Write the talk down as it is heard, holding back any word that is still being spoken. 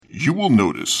You will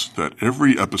notice that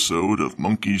every episode of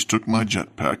Monkeys Took My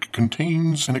Jetpack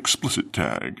contains an explicit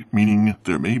tag, meaning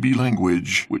there may be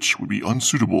language which would be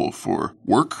unsuitable for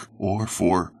work or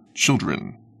for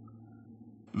children.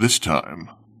 This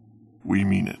time, we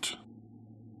mean it.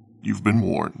 You've been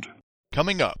warned.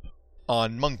 Coming up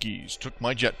on Monkeys Took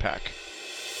My Jetpack.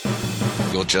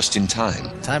 You're just in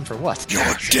time. Time for what? Your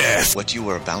death! What you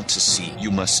are about to see,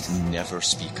 you must never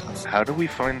speak of. How do we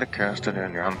find the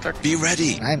Castellan Hunter? Be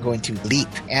ready! I'm going to leap,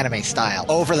 anime style,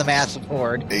 over the massive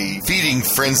horde. A feeding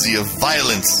frenzy of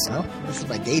violence! Well, this is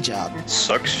my day job. It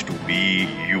sucks to be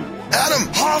you. Adam!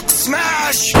 Hulk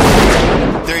smash!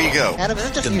 There you go. Adam,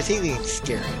 isn't just your TV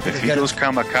scary? If he goes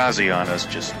kamikaze on us,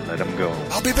 just let him go.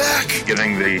 I'll be back!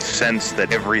 Getting the sense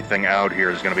that everything out here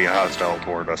is going to be hostile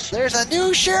toward us. There's a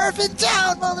new sheriff in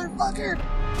town, motherfucker!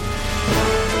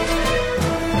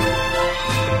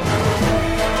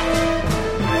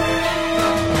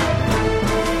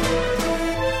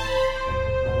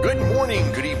 Good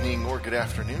morning, good evening, or good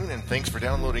afternoon, and thanks for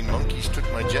downloading Monkeys Took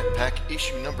My Jetpack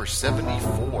issue number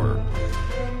 74.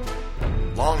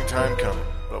 Long time coming,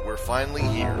 but we're finally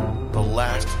here.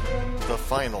 The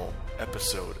final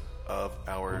episode of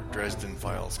our Dresden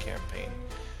Files campaign.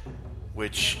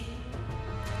 Which,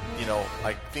 you know,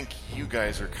 I think you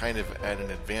guys are kind of at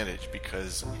an advantage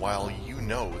because while you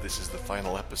know this is the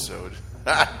final episode,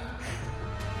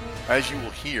 as you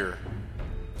will hear,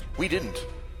 we didn't.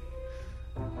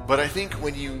 But I think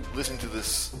when you listen to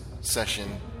this session,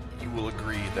 you will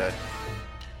agree that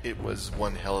it was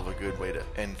one hell of a good way to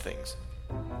end things.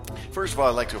 First of all,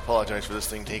 I'd like to apologize for this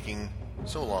thing taking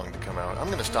so long to come out. I'm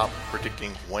going to stop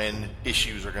predicting when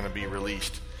issues are going to be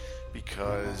released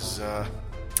because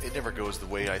it never goes the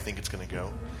way I think it's going to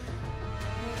go.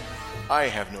 I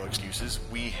have no excuses.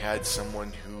 We had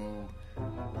someone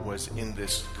who was in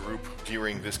this group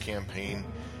during this campaign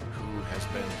who has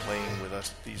been playing with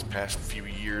us these past few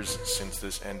years since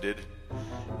this ended,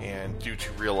 and due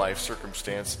to real life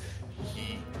circumstance,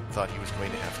 he thought he was going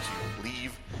to have to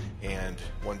leave, and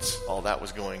once all that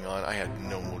was going on, I had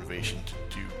no motivation to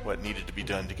do what needed to be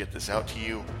done to get this out to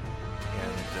you,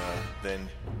 and then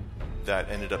that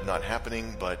ended up not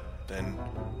happening, but then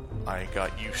I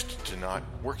got used to not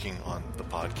working on the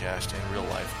podcast, and real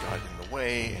life got in the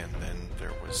way, and then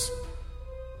there was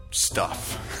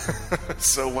stuff.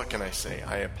 So what can I say?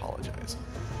 I apologize.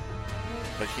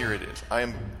 But here it is. I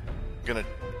am going to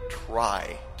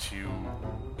try to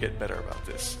get better about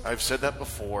this. I've said that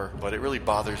before, but it really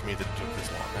bothers me that it took this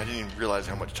long. I didn't even realize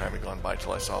how much time had gone by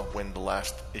till I saw when the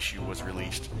last issue was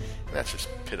released. And that's just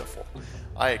pitiful.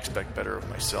 I expect better of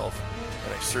myself,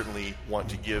 and I certainly want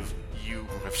to give you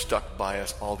who have stuck by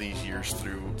us all these years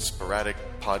through sporadic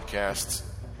podcasts,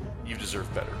 you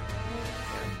deserve better.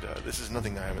 And this is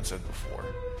nothing I haven't said before.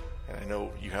 And I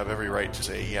know you have every right to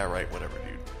say, yeah, right, whatever,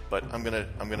 dude. But I'm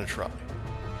gonna try.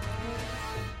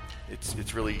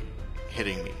 It's really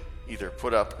hitting me. Either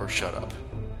put up or shut up.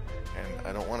 And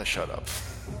I don't want to shut up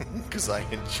because I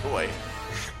enjoy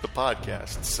the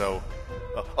podcast. So,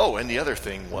 and the other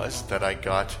thing was that I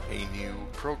got a new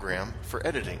program for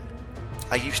editing.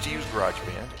 I used to use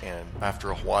GarageBand, and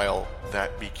after a while,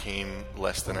 that became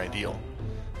less than ideal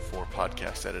for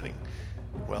podcast editing.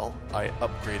 Well, I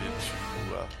upgraded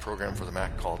to a program for the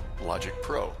Mac called Logic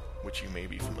Pro, which you may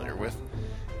be familiar with.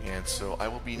 And so I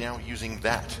will be now using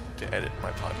that to edit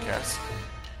my podcasts.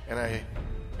 And I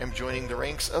am joining the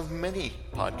ranks of many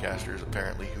podcasters,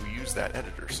 apparently, who use that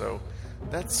editor. So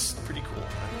that's pretty cool.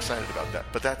 I'm excited about that.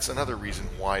 But that's another reason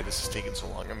why this has taken so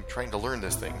long. I'm trying to learn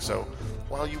this thing. So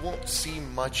while you won't see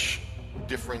much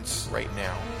difference right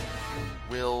now,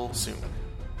 you will soon.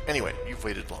 Anyway, you've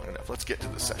waited long enough. Let's get to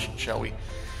the session, shall we?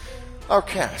 Our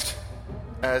cast,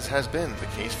 as has been the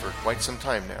case for quite some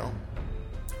time now,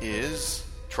 is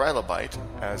Trilobite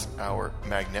as our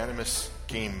magnanimous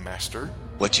game master.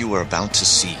 What you are about to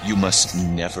see, you must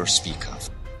never speak of.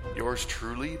 Yours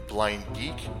truly, Blind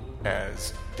Geek,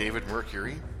 as David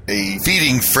Mercury. A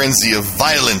feeding frenzy of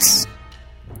violence.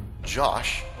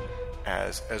 Josh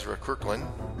as Ezra Kirkland.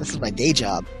 This is my day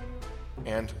job.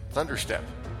 And Thunderstep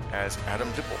as Adam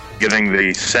Dipple. Getting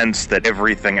the sense that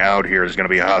everything out here is going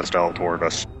to be hostile toward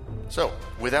us. So,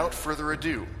 without further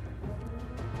ado,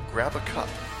 grab a cup,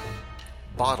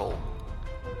 bottle,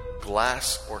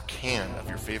 glass, or can of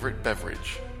your favorite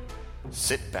beverage,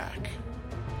 sit back,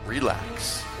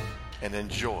 relax, and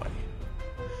enjoy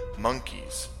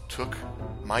Monkeys Took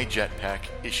My Jetpack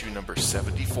issue number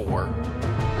 74,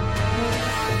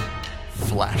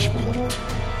 Flashpoint.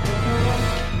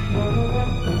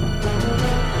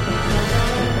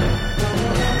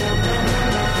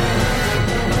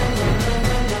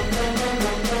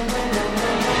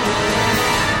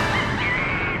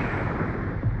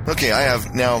 Okay, I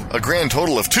have now a grand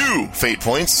total of 2 fate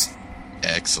points.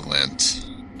 Excellent.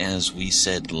 As we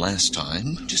said last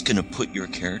time, just gonna put your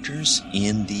characters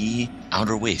in the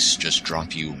outer waste. Just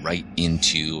drop you right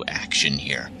into action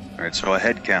here. Alright, so a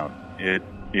head count. It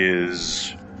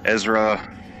is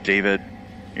Ezra, David,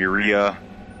 Iria.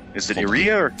 Is it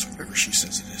Iria or? It's whatever she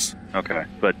says it is. Okay,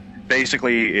 but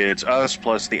basically it's us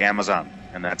plus the Amazon,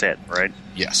 and that's it, right?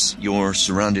 Yes, you're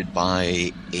surrounded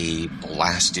by a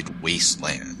blasted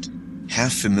wasteland.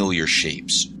 Half-familiar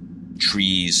shapes.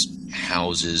 Trees,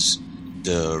 houses,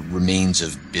 the remains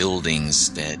of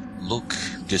buildings that look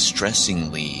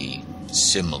distressingly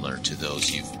similar to those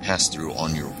you've passed through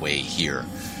on your way here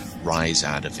rise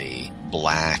out of a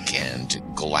black and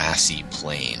glassy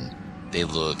plain. They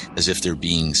look as if they're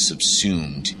being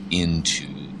subsumed into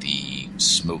the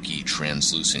smoky,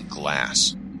 translucent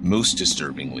glass. Most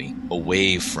disturbingly,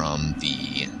 away from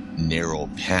the narrow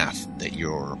path that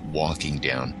you're walking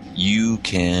down, you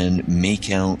can make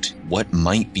out what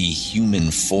might be human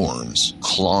forms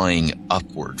clawing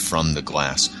upward from the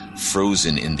glass,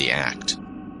 frozen in the act,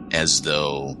 as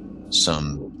though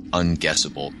some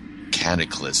unguessable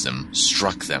cataclysm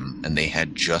struck them and they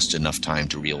had just enough time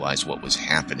to realize what was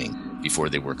happening before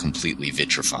they were completely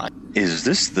vitrified. Is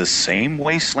this the same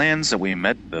wastelands that we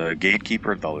met the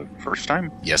gatekeeper the first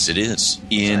time? Yes, it is.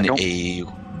 In a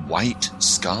white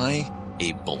sky,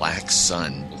 a black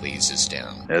sun blazes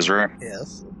down. Ezra?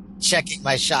 Yes. Checking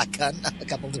my shotgun a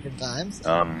couple different times.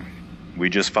 We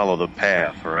just follow the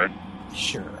path, right?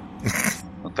 Sure.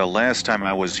 Look, the last time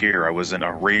I was here, I was in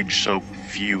a rage-soaked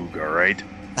fugue, alright?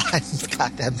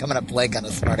 I'm coming up blank on a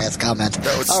smart-ass comment.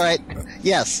 was- All right.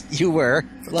 Yes, you were.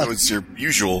 That was your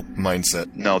usual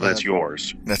mindset. No, that's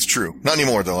yours. That's true. Not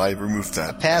anymore, though. I removed A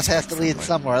that. path has to lead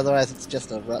somewhere, otherwise it's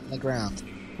just a rut in the ground.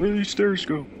 Where do these stairs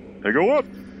go? They go up.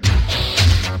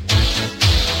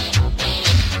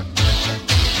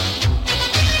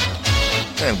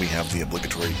 And we have the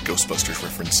obligatory Ghostbusters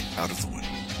reference out of the way.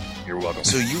 You're welcome.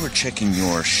 So you were checking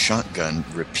your shotgun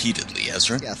repeatedly,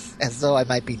 Ezra? Yes, as though I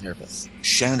might be nervous.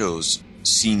 Shadows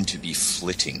seem to be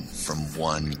flitting from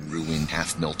one ruined,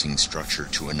 half-melting structure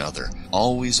to another,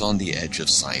 always on the edge of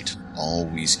sight,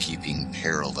 always keeping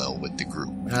parallel with the group.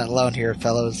 We're not alone here,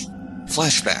 fellows.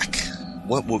 Flashback.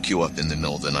 What woke you up in the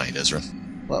middle of the night, Ezra?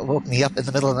 What woke me up in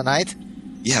the middle of the night?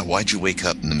 Yeah, why'd you wake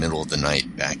up in the middle of the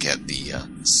night back at the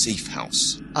safe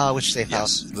house? Which safe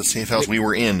house? The safe house we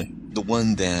were in. The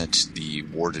one that the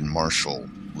Warden Marshal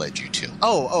led you to.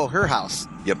 Oh, her house.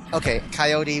 Yep. Okay,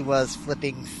 Coyote was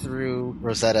flipping through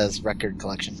Rosetta's record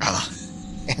collection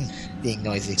and being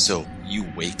noisy. So you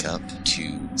wake up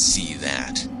to see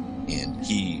that, and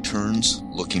he turns,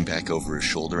 looking back over his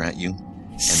shoulder at you.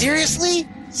 Seriously?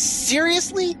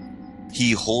 Seriously?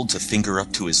 He holds a finger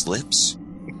up to his lips,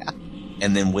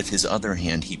 and then with his other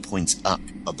hand, he points up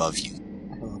above you.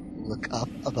 I will look up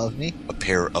above me. A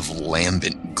pair of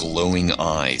lambent, glowing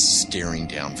eyes staring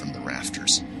down from the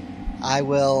rafters. I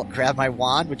will grab my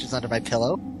wand, which is under my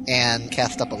pillow, and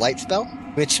cast up a light spell,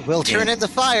 which will turn into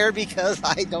fire because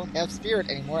I don't have spirit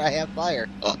anymore. I have fire.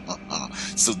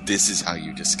 So this is how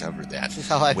you discovered that. This is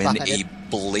how I when find a it.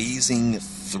 blazing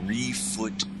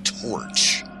 3-foot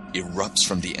torch erupts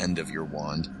from the end of your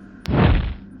wand,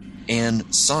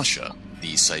 and Sasha,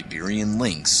 the Siberian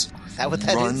lynx, Is that what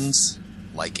that runs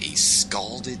like a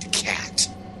scalded cat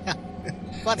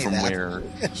Funny from that. where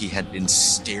he had been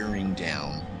staring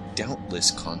down,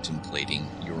 doubtless contemplating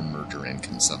your murder and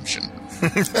consumption.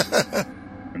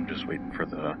 I'm just waiting for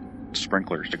the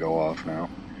sprinklers to go off now.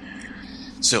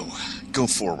 So, go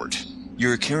forward.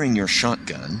 You're carrying your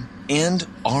shotgun, and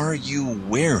are you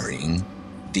wearing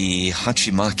the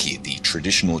hachimaki, the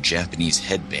traditional Japanese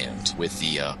headband with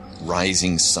the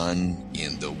rising sun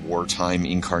in the wartime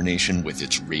incarnation with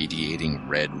its radiating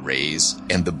red rays,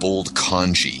 and the bold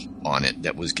kanji on it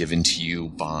that was given to you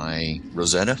by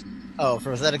Rosetta? Oh, if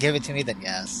Rosetta gave it to me, then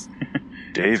yes.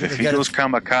 Dave, if he goes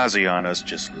kamikaze on us,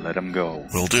 just let him go.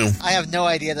 Will do. I have no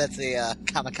idea that's a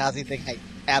kamikaze thing. I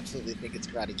absolutely think it's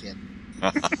Karate Kid.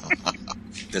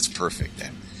 That's perfect,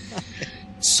 then.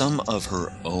 Some of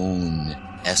her own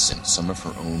essence, some of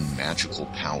her own magical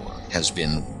power has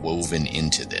been woven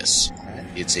into this.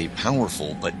 It's a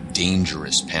powerful but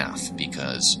dangerous path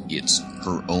because it's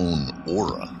her own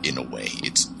aura, in a way.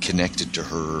 It's connected to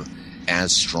her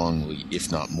as strongly,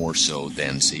 if not more so,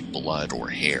 than, say, blood or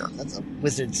hair. That's a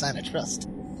wizard sign of trust.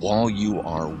 While you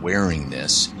are wearing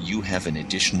this, you have an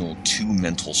additional 2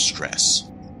 mental stress.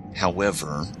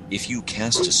 However, if you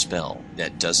cast a spell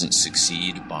that doesn't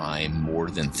succeed by more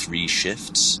than 3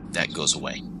 shifts, that goes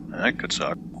away. That could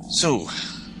suck. So,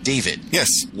 David. Yes.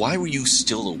 Why were you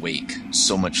still awake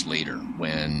so much later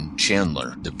when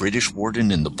Chandler, the British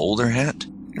warden in the bowler hat,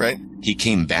 Right. he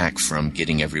came back from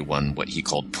getting everyone what he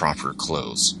called proper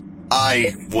clothes?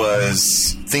 I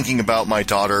was thinking about my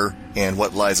daughter and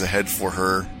what lies ahead for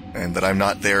her, and that I'm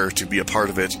not there to be a part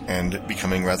of it, and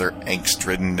becoming rather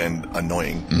angst-ridden and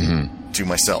annoying to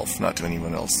myself, not to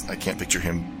anyone else. I can't picture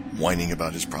him whining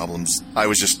about his problems. I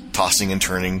was just tossing and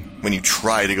turning. When you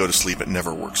try to go to sleep, it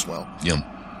never works well. Yum.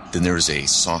 Then there was a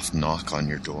soft knock on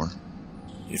your door.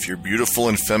 If you're beautiful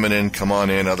and feminine, come on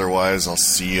in. Otherwise, I'll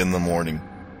see you in the morning.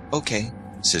 Okay,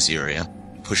 says Iria,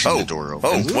 pushing the door open.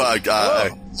 Oh,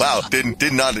 well, wow,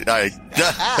 did not,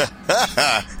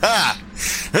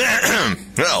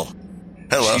 well,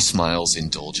 hello. She smiles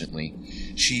indulgently.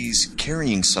 She's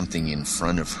carrying something in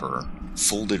front of her,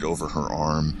 folded over her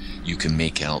arm. You can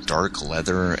make out dark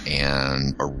leather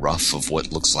and a ruff of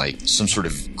what looks like some sort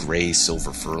of gray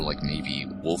silver fur, like maybe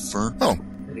wolf fur. Oh,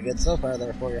 Pretty good so far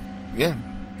there for you. yeah,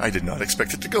 I did not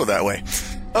expect it to go that way.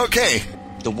 Okay.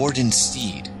 The warden's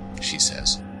steed, she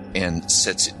says, and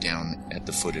sets it down at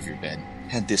the foot of your bed.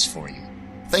 Had this for you.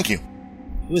 Thank you.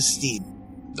 Who is Steed?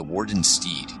 The warden's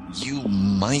steed. You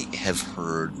might have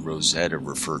heard Rosetta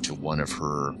refer to one of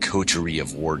her coterie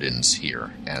of wardens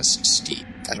here as Steed.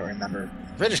 I don't remember.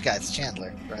 British guy's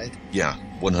Chandler, right? Yeah,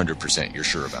 100% you're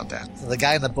sure about that. So the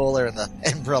guy in the bowler and the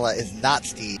umbrella is not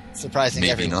Steed. Surprising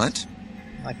Maybe everyone. not?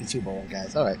 Might be two bowler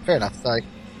guys. All right, fair enough. Sorry.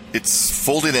 It's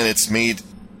folded and it's made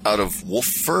out of wolf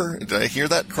fur. Did I hear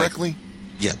that correctly?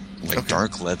 Yeah, like Okay.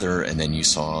 dark leather, and then you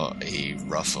saw a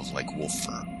ruff of like wolf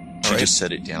fur. She right. just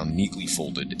set it down neatly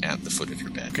folded at the foot of your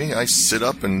bed. Okay, I sit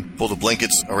up and pull the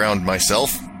blankets around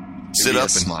myself. Sit Iria up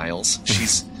and smiles.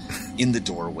 She's in the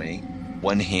doorway,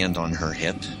 one hand on her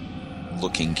hip,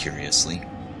 looking curiously.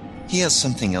 He has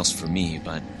something else for me,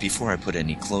 but before I put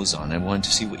any clothes on, I wanted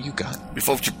to see what you got.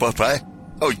 before you bye.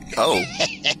 Oh.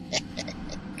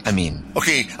 I mean,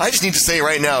 Okay, I just need to say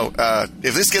right now,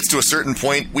 if this gets to a certain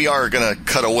point, we are gonna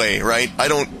cut away, right? I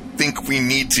don't think we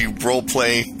need to role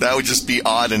play. That would just be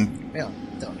odd and We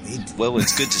don't need to. well,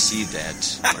 it's good to see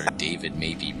that where David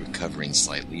may be recovering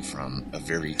slightly from a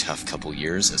very tough couple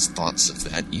years as thoughts of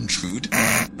that intrude.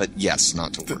 But yes,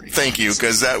 not to worry. thank you,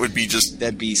 because that would be just...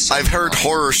 That'd be so I've heard fun.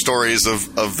 horror stories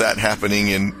of that happening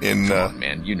in Come on,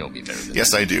 man, you know me better than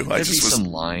yes, that. I do. I There'd be just was... some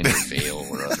line or veil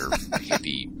or other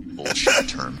hippie bullshit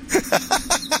term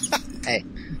Hey,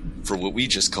 for what we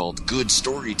just called good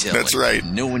storytelling. That's right.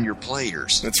 Knowing your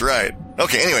players. That's right.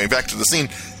 Okay, anyway, back to the scene.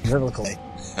 biblical.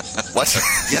 What?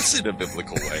 Yes, in a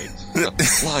biblical way.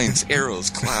 Lines, arrows,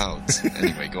 clouds.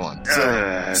 Anyway, go on.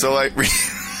 So I...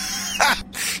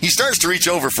 he starts to reach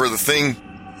over for the thing,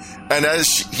 and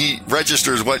as he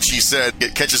registers what she said,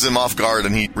 it catches him off guard,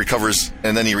 and he recovers,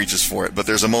 and then he reaches for it. But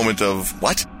there's a moment of,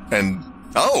 what? And,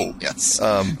 oh! Yes.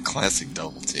 Classic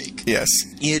double take. Yes.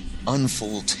 It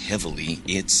unfolds heavily.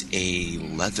 It's a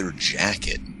leather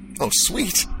jacket. Oh,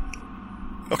 sweet.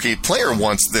 Okay, player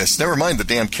wants this. Never mind the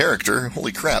damn character.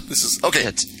 Holy crap, this is... Okay.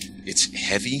 It's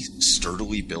heavy,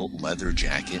 sturdily built leather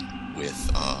jacket with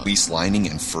fleece lining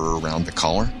and fur around the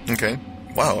collar. Okay.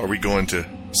 Wow, are we going to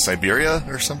Siberia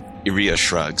or something? Iria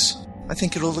shrugs. I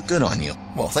think it'll look good on you.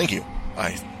 Well, thank you.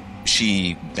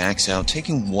 She backs out,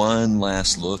 taking one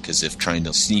last look as if trying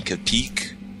to sneak a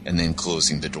peek, and then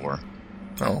closing the door.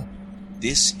 Oh.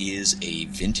 This is a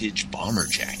vintage bomber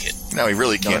jacket. Now he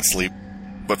really can't sleep,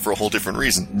 but for a whole different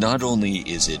reason. Not only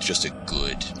is it just a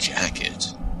good jacket,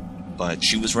 but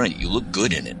she was right. You look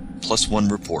good in it. +1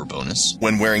 rapport bonus.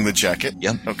 When wearing the jacket?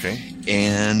 Yep. Okay.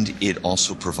 And it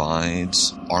also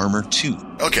provides armor 2.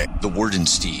 Okay. The warden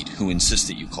steed, who insists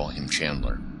that you call him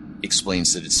Chandler,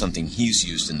 explains that it's something he's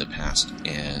used in the past,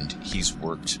 and he's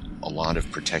worked a lot of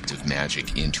protective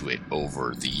magic into it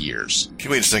over the years. Okay,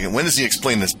 wait a second. When does he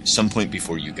explain this? Some point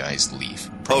before you guys leave.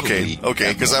 Okay,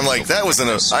 Probably because I'm like, that wasn't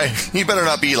he better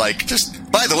not be like, just,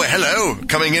 by the way, hello,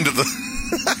 coming into the...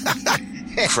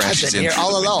 crashes I've been here into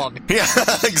all the- along. Yeah,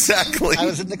 exactly. I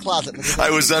was in the closet.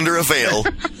 I was under a veil.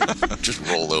 Just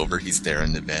roll over. He's there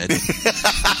in the bed.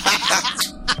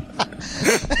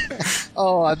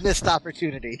 Oh, a missed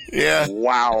opportunity. Yeah.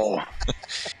 Wow.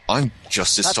 I'm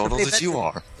just as That's what startled they as you meant.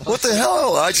 are. What the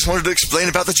hell? I just wanted to explain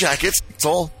about the jackets. That's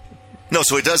all. No,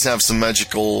 so it does have some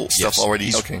magical stuff Yes, already.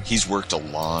 He's, He's worked a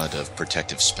lot of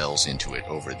protective spells into it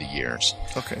over the years.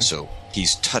 Okay. So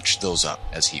he's touched those up,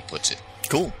 as he puts it.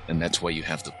 Cool. And that's why you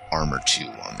have the armor 2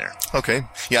 on there. Okay.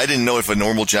 Yeah, I didn't know if a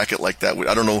normal jacket like that would...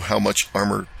 I don't know how much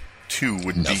armor 2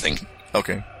 would Nothing. be.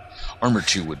 Okay. Armor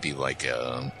 2 would be like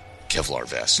a Kevlar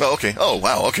vest. Oh, okay. Oh,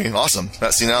 wow. Okay, awesome.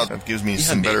 That gives me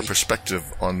some better maybe. perspective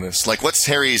on this. Like, what's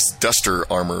Harry's Duster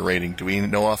armor rating? Do we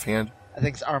know offhand? I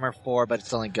think it's armor 4, but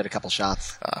it's only good a couple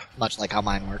shots. Much like how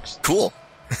mine works. Cool.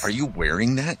 Are you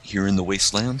wearing that here in the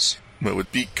Wastelands? It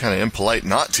would be kind of impolite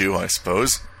not to, I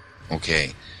suppose.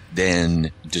 Okay.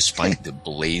 Then, despite the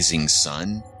blazing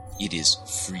sun, it is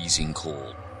freezing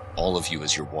cold. All of you,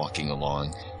 as you're walking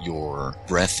along, your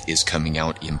breath is coming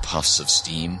out in puffs of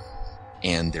steam,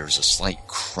 and there's a slight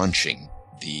crunching.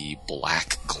 The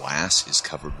black glass is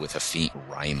covered with a faint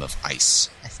rime of ice.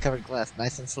 Ice-covered glass,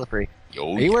 nice and slippery.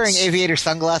 Oh, Are you wearing aviator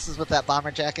sunglasses with that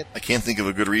bomber jacket? I can't think of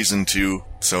a good reason to,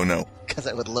 so no. Because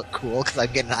it would look cool, because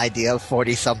I'm getting an idea of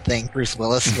 40-something Bruce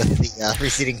Willis with the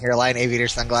receding hairline, aviator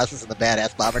sunglasses, and the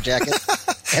badass bomber jacket,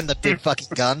 and the big fucking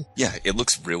gun. Yeah, it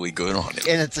looks really good on it.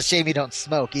 And it's a shame you don't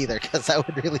smoke either, because that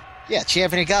would really... Yeah,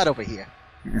 champion of God over here.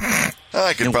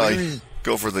 I could Now, probably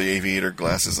go for the aviator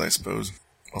glasses, I suppose.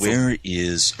 Where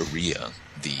is Aria,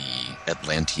 the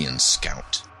Atlantean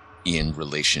scout, in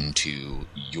relation to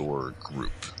your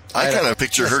group? I kind of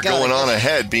picture her scout, going I on guess.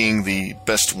 ahead, being the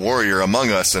best warrior among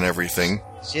us and everything.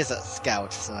 She is a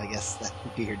scout, so I guess that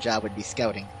would be her job, would be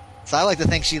scouting. So I like to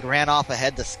think she ran off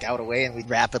ahead to scout away, and we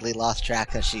rapidly lost track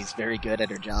because she's very good at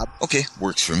her job. Okay,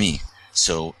 works for me.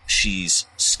 So she's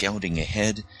scouting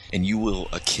ahead, and you will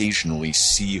occasionally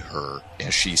see her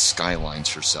as she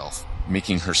skylines herself,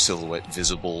 making her silhouette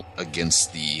visible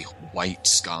against the white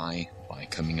sky by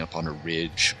coming up on a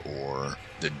ridge or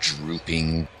the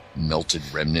drooping, melted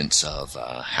remnants of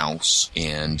a house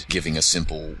and giving a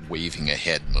simple waving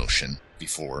ahead motion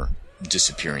before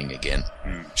disappearing again.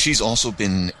 She's also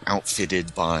been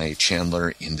outfitted by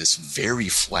Chandler in this very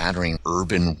flattering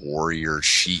urban warrior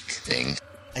chic thing.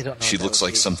 I don't know. She what that looks would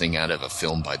like be. something out of a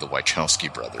film by the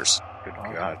Wachowski brothers. Good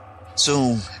God.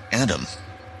 So, Adam,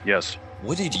 Yes.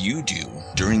 what did you do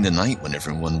during the night when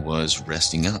everyone was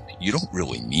resting up? You don't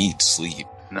really need sleep.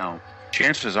 No.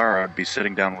 Chances are I'd be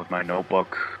sitting down with my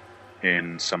notebook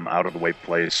in some out-of-the-way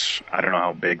place. I don't know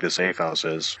how big the safe house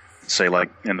is. Say,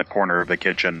 like, in the corner of the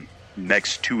kitchen,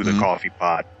 next to the coffee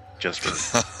pot, just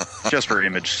for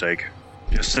image sake.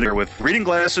 Just sitting there with reading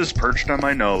glasses perched on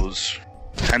my nose,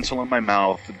 pencil in my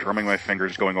mouth, drumming my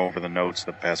fingers, going over the notes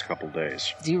the past couple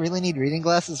days. Do you really need reading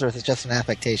glasses, or is it just an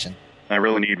affectation? I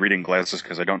really need reading glasses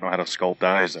because I don't know how to sculpt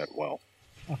eyes that well.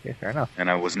 Okay, fair enough. And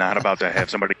I was not about to have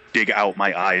somebody dig out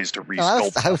my eyes to No,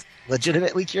 resculpt. I was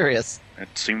legitimately curious. It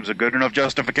seems a good enough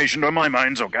justification to my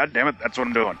mind, so goddammit, that's what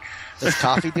I'm doing. Does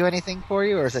coffee do anything for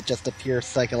you, or is it just a pure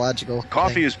psychological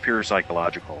Coffee thing? is pure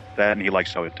psychological. That, and he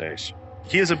likes how it tastes.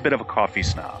 He is a bit of a coffee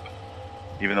snob,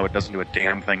 even though it doesn't do a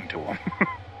damn thing to him.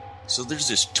 So there's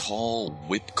this tall,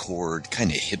 whipcord, kind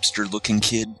of hipster-looking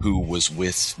kid who was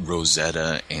with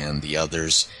Rosetta and the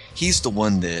others. He's the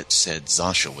one that said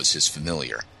Zasha was his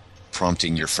familiar,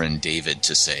 prompting your friend David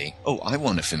to say, "Oh, I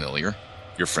want a familiar."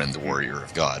 Your friend, the warrior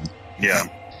of God. Yeah,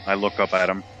 I look up at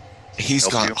him. He's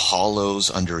Help got you? hollows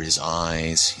under his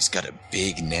eyes. He's got a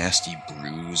big, nasty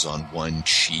bruise on one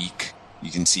cheek. You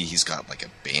can see he's got like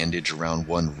a bandage around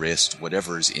one wrist.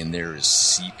 Whatever is in there is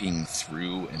seeping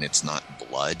through, and it's not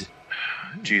blood.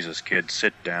 Jesus, kid,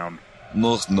 sit down.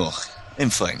 No, I'm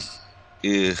fine.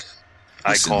 I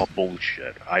Listen. call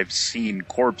bullshit. I've seen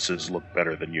corpses look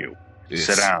better than you. Yes.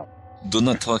 Sit down. Do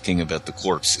not talking about the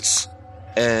corpses.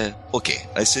 Okay,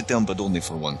 I sit down, but only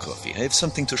for one coffee. I have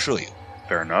something to show you.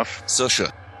 Fair enough.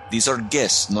 Sasha, these are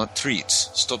guests, not treats.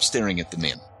 Stop staring at the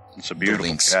man. It's a The beautiful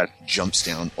lynx cat. jumps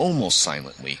down almost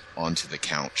silently onto the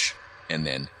couch, and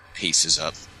then paces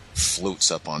up, floats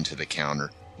up onto the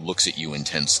counter, looks at you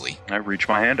intensely. I reach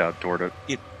my hand out toward it.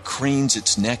 It cranes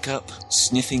its neck up,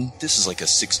 sniffing. This is like a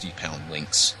 60-pound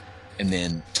lynx. And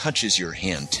then touches your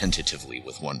hand tentatively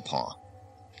with one paw.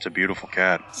 It's a beautiful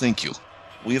cat. Thank you.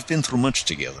 We have been through much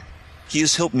together. He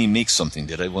has helped me make something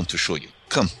that I want to show you.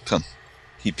 Come.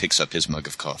 He picks up his mug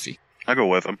of coffee. I go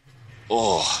with him.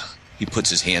 Oh, he puts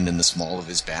his hand in the small of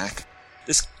his back.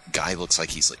 This guy looks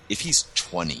like if he's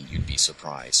 20, you'd be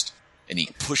surprised. And he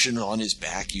pushing it on his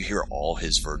back, you hear all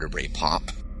his vertebrae pop.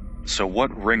 So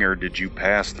what ringer did you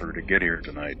pass through to get here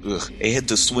tonight? Ugh, I had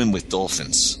to swim with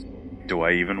dolphins. Do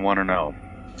I even want to know?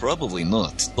 Probably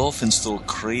not. Dolphins throw a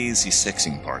crazy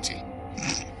sexing party.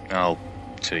 I'll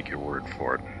take your word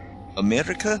for it.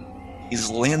 America is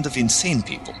a land of insane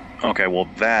people. Okay, well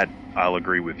that I'll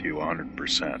agree with you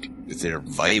 100%. With their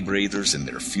vibrators and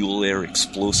their fuel air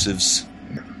explosives,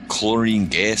 and their chlorine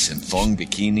gas and thong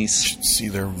bikinis. See,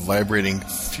 they're vibrating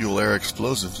fuel air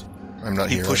explosives. I'm not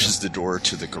He here. pushes the door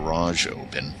to the garage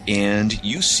open, and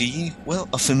you see, well,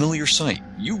 a familiar sight.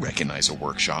 You recognize a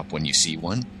workshop when you see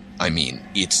one. I mean,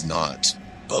 it's not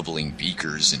bubbling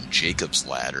beakers and Jacob's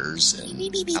ladders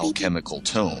and alchemical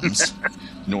tomes,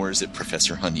 nor is it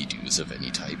Professor Honeydews of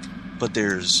any type. But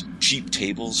there's cheap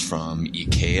tables from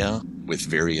IKEA with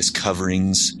various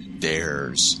coverings.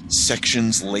 There's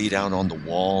sections laid out on the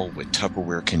wall with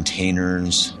Tupperware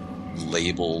containers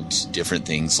labeled different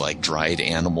things like dried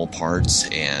animal parts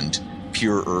and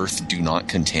pure earth, do not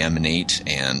contaminate,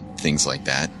 and things like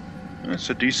that. It's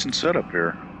a decent setup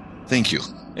here. Thank you.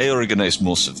 I organized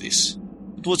most of this.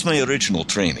 It was my original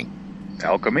training.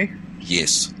 Alchemy?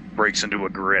 Yes. Breaks into a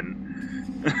grin.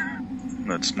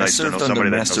 That's nice I to know served under somebody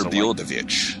that Master knows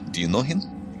Biodovich. Do you know him?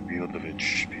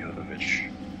 Biodovich.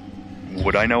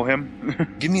 Would I know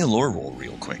him? Give me a lore roll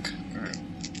real quick.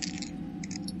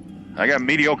 I got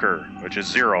mediocre, which is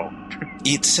 0.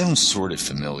 It sounds sort of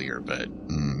familiar, but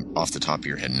off the top of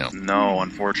your head, no. No,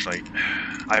 unfortunately.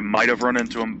 I might have run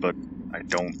into him, but I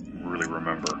don't really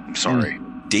remember. I'm sorry.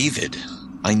 David,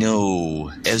 I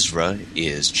know Ezra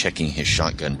is checking his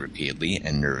shotgun repeatedly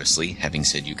and nervously, having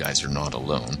said you guys are not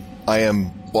alone. I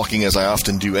am walking as I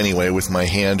often do anyway, with my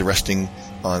hand resting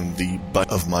on the butt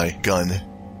of my gun.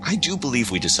 I do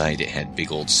believe we decided it had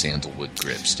big old sandalwood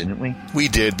grips, didn't we? We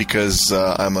did, because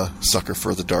I'm a sucker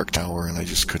for the Dark Tower, and I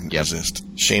just couldn't resist.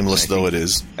 Shameless though it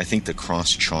is. I think the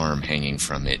cross charm hanging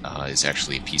from it is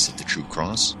actually a piece of the True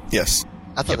Cross. Yes.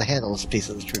 I thought the handle was a piece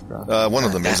of the True Cross. One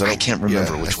of them is. I can't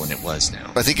remember which one it was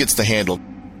now. I think it's the handle.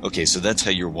 Okay, so that's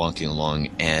how you're walking along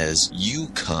as you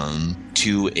come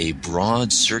to a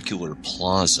broad circular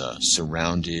plaza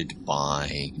surrounded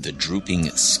by the drooping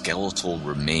skeletal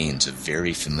remains of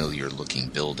very familiar-looking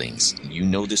buildings. You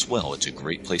know this well. It's a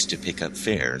great place to pick up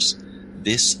fares.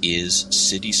 This is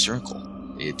City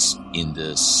Circle. It's in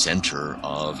the center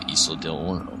of Isla del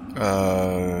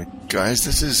Oro. Guys,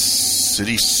 this is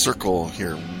City Circle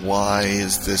here. Why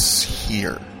is this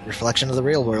here? Reflection of the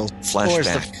real world. Flashback. Or is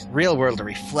the real world a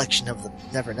reflection of the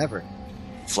Never Never?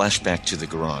 Flashback to the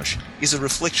garage is a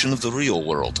reflection of the real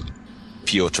world,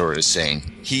 Piotr is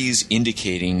saying. He's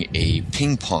indicating a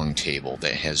ping pong table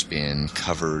that has been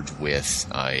covered with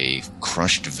a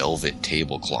crushed velvet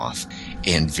tablecloth,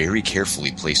 and very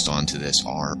carefully placed onto this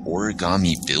are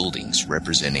origami buildings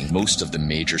representing most of the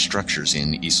major structures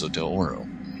in Isla del Oro.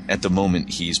 At the moment,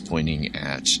 he's pointing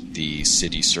at the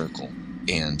City Circle,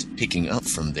 and picking up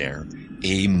from there,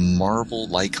 a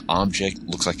marble-like object.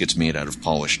 Looks like it's made out of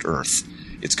polished earth.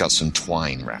 It's got some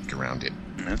twine wrapped around it.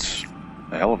 That's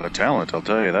a hell of a talent, I'll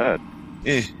tell you that.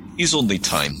 He's only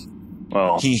time.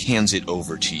 Well, he hands it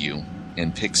over to you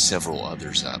and picks several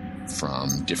others up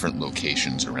from different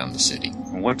locations around the city.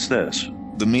 What's this?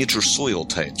 The major soil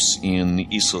types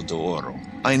in Isla del Oro.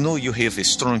 I know you have a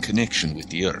strong connection with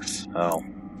the earth. Oh,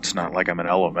 it's not like I'm an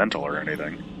elemental or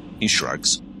anything. He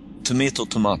shrugs. Tomato,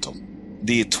 tomato.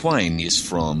 The twine is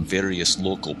from various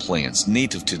local plants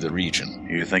native to the region.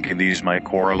 You thinking these might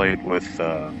correlate with,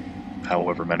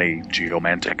 however many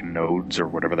geomantic nodes or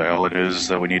whatever the hell it is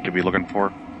that we need to be looking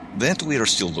for? That we are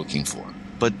still looking for.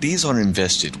 But these are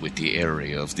invested with the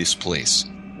area of this place,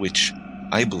 which,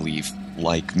 I believe,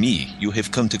 like me, you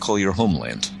have come to call your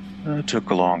homeland. It took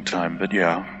a long time, but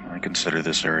yeah, I consider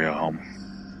this area home.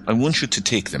 I want you to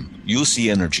take them. Use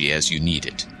the energy as you need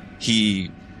it.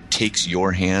 He takes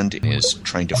your hand and is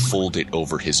trying to fold it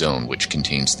over his own, which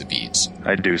contains the beads.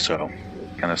 I do so.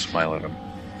 Kind of smile at him.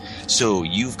 So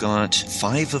you've got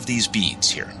 5 of these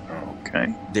beads here.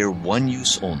 Okay. They're one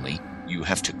use only. You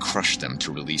have to crush them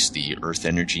to release the earth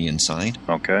energy inside.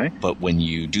 Okay. But when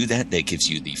you do that, that gives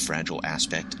you the fragile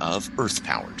aspect of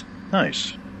earth-powered.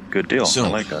 Nice. Good deal. So, I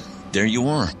like that. There you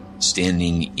are,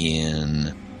 standing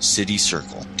in City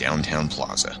Circle, downtown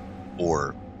plaza,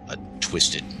 or a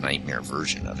twisted nightmare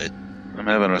version of it. I'm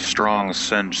having a strong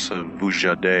sense of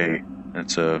Vujade.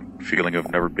 It's a feeling of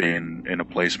never being in a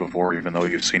place before, even though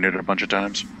you've seen it a bunch of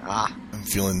times. I'm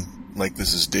feeling like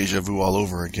this is deja vu all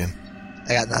over again.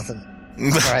 I got nothing.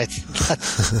 Alright,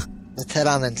 let's head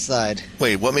on inside.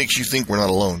 Wait, what makes you think we're not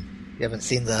alone? You haven't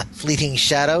seen the fleeting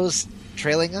shadows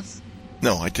trailing us?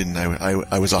 No, I didn't.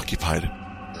 I was occupied.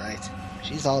 Right.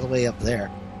 She's all the way up there.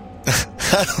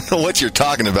 I don't know what you're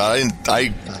talking about.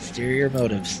 Posterior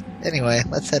motives. Anyway,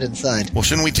 let's head inside. Well,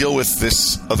 shouldn't we deal with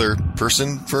this other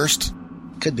person first?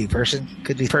 Could be person,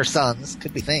 could be persons,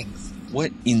 could be things.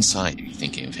 What inside are you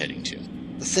thinking of heading to?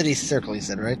 The City Circle, you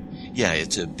said, right? Yeah,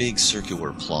 it's a big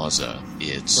circular plaza.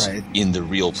 It's right. In the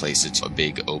real place, it's a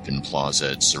big open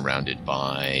plaza. It's surrounded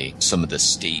by some of the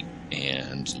state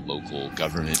and local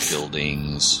government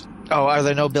buildings. Oh, are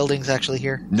there no buildings actually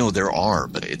here? No, there are,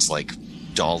 but it's like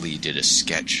Dolly did a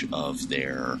sketch of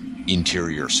their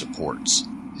interior supports.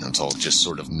 And it's all just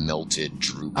sort of melted,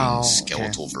 drooping,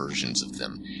 skeletal versions of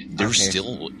them. There's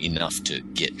still enough to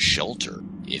get shelter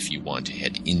if you want to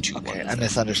head into one. Okay, I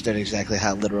misunderstood exactly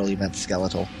how literally meant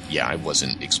skeletal. Yeah, I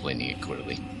wasn't explaining it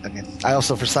clearly. Okay. I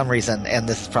also, for some reason, and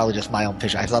this is probably just my own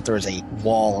picture, I thought there was a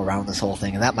wall around this whole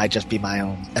thing, and that might just be my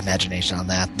own imagination on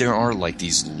that. There are like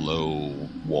these low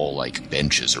wall-like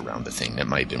benches around the thing. That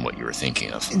might have been what you were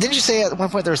thinking of. Didn't you say at one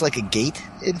point there was like a gate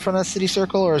in front of City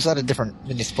Circle, or is that a different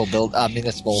municipal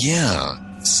municipal? Yeah.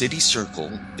 City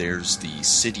Circle, there's the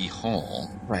City Hall.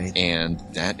 Right. And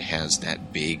that has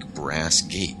that big brass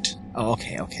gate. Oh,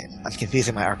 okay. I'm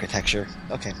confusing my architecture.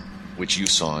 Okay. Which you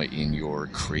saw in your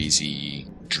crazy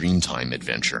Dreamtime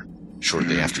adventure,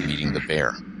 shortly after meeting the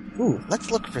bear. Ooh,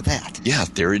 let's look for that. Yeah,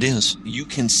 there it is. You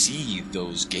can see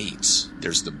those gates.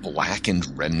 There's the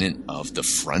blackened remnant of the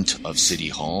front of City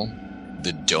Hall.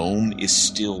 The dome is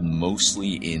still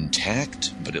mostly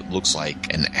intact, but it looks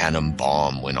like an atom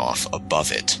bomb went off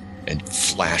above it and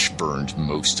flash burned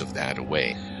most of that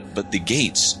away. But the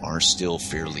gates are still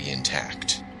fairly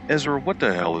intact. Ezra, what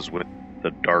the hell is with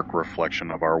the dark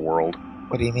reflection of our world?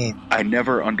 What do you mean? I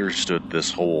never understood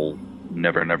this whole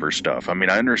Never Never stuff. I mean,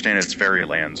 I understand it's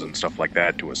fairylands and stuff like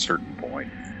that to a certain point.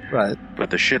 Right. But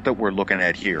the shit that we're looking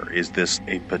at here, is this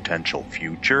a potential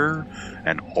future,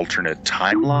 an alternate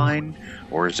timeline,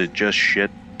 or is it just shit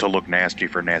to look nasty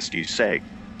for nasty's sake?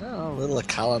 Oh, a little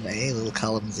column A, a little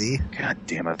column Z. God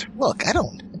damn it. Look,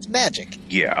 it's magic.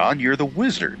 Yeah, you're the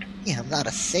wizard. Yeah, I'm not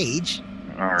a sage.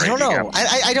 All right, I don't know.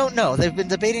 I don't know. They've been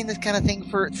debating this kind of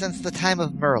thing since the time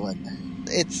of Merlin.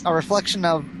 It's a reflection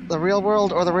of the real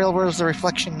world, or the real world is a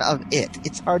reflection of it.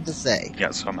 It's hard to say.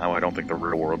 Yeah, somehow I don't think the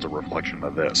real world's a reflection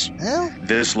of this. Well,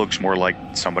 This looks more like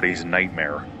somebody's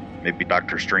nightmare. Maybe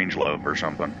Dr. Strangelove or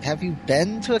something. have you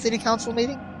been to a city council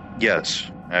meeting? Yes,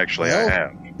 actually Well, I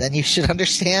have. Then you should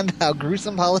understand how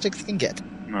gruesome politics can get.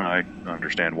 I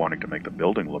understand wanting to make the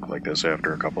building look like this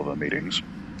after a couple of the meetings.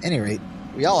 At any rate,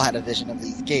 we all had a vision of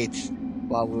these gates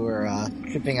while we were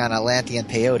tripping on Atlantean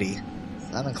peyote.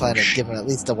 I'm inclined to give it at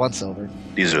least a once-over.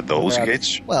 These are those Over on-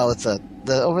 gates? Well, it's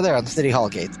over there on the City Hall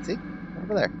gate. See?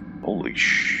 Over there. Holy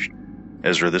sh...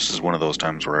 Ezra, this is one of those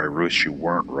times where I wish you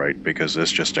weren't right, because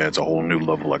this just adds a whole new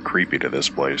level of creepy to this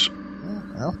place.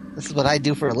 Well, this is what I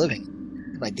do for a living.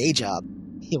 It's my day job.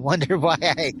 You wonder why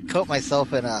I coat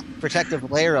myself in a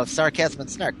protective layer of sarcasm and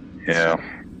snark. Yeah.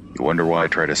 You wonder why I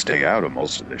try to stay out of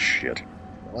most of this shit.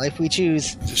 The life we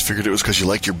choose. Just figured it was because you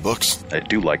liked your books. I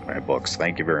do like my books,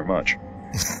 thank you very much.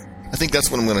 I think that's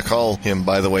what I'm going to call him,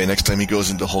 by the way, next time he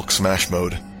goes into Hulk smash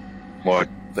mode. What?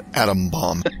 The atom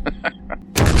bomb.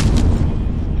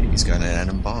 He's got an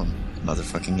atom bomb.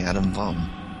 Motherfucking atom bomb.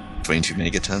 22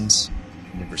 megatons.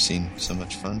 Never seen so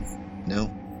much fun. No?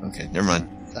 Okay, never mind.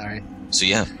 Sorry. So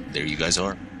yeah, there you guys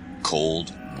are.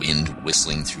 Cold, wind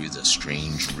whistling through the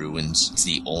strange ruins. It's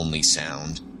the only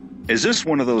sound. Is this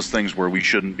one of those things where we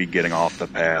shouldn't be getting off the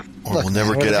path? Or Look, we'll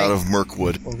never what get do out they- of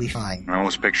Mirkwood. We'll be fine. I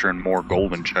was picturing more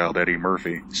Golden Child Eddie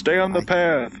Murphy. Stay on the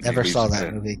path. Never He saw leaves that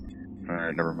the movie. path.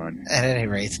 Alright, never mind. At any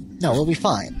rate, no, we'll be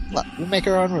fine. Look, we make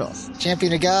our own rules.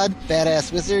 Champion of God,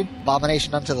 badass wizard,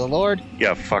 abomination unto the Lord.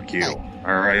 Yeah, fuck you.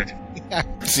 Alright?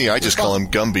 See, I just call him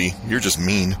Gumby. You're just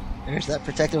mean. There's that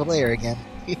protective layer again.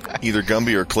 Either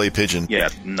Gumby or Clay Pigeon. Yeah,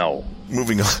 no.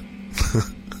 Moving on.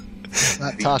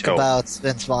 Not talk Veto. about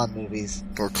Vince Vaughn movies.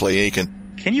 Or Clay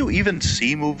Aiken. Can you even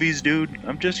see movies, dude?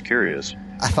 I'm just curious.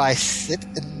 If I sit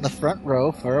in the front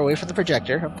row, far away from the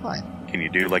projector, I'm fine. Can you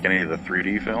do like any of the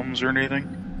 3D films or anything?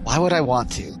 Why would I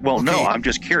want to? Well, no, Okay. I'm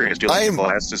just curious. Do like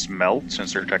glasses melt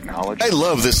since they're technology? I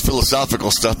love this philosophical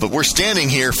stuff, but we're standing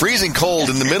here freezing cold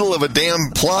in the middle of a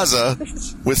damn plaza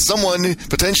with someone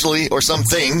potentially or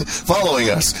something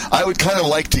following us. I would kind of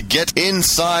like to get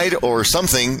inside or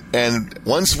something, and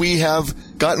once we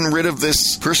have gotten rid of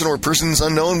this person or persons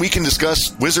unknown, we can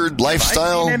discuss wizard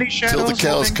lifestyle any till the shadows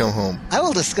cows moving? come home. I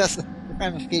will discuss the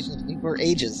ramifications for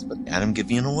ages, but Adam, give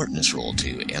me an alertness roll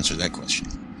to answer that question.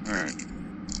 Alright.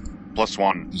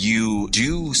 +1. You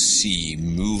do see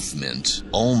movement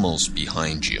almost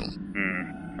behind you.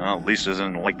 Well, at least it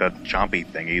isn't like the chompy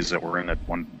thingies that were in that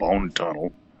one bone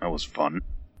tunnel. That was fun.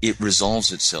 It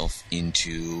resolves itself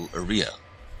into Aria,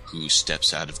 who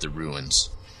steps out of the ruins.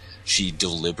 She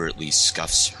deliberately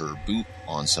scuffs her boot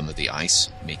on some of the ice,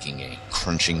 making a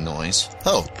crunching noise.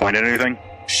 Oh, Find anything?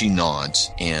 She nods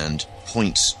and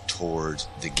points toward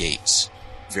the gates.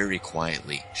 Very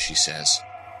quietly, she says,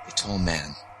 "The tall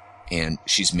man." And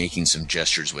she's making some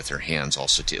gestures with her hands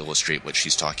also to illustrate what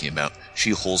she's talking about. She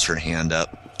holds her hand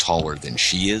up taller than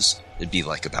she is. It'd be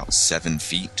like about 7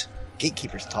 feet.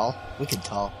 gatekeeper's tall. Wicked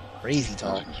tall. Crazy I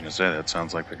tall. was going to say, that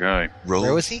sounds like the guy. Robe,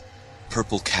 Where was he?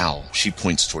 purple cowl. She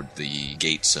points toward the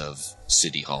gates of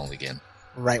City Hall again.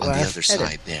 Right On where the I was other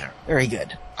headed. side there. Very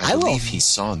good. I will. believe he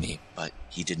saw me, but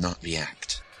he did not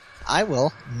react. I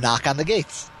will knock on the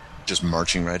gates. Just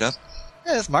marching right up.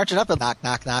 Yeah, just marching up and knock,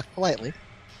 knock, knock politely.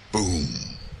 Boom,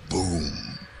 boom,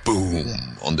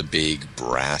 boom on the big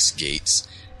brass gates,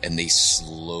 and they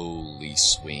slowly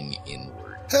swing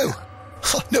inward,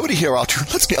 Oh, nobody here, Archer.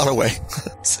 Let's be on our way.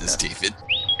 says David.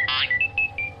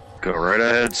 Go right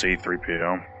ahead,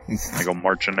 C-3PO. I go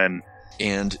marching in.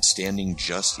 And standing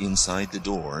just inside the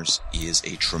doors is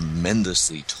a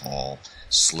tremendously tall,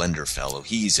 slender fellow.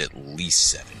 He's at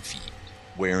least 7 feet.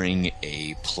 Wearing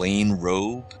a plain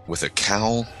robe with a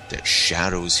cowl that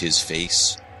shadows his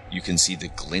face. You can see the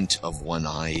glint of one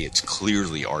eye. It's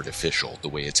clearly artificial, the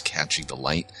way it's catching the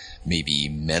light. Maybe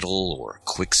metal or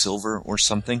quicksilver or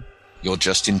something. You're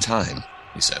just in time,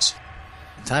 he says.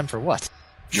 Time for what?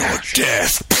 Your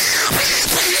death.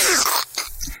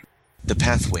 The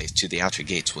pathway to the outer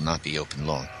gates will not be open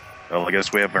long. Well, I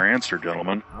guess we have our answer,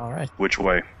 gentlemen. All right. Which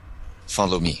way?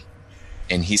 Follow me.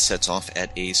 And he sets off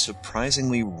at a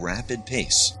surprisingly rapid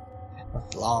pace.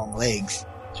 With long legs.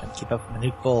 Trying to keep up with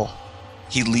Manute Bull.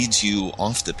 He leads you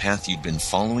off the path you'd been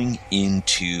following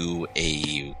into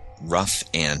a rough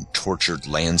and tortured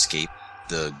landscape.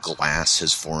 The glass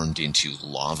has formed into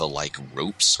lava-like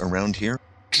ropes around here,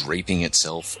 draping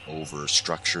itself over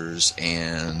structures,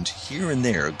 and here and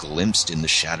there, glimpsed in the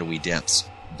shadowy depths,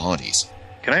 bodies.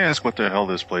 Can I ask what the hell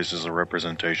this place is a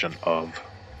representation of?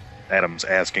 Adam's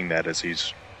asking that as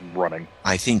he's running.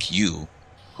 I think you,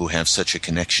 who have such a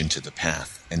connection to the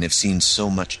path and have seen so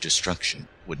much destruction,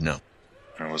 would know.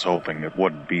 I was hoping it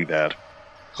wouldn't be that.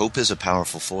 Hope is a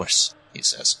powerful force, he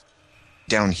says.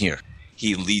 Down here,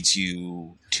 he leads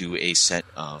you to a set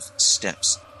of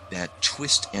steps that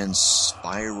twist and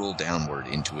spiral downward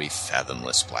into a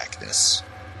fathomless blackness.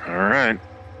 Alright.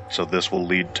 So this will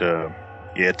lead to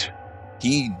it.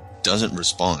 He doesn't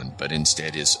respond, but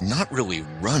instead is not really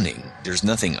running. There's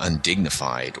nothing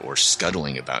undignified or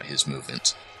scuttling about his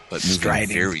movements, but moving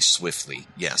Striding. very swiftly,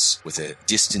 yes, with a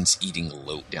distance-eating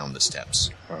lope down the steps.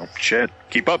 Well, shit.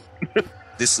 Keep up.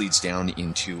 This leads down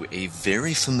into a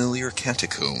very familiar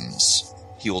catacombs.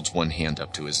 He holds one hand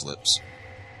up to his lips.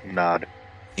 Nod.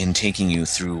 In taking you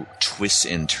through twists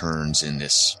and turns in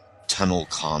this tunnel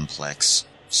complex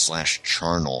 /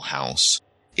 charnel house,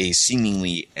 a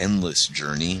seemingly endless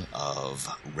journey of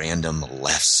random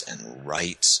lefts and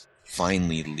rights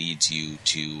finally leads you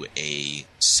to a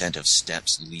set of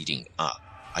steps leading up,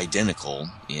 identical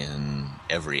in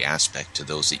every aspect to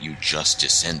those that you just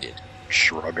descended.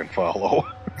 Shrug and follow.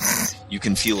 You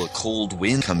can feel a cold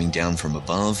wind coming down from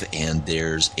above, and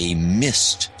there's a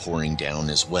mist pouring down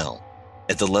as well.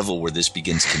 At the level where this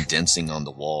begins condensing on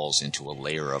the walls into a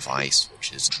layer of ice,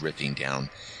 which is dripping down,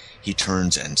 he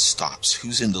turns and stops.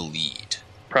 Who's in the lead?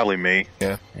 Probably me.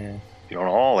 Yeah. You don't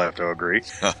all have to agree.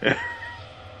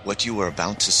 What you are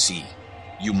about to see,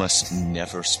 you must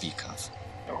never speak of.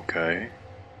 Okay.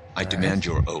 I demand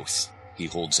your oath. He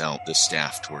holds out the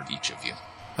staff toward each of you.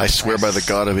 I swear by the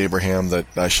God of Abraham that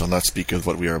I shall not speak of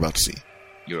what we are about to see.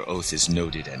 Your oath is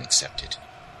noted and accepted.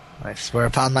 I swear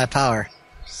upon my power.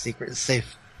 Secret is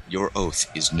safe. Your oath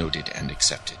is noted and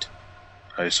accepted.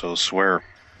 I so swear.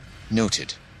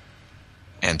 Noted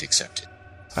and accepted.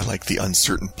 I like the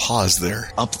uncertain pause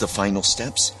there. Up the final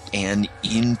steps and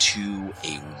into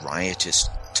a riotous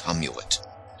tumult.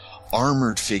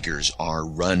 Armored figures are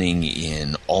running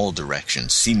in all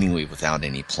directions, seemingly without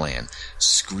any plan,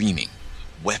 screaming.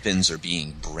 Weapons are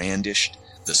being brandished.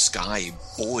 The sky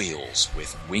boils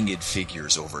with winged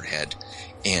figures overhead.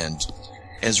 And,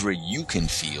 Ezra, you can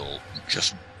feel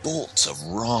just bolts of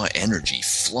raw energy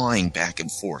flying back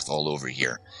and forth all over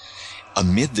here.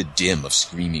 Amid the din of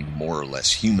screaming more or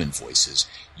less human voices,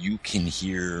 you can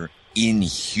hear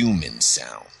inhuman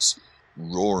sounds,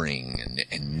 roaring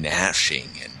and gnashing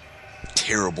and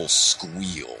terrible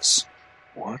squeals.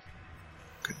 What?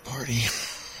 Good party.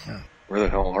 Where the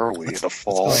hell are we? The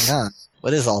fall? What's going on?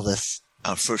 What is all this?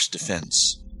 Our first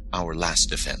defense, our last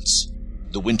defense.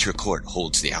 The Winter Court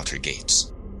holds the outer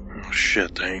gates. Oh,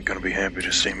 shit, they ain't gonna be happy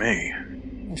to see me.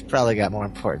 We've probably got more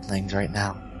important things right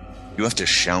now. You have to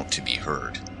shout to be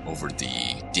heard over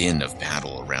the din of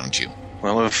battle around you.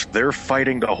 Well, if they're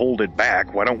fighting to hold it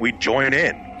back, why don't we join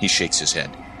in? He shakes his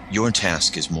head. Your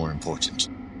task is more important.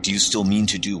 Do you still mean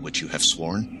to do what you have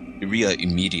sworn? Iria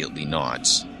immediately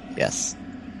nods. Yes.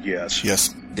 Yes.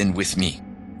 Yes. Then with me.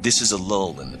 This is a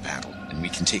lull in the battle, and we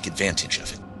can take advantage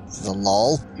of it. This is a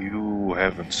lull? You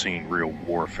haven't seen real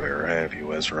warfare, have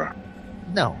you, Ezra?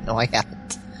 No, I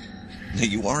haven't. Now,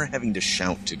 you are having to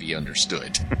shout to be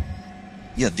understood.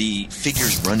 Yeah, the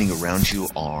figures running around you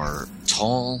are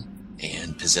tall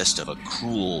and possessed of a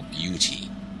cruel beauty.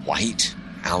 White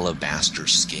alabaster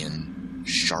skin,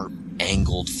 sharp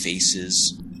angled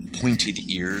faces, pointed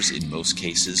ears in most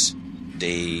cases.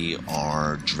 They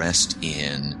are dressed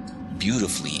in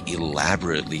beautifully,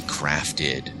 elaborately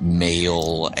crafted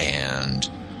mail and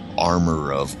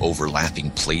armor of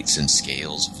overlapping plates and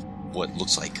scales, what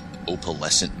looks like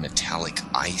opalescent metallic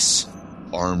ice,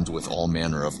 armed with all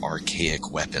manner of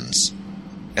archaic weapons.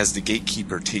 As the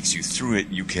gatekeeper takes you through it,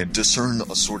 you can discern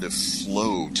a sort of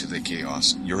flow to the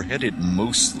chaos. You're headed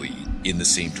mostly in the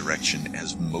same direction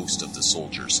as most of the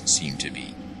soldiers seem to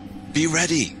be. "Be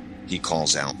ready," he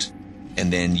calls out.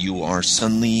 And then you are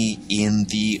suddenly in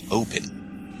the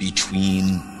open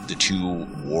between the two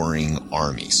warring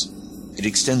armies. It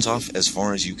extends off as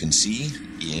far as you can see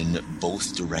in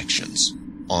both directions.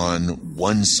 On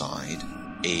one side,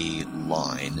 a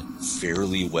line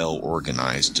fairly well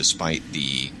organized despite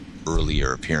the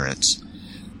earlier appearance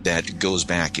that goes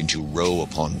back into row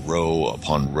upon row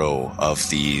upon row of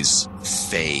these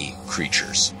fey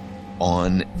creatures.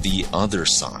 On the other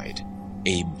side,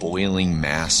 a boiling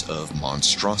mass of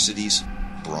monstrosities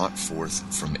brought forth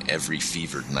from every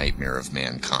fevered nightmare of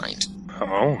mankind.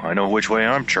 Oh, I know which way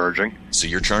I'm charging. So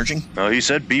you're charging? He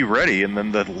said be ready, and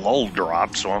then the lull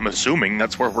dropped, so I'm assuming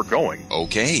that's where we're going.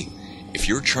 Okay. If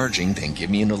you're charging, then give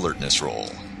me an alertness roll.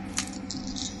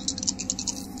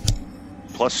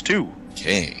 +2.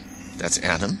 Okay. That's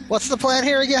Adam. What's the plan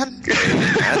here again?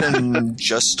 Adam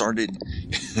just started...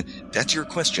 That's your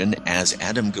question as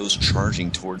Adam goes charging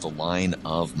toward the line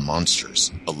of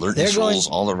monsters. Alertness rolls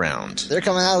all around. They're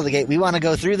coming out of the gate. We want to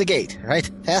go through the gate, right?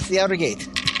 Past the outer gate.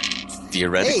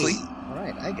 Theoretically. Hey. All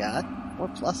right, I got 4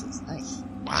 pluses. Nice.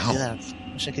 Wow.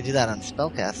 Wish I could do that on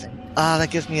spellcasting. That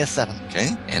gives me a 7.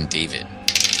 Okay. And David.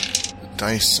 The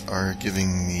dice are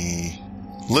giving me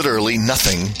literally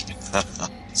nothing.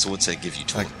 So what's that give you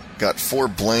total? I got 4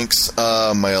 blanks.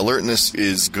 My alertness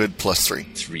is good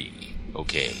 +3. 3.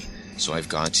 Okay. So I've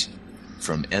got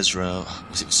from Ezra,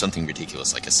 was it something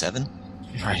ridiculous, like a 7?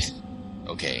 Right.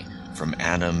 Okay. From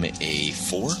Adam, a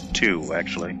 4? 2,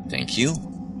 actually. Thank you.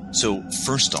 So,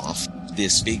 first off,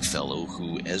 this big fellow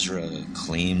who Ezra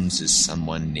claims is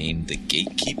someone named the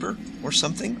Gatekeeper or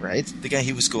something. Right. The guy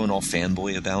he was going all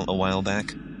fanboy about a while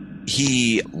back.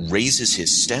 He raises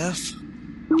his staff.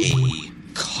 A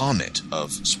comet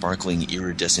of sparkling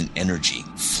iridescent energy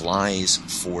flies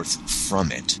forth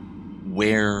from it.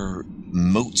 Where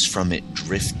motes from it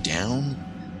drift down,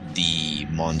 the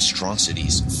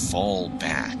monstrosities fall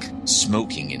back,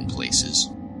 smoking in places.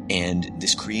 And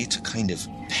this creates a kind of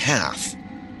path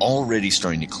already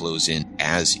starting to close in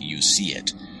as you see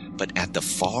it. But at the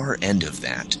far end of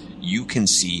that, you can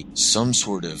see some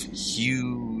sort of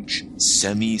huge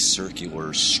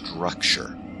semicircular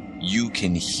structure. You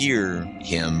can hear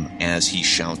him as he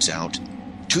shouts out,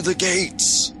 "To the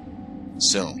gates!"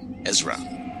 So, Ezra.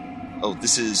 Oh,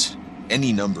 this is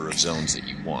any number of zones that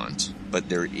you want, but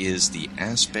there is the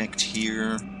aspect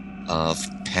here of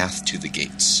path to the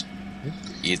gates.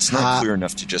 It's not clear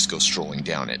enough to just go strolling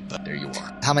down it, but there you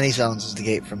are. How many zones is the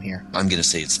gate from here? I'm going to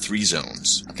say it's 3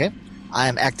 zones. Okay. I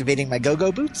am activating my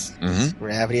go-go boots. Mm-hmm.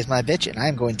 Gravity is my bitch, and I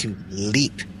am going to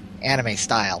leap, anime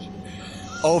style,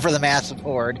 over the massive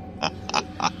horde.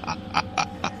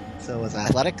 So was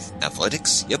athletics?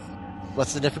 Athletics? Yep.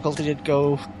 What's the difficulty to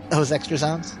go those extra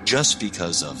zones? Just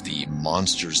because of the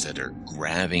monsters that are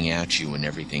grabbing at you and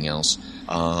everything else,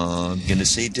 I'm going to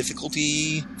say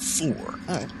difficulty 4.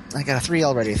 Alright, I got a 3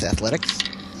 already with athletics.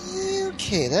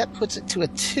 Okay, that puts it to a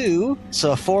 2,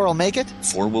 so a 4 will make it.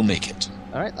 4 will make it.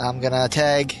 Alright, I'm gonna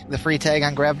tag the free tag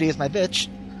on gravity as my bitch.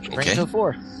 Bring it to a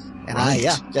 4. And Right.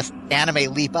 just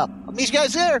anime leap up. I'll meet you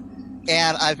guys there!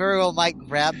 And I very well might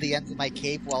grab the ends of my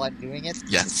cape while I'm doing it.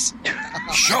 Yes.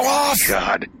 Show off!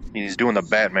 God. He's doing the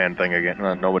Batman thing again.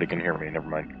 Nobody can hear me. Never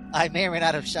mind. I may or may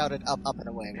not have shouted up, and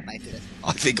away when I did it.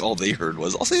 I think all they heard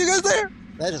was, "I'll see you guys there."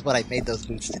 That is what I made those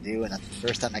boots to do, and that's the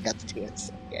first time I got to do it.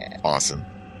 So, yeah. Awesome.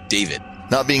 David.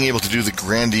 Not being able to do the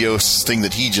grandiose thing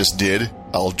that he just did,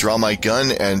 I'll draw my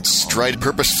gun and stride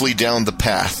purposefully down the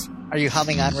path. Are you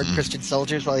humming Onward Christian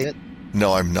Soldiers while you do it?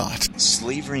 No, I'm not.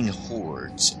 Slavering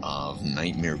hordes of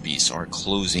nightmare beasts are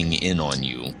closing in on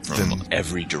you from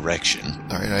every direction.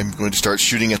 Alright, I'm going to start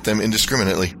shooting at them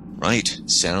indiscriminately. Right.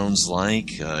 Sounds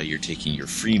like you're taking your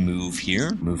free move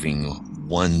here, moving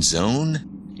 1 zone,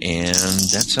 and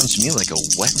that sounds to me like a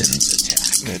weapons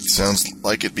attack. It sounds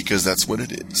like it because that's what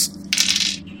it is.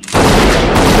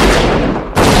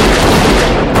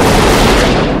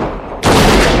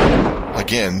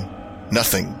 Again,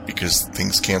 nothing because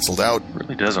things canceled out.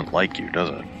 Really doesn't like you, does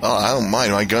it? Oh, I don't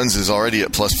mind. My guns is already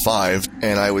at +5,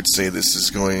 and I would say this is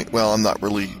going... Well, I'm not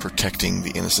really protecting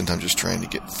the innocent. I'm just trying to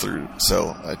get through.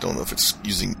 So I don't know if it's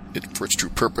using it for its true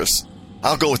purpose.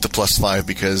 I'll go with the +5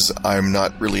 because I'm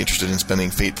not really interested in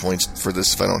spending fate points for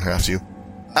this if I don't have to.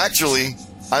 Actually,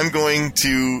 I'm going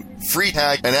to free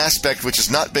tag an aspect which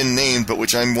has not been named, but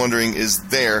which I'm wondering is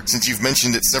there, since you've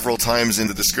mentioned it several times in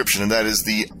the description, and that is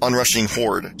the onrushing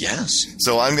horde. Yes.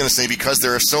 So I'm going to say because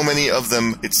there are so many of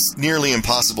them, it's nearly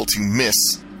impossible to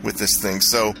miss with this thing.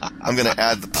 So I'm going to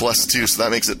add the +2, so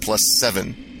that makes it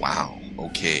 +7. Wow.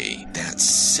 Okay. That's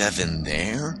 7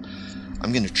 there.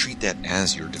 I'm going to treat that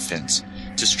as your defense.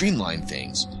 To streamline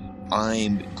things,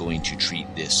 I'm going to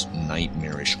treat this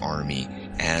nightmarish army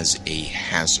as a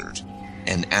hazard,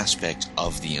 an aspect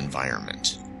of the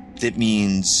environment. That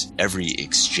means every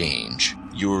exchange,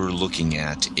 you're looking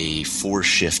at a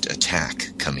 4-shift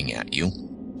attack coming at you.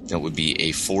 That would be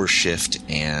a 4-shift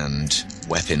and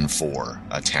weapon 4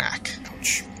 attack.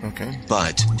 Ouch. Okay.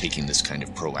 But taking this kind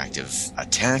of proactive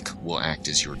attack will act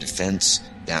as your defense,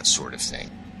 that sort of thing.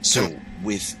 So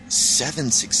with 7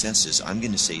 successes, I'm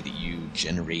going to say that you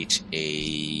generate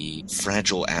a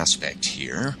fragile aspect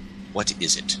here. What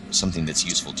is it? Something that's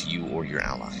useful to you or your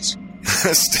allies.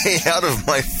 Stay out of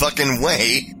my fucking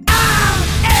way.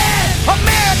 I'm an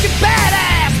American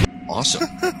badass! Awesome.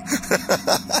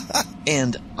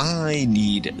 And I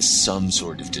need some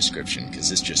sort of description, because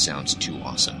this just sounds too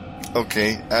awesome.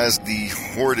 Okay, as the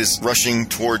horde is rushing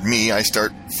toward me, I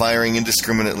start firing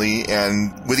indiscriminately,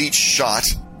 and with each shot,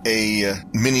 a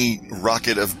mini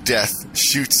rocket of death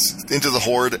shoots into the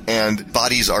horde, and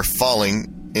bodies are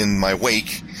falling in my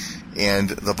wake, and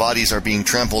the bodies are being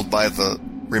trampled by the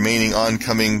remaining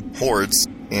oncoming hordes,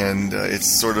 and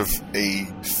it's sort of a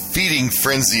feeding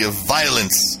frenzy of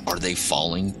violence. Are they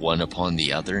falling one upon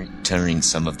the other, tearing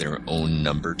some of their own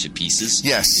number to pieces?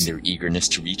 Yes. In their eagerness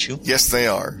to reach you? Yes, they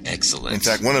are. Excellent. In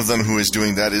fact, one of them who is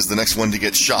doing that is the next one to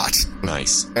get shot.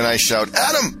 Nice. And I shout,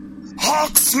 Adam!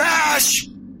 Hulk smash!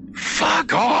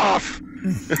 Fuck off!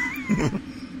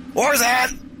 Or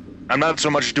that! I'm not so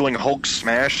much doing Hulk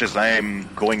smash as I am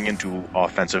going into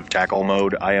offensive tackle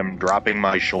mode. I am dropping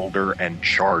my shoulder and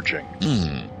charging.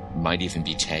 Might even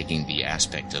be tagging the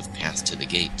aspect of Path to the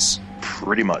Gates.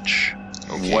 Pretty much.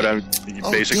 Okay. What I'm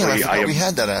basically, I forgot I am. we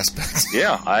had that aspect.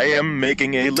 Yeah, I am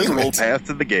making a Damn literal it. path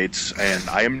to the gates, and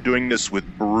I am doing this with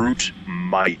brute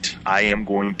might. I am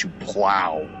going to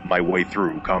plow my way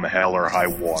through, come hell or high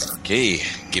water. Okay,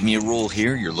 give me a roll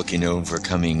here. You're looking at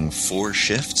overcoming 4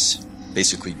 shifts.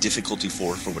 Basically, difficulty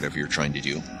 4 for whatever you're trying to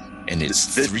do. And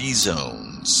it's 3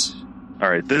 zones.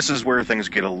 Alright, this is where things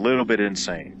get a little bit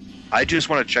insane. I just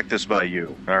want to check this by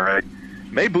you, alright?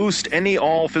 May boost any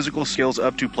all physical skills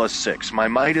up to +6. My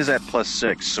might is at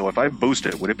 +6, so if I boost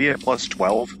it, would it be at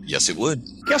 +12? Yes, it would.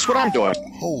 Guess what I'm doing?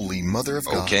 Holy mother of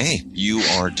God. Okay, you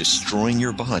are destroying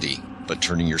your body, but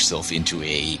turning yourself into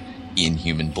a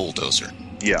inhuman bulldozer.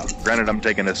 Yeah, granted I'm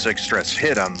taking a 6 stress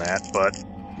hit on that, but...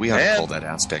 We ought to And- call that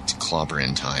aspect clobber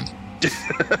in time.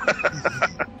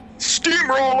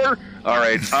 Steamroller!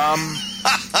 Alright,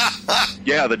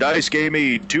 yeah, the dice gave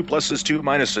me 2 pluses, 2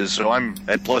 minuses, so I'm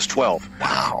at +12.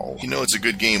 Wow. You know it's a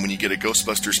good game when you get a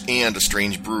Ghostbusters and a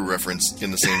Strange Brew reference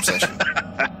in the same session.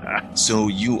 So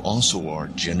you also are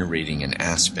generating an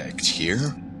aspect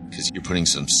here, because you're putting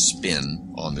some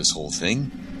spin on this whole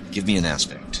thing. Give me an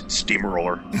aspect.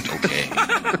 Steamroller. Okay.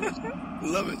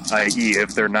 Love it. I.e.,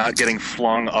 if they're not getting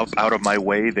flung up out of my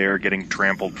way, they're getting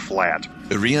trampled flat.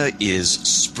 Iria is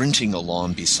sprinting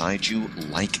along beside you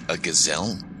like a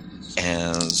gazelle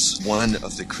as one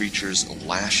of the creatures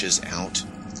lashes out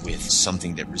with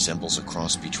something that resembles a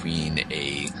cross between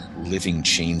a living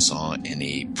chainsaw and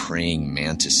a praying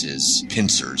mantis's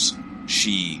pincers.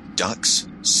 She ducks,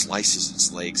 slices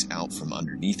its legs out from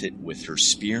underneath it with her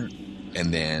spear,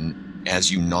 and then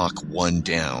as you knock one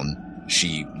down,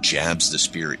 she jabs the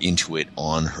spear into it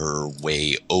on her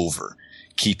way over,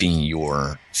 keeping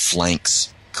your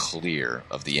flanks clear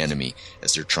of the enemy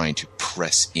as they're trying to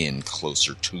press in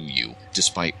closer to you,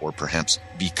 despite or perhaps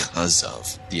because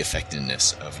of the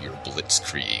effectiveness of your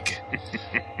blitzkrieg.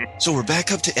 So we're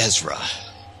back up to Ezra.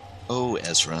 Oh,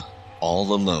 Ezra,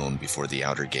 all alone before the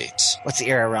outer gates. What's the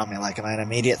area around me like? Am I an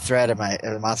immediate threat? Are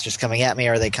the monsters coming at me,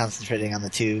 or are they concentrating on the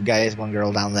 2 guys, 1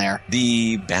 girl down there?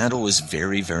 The battle is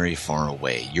very, very far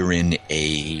away. You're in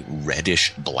a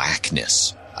reddish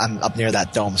blackness. I'm up near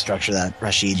that dome structure that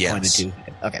Rashid Yes. pointed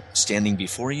to. Okay. Standing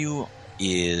before you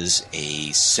is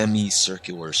a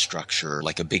semicircular structure,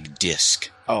 like a big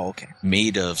disc, Oh, okay.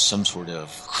 made of some sort of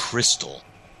crystal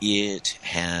It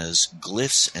has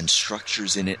glyphs and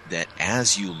structures in it that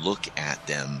as you look at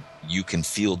them, you can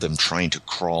feel them trying to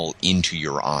crawl into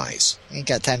your eyes. Ain't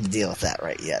got time to deal with that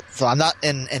right yet. So I'm not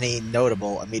in any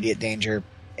notable immediate danger,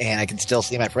 and I can still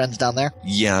see my friends down there?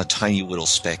 Yeah, tiny little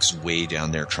specks way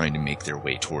down there trying to make their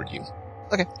way toward you.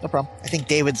 Okay, no problem. I think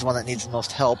David's the one that needs the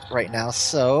most help right now,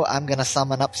 so I'm going to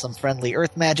summon up some friendly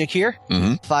earth magic here.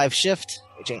 5 shift,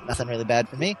 which ain't nothing really bad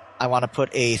for me. I want to put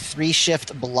a 3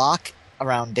 shift block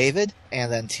around David,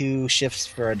 and then 2 shifts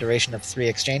for a duration of 3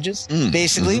 exchanges.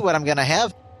 Basically, what I'm going to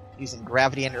have, using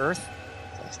gravity and earth,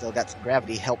 so I still got some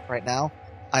gravity help right now,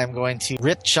 I'm going to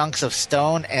rip chunks of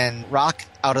stone and rock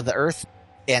out of the earth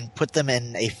and put them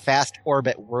in a fast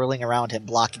orbit whirling around him,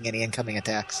 blocking any incoming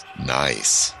attacks.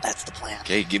 Nice. That's the plan.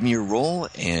 Okay, give me a roll,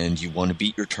 and you want to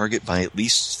beat your target by at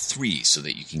least 3 so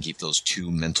that you can keep those 2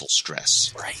 mental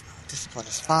stress. Right. Discipline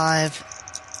is 5.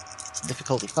 It's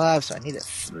difficulty 5, so I need a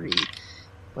 3.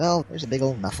 Well, there's a big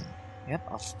old nothing. Yep,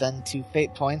 I'll spend 2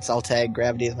 fate points. I'll tag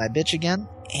gravity as my bitch again,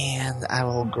 and I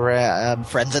will grab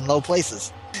friends in low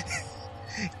places.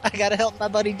 I gotta help my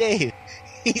buddy Dave.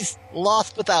 He's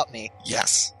lost without me.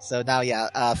 Yes. So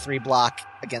now, 3 block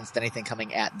against anything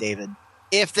coming at David.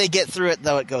 If they get through it,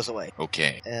 though, it goes away.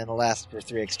 Okay. And it'll last for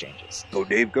 3 exchanges. Go,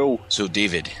 Dave, go. So,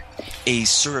 David, a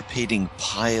surrepating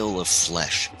pile of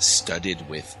flesh studded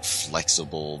with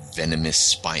flexible, venomous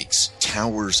spikes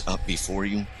towers up before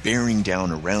you, bearing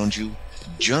down around you,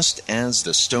 just as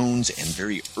the stones and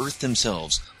very earth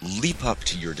themselves leap up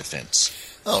to your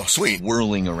defense. Oh, sweet.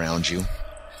 Whirling around you,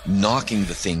 knocking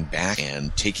the thing back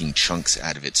and taking chunks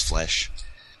out of its flesh.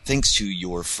 Thanks to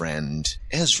your friend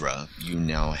Ezra, you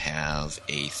now have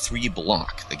a 3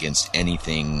 block against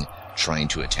anything trying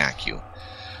to attack you.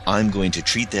 I'm going to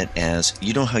treat that as,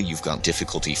 you know how you've got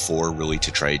difficulty 4 really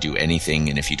to try to do anything,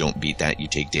 and if you don't beat that, you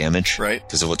take damage? Right.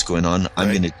 Because of what's going on? I'm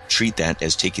going to treat that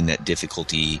as taking that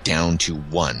difficulty down to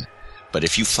 1. But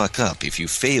if you fuck up, if you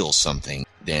fail something,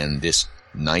 then this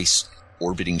nice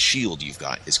orbiting shield you've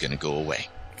got is going to go away.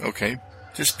 Okay.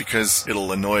 Just because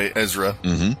it'll annoy Ezra.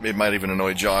 It might even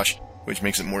annoy Josh, which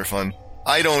makes it more fun.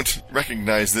 I don't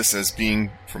recognize this as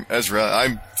being from Ezra.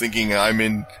 I'm thinking I'm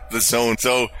in the zone.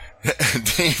 So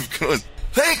Dave goes,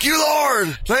 "Thank you,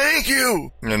 Lord! Thank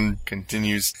you!" And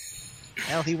continues.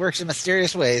 Well, he works in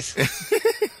mysterious ways.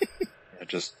 I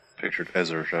just pictured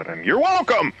Ezra shouting, "You're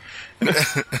welcome!"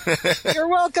 You're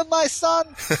welcome, my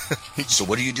son! So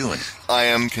what are you doing? I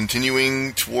am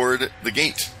continuing toward the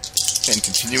gate and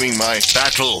continuing my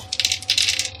battle.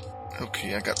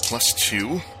 Okay, I got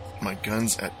 +2. My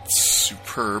gun's at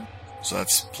superb, so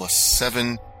that's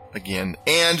 +7 again.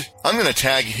 And I'm going to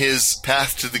tag his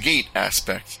path to the gate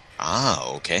aspect. Ah,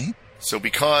 okay. So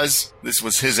because this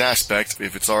was his aspect,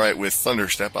 if it's alright with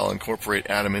Thunderstep, I'll incorporate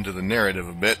Adam into the narrative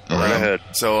a bit. Go right ahead.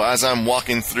 So as I'm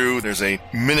walking through, there's a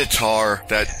Minotaur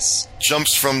that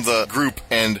jumps from the group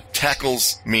and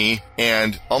tackles me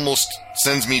and almost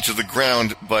sends me to the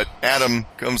ground, but Adam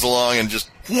comes along and just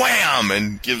wham!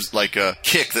 And gives like a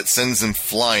kick that sends him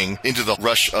flying into the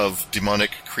rush of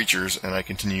demonic creatures, and I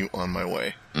continue on my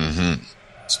way.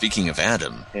 Speaking of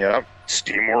Adam, Yeah,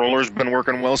 Steamroller's been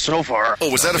working well so far. Oh,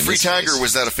 was that a in free this tag case- or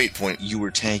was that a fate point? you were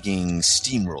tagging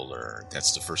Steamroller.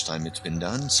 That's the first time it's been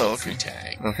done, so Oh, okay. free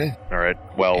tag. Okay. All right,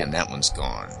 well, And that one's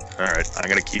gone. all right, I'm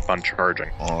going to keep on charging.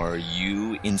 Are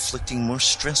you inflicting more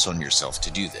stress on yourself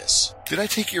to do this? Did I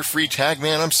take your free tag,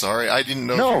 man? I'm sorry. I didn't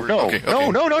know. if No, you were... no, Okay, no,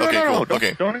 okay. no, no, Okay, no, cool. no. Don't,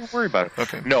 Okay. don't even worry about it.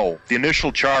 Okay. No, the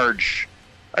initial charge,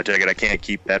 I take it I can't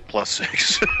keep that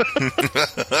 +6.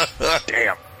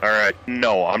 Damn. All right.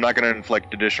 No, I'm not going to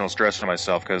inflict additional stress on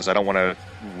myself because I don't want to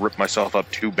rip myself up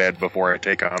too bad before I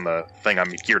take on the thing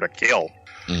I'm here to kill.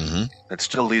 It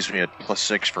still leaves me at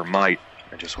 +6 for might.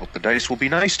 I just hope the dice will be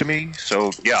nice to me.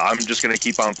 So, yeah, I'm just going to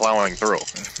keep on plowing through.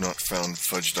 I've not found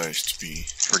fudge dice to be...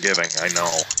 Forgiving, I know.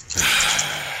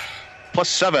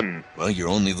 +7. Well, you're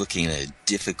only looking at a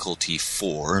difficulty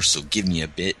 4, so give me a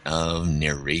bit of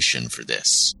narration for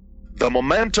this. The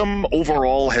momentum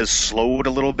overall has slowed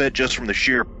a little bit just from the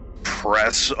sheer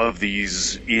press of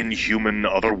these inhuman,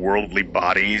 otherworldly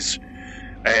bodies.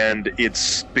 And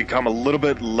it's become a little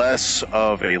bit less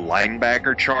of a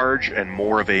linebacker charge and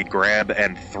more of a grab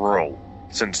and throw.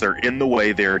 Since they're in the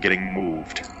way, they're getting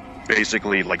moved.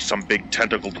 Basically, like some big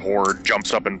tentacled horde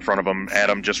jumps up in front of him.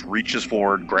 Adam just reaches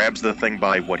forward, grabs the thing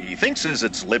by what he thinks is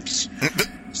its lips,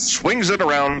 swings it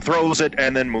around, throws it,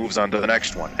 and then moves on to the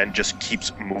next one, and just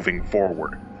keeps moving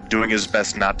forward, doing his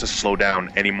best not to slow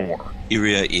down anymore.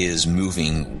 Iria is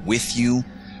moving with you,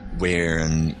 where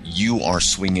you are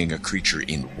swinging a creature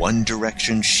in one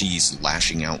direction, she's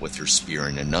lashing out with her spear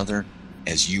in another.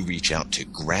 As you reach out to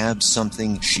grab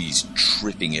something, she's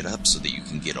tripping it up so that you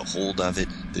can get a hold of it.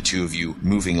 The two of you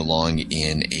moving along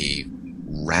in a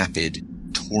rapid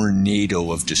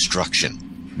tornado of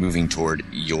destruction, moving toward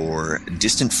your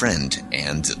distant friend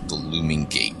and the looming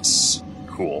gates.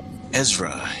 Cool.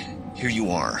 Ezra, here you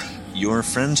are. Your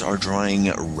friends are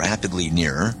drawing rapidly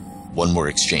nearer. One more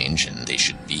exchange and they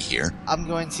should be here. I'm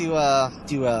going to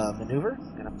do a maneuver.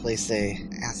 I'm going to place a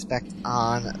aspect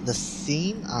on the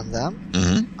seam on them.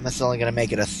 Mm-hmm. I'm just only going to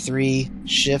make it a 3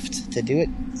 shift to do it,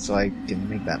 so I can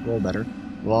make that roll better.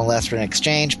 It won't last for an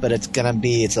exchange, but it's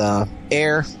a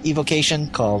air evocation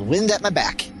called Wind at My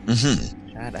Back.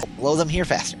 Mm-hmm. Trying to blow them here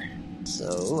faster.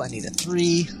 So I need a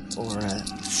 3 or a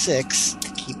 6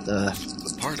 to keep the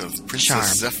Part of Princess charm.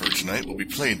 Zephyr tonight will be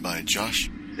played by Josh.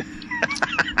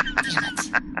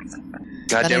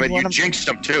 God damn it, one you of- jinxed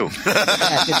them too.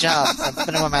 Yeah, good job. I'm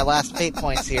spending one of my last fate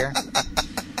points here.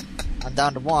 I'm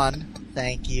down to 1.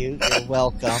 Thank you. You're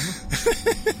welcome.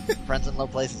 Friends in low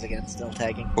places again, still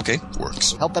tagging. Okay,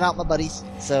 works. Helping out my buddies.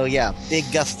 So yeah, big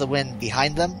gust of wind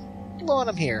behind them, blowing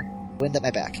them here. Wind at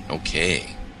my back. Okay.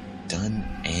 Done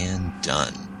and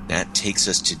done. That takes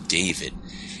us to David.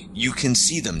 You can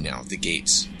see them now, the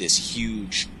gates. This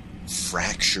huge,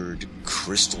 fractured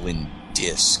crystalline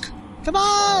disc. Come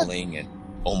on! Crawling and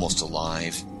almost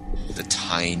alive. With a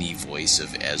tiny voice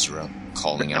of Ezra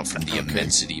calling out from the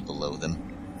immensity below them.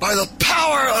 By the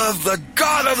power of the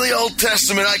God of the Old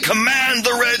Testament, I command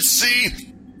the Red Sea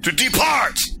to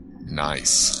depart!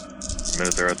 Nice. A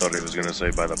minute there, I thought he was going to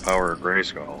say by the power of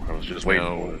Grayskull. I was just waiting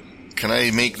for it. Can I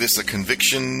make this a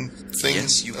conviction thing?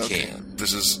 Yes, you can.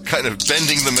 This is kind of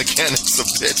bending the mechanics a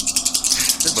bit.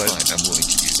 That's But- fine, I'm willing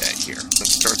to do that here. That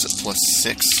starts at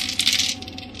 +6.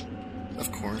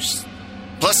 Of course.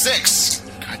 +6!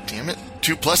 God damn it.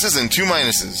 2 pluses and 2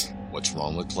 minuses. What's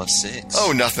wrong with +6?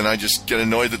 Oh, nothing. I just get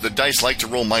annoyed that the dice like to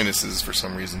roll minuses for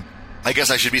some reason. I guess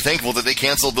I should be thankful that they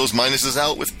canceled those minuses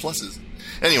out with pluses.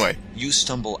 Anyway, You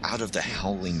stumble out of the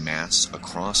howling mass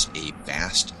across a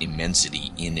vast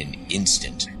immensity in an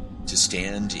instant to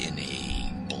stand in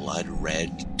a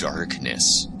blood-red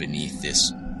darkness beneath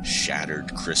this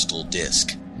shattered crystal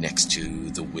disc next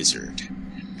to the wizard,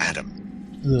 Adam.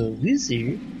 The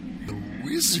wizard?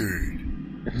 wizard.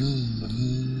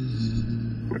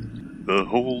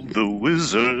 Behold the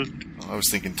wizard. Oh, I was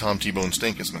thinking Tom T-Bone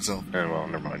Stankus myself. Well,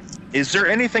 never mind. Is there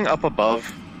anything up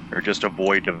above? Or just a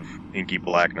void of inky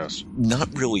blackness? Not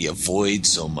really a void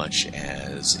so much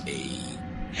as a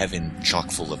heaven chock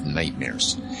full of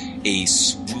nightmares. A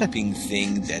swooping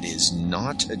thing that is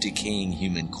not a decaying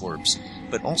human corpse,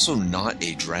 but also not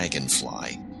a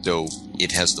dragonfly, though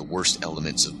it has the worst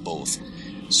elements of both.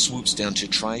 Swoops down to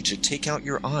try to take out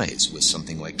your eyes with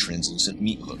something like translucent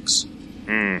meat hooks.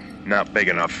 Not big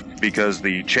enough. Because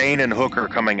the chain and hook are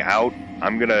coming out,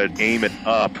 I'm gonna aim it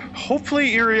up.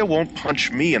 Hopefully Iria won't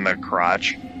punch me in the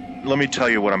crotch. Let me tell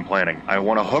you what I'm planning. I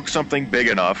want to hook something big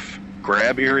enough,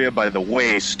 grab Iria by the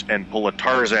waist, and pull a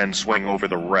Tarzan swing over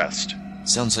the rest.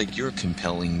 Sounds like you're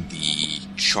compelling the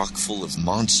chock full of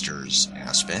monsters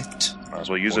aspect. Might as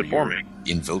well use Or it for you're me.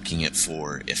 Invoking it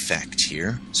for effect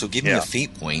here. So give me Yeah. a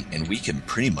fate point, and we can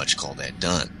pretty much call that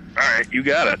done. Alright, you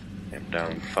got it. I'm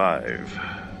down 5.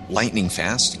 Lightning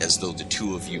fast, as though the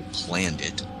two of you planned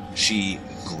it, she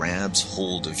grabs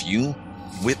hold of you,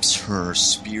 whips her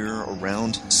spear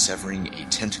around, severing a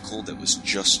tentacle that was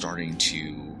just starting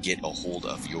to get a hold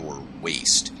of your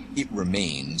waist. It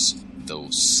remains, though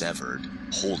severed,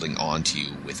 holding onto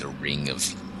you with a ring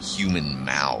of human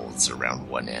mouths around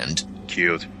one end.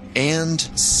 Cute. And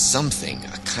something,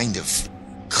 a kind of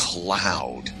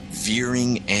cloud,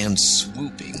 veering and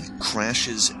swooping,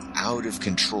 crashes out of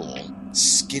control,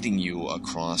 skidding you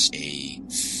across a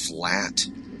flat,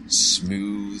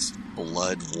 smooth,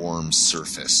 blood-warm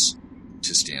surface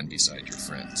to stand beside your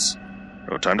friends.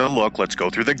 No time to look. Let's go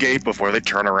through the gate before they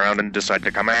turn around and decide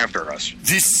to come after us.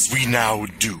 This we now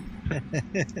do.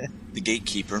 The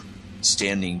gatekeeper,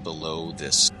 standing below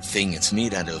this thing, it's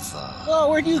made out of Oh,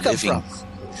 where'd you come from?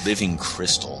 living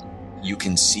crystal. You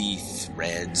can see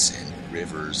threads and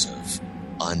rivers of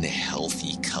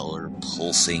unhealthy color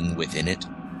pulsing within it.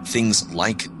 Things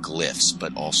like glyphs,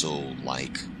 but also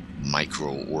like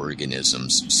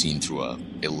microorganisms seen through a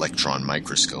electron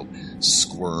microscope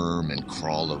squirm and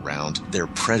crawl around. They're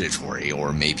predatory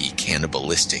or maybe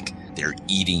cannibalistic. They're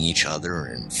eating each other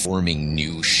and forming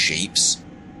new shapes.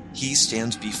 He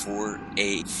stands before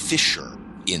a fissure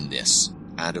in this,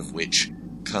 out of which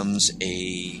comes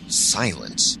a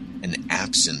silence, an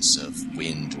absence of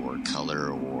wind or color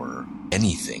or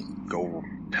anything. Go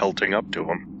pelting up to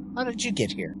him. How did you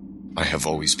get here? I have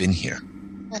always been here.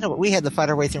 I know, but we had to fight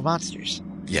our way through monsters.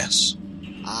 Yes,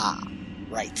 Ah,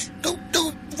 right.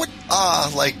 What?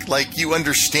 Like you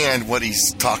understand what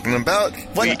he's talking about?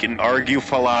 What? We can argue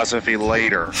philosophy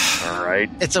later, all right?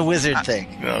 It's a wizard thing.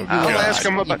 Oh, I'll God. ask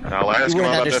him about wouldn't the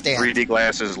understand. 3D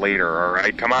glasses later, all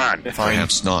right? Come on. Fine.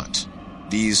 Perhaps not.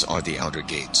 These are the outer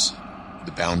gates,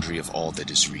 the boundary of all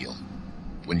that is real.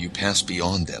 When you pass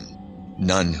beyond them,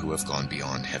 none who have gone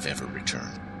beyond have ever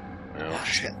returned. Oh,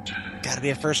 shit. Gotta be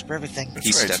a first for everything. He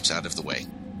right. steps out of the way.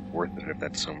 Worth it if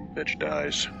that son of a bitch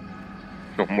dies.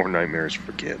 No more nightmares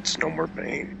for kids. No more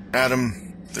pain.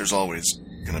 Adam, there's always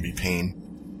gonna be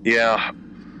pain. Yeah,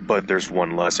 but there's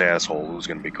one less asshole who's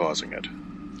going to be causing it.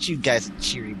 You guys a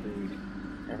cheery brood.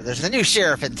 Remember, there's a new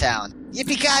sheriff in town.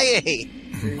 Yippee-ki-yay!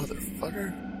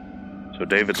 Motherfucker. So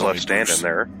David's Call left me standing Bruce.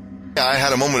 there. Yeah, I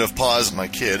had a moment of pause with my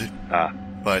kid, Ah,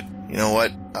 but you know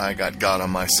what? I got God on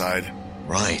my side.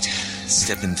 Right,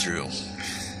 stepping through.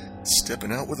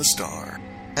 Stepping out with a star.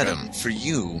 Adam, for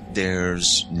you,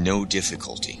 there's no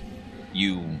difficulty.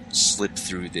 You slip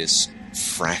through this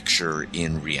fracture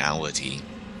in reality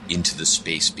into the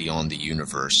space beyond the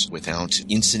universe without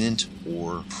incident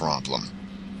or problem.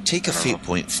 Take a fate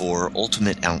point for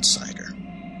Ultimate Outsider.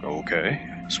 okay.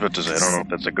 I was about to say, I don't know if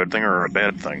that's a good thing or a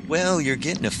bad thing. Well, you're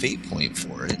getting a fate point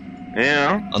for it,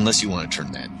 Yeah. unless you want to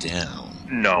turn that down.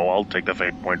 No, I'll take the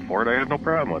fate point for it. I have no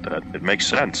problem with that. It makes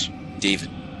sense. David,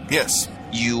 Yes.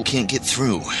 you can't get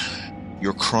through.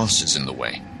 Your cross is in the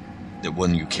way. The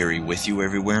one you carry with you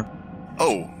everywhere.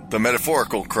 Oh, the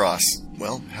metaphorical cross.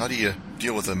 Well, how do you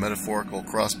deal with a metaphorical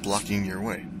cross blocking your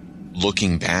way?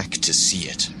 Looking back to see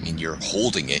it. I mean, you're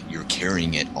holding it, you're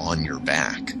carrying it on your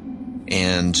back.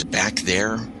 And back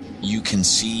there, you can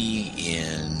see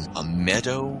in a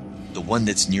meadow, the one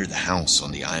that's near the house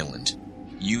on the island,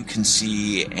 you can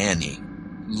see Annie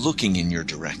looking in your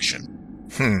direction.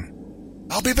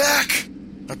 I'll be back!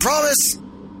 I promise!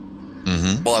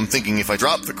 Mm-hmm. Well, I'm thinking if I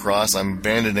drop the cross, I'm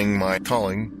abandoning my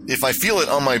calling. If I feel it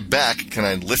on my back, can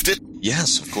I lift it?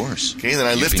 Yes, of course. Okay, then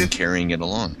I You've lift been it. carrying it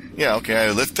along. Yeah, okay,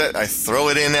 I lift it, I throw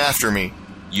it in after me.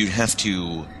 You'd have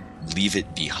to leave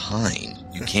it behind.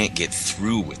 You can't get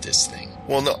through with this thing.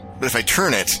 Well, no, but if I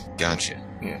turn it... Gotcha.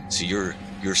 Yeah. So you're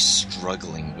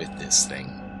struggling with this thing.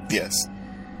 Yes.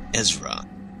 Ezra.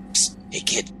 Psst, hey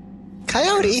kid.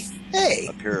 Coyote? Hey!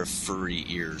 A pair of furry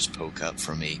ears poke up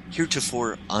from a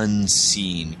heretofore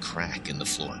unseen crack in the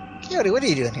floor. Coyote, what are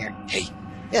you doing here? Hey.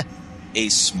 Yeah. A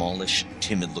smallish,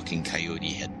 timid-looking coyote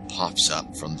head pops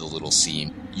up from the little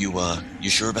seam. You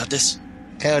sure about this?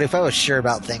 Coyote, if I was sure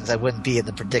about things, I wouldn't be in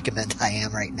the predicament I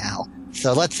am right now.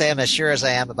 So let's say I'm as sure as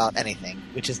I am about anything,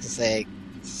 which is to say,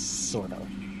 sort of.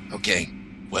 Okay.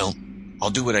 Well, I'll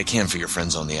do what I can for your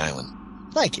friends on the island.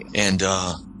 Thank you. And,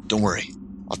 don't worry.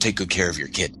 I'll take good care of your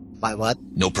kid. My what?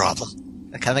 No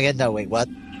problem. Come again? No, wait, what?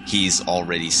 He's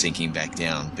already sinking back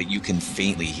down, but you can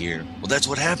faintly hear, well, that's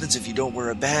what happens if you don't wear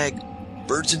a bag.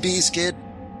 Birds and bees, kid.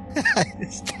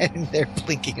 Standing there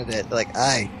blinking a bit, like,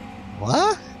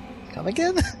 what? Come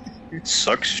again? It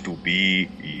sucks to be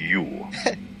you.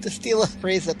 To steal a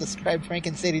phrase that described Frank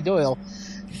and Sadie Doyle,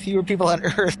 fewer people on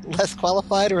Earth less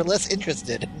qualified or less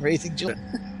interested in raising children.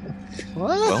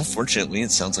 What? Well, fortunately,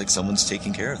 it sounds like someone's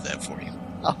taking care of that for you.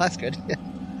 Oh, that's good.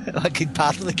 What could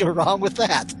possibly go wrong with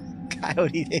that?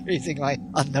 Coyote raising my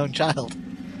unknown child.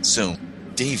 So,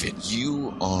 David,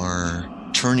 you are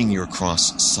turning your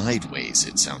cross sideways,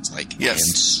 it sounds like. Yes.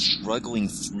 And struggling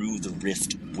through the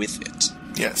rift with it.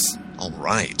 Yes. All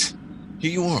right.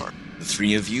 Here you are, the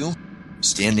three of you,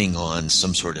 standing on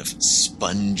some sort of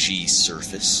spongy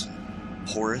surface,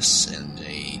 porous and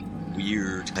a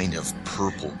weird kind of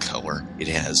purple color. It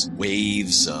has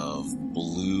waves of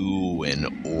blue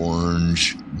and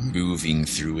orange moving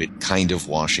through it, kind of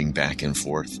washing back and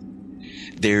forth.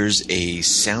 There's a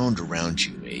sound around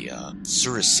you, a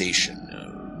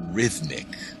surication, rhythmic,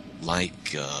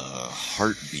 like a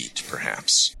heartbeat,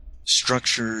 perhaps.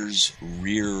 Structures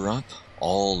rear up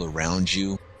all around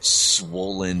you,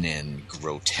 swollen and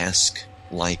grotesque,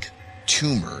 like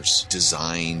tumors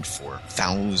designed for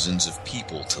thousands of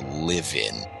people to live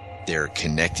in. They're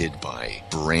connected by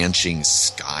branching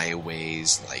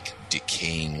skyways like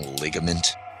decaying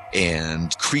ligament,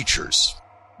 and creatures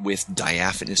with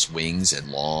diaphanous wings and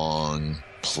long,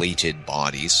 plated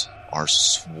bodies are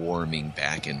swarming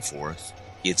back and forth.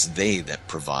 It's they that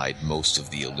provide most of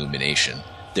the illumination.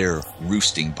 They're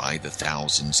roosting by the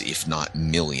thousands, if not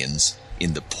millions,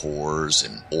 in the pores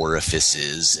and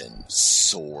orifices and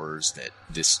sores that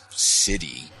this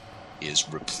city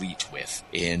is replete with.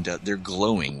 And they're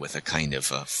glowing with a kind of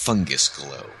fungus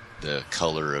glow, the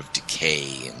color of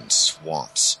decay and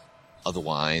swamps.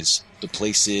 Otherwise, the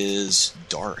place is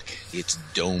dark. It's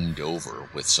domed over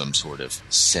with some sort of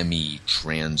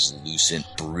semi-translucent,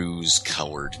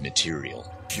 bruise-colored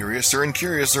material. Curiouser and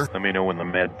curiouser. Let me know when the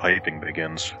mad piping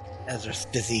begins. Ezra's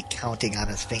busy counting on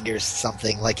his fingers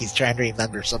something, like he's trying to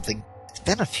remember something. It's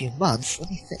been a few months. Let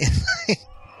me think.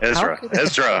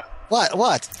 Ezra!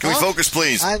 What? Can we focus,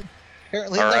 please?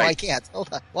 Apparently, All no, right. I can't. Hold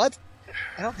on. What?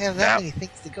 I don't have that many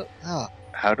things to go. Oh,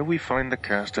 How do we find the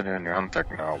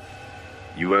Castellantic now?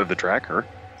 You have the tracker.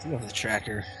 I do have the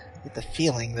tracker. I get the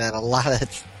feeling that a lot of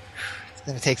it's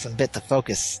going to take some bit to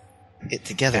focus it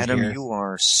together Adam, here. you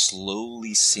are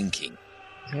slowly sinking.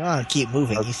 You want to keep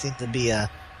moving. You seem to be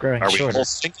growing Are we shorter. all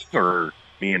sinking, or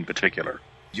me in particular?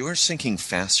 You're sinking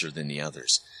faster than the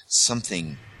others.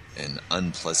 Something, an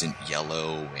unpleasant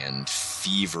yellow and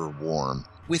fever warm,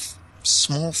 with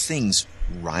small things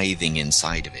writhing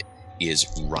inside of it, is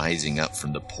rising up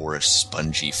from the porous,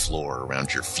 spongy floor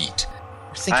around your feet.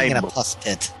 We're sinking in a pus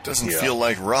pit. Doesn't feel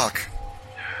like rock.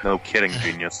 No kidding,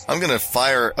 genius. I'm gonna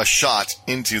fire a shot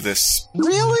into this.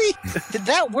 Really? Did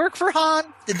that work for Han?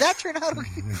 Did that turn out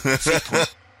okay?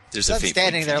 There's a I'm fate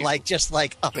standing point there for you.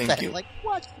 like Thank upset. you. Like,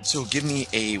 what? So give me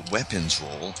a weapons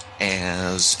roll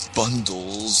as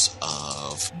bundles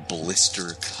of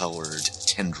blister-colored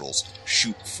tendrils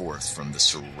shoot forth from the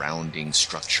surrounding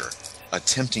structure,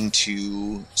 attempting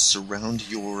to surround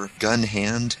your gun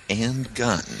hand and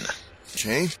gun.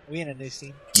 Okay. Are we in a new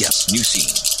scene? Yes, new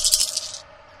scene.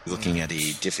 Looking at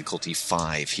a difficulty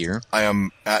 5 here. I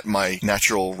am at my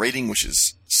natural rating, which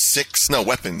is 6. No,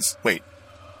 weapons. Wait.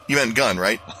 You meant gun,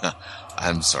 right?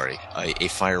 I'm sorry. A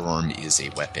firearm is a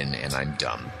weapon, and I'm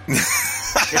dumb.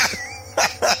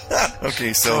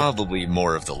 Okay, so Probably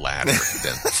more of the latter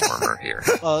than the former here.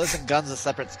 Oh, isn't guns a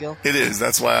separate skill? it is.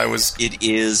 That's why I was. It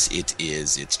is.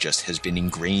 It just has been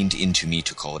ingrained into me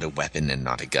to call it a weapon and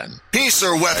not a gun. Peace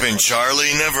or weapon,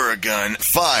 Charlie, never a gun.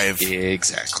 5.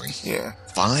 Exactly. Yeah.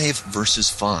 5 versus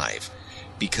 5.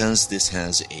 Because this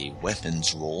has a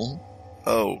weapons roll,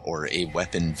 Oh. or a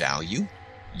weapon value,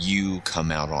 you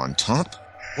come out on top.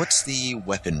 What's the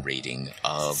weapon rating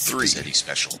of the 3. Pizzetti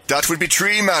Special? That would be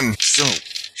tree, man. So,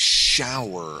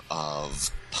 shower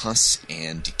of pus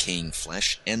and decaying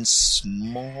flesh and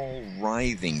small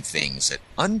writhing things that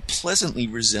unpleasantly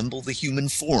resemble the human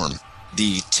form.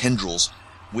 The tendrils,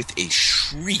 with a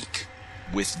shriek,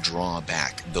 withdraw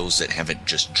back, those that haven't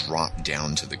just dropped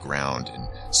down to the ground and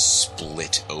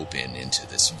split open into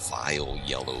this vile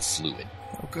yellow fluid.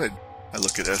 Oh, good. I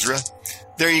look at Ezra.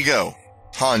 There you go.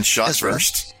 Han shot Ezra?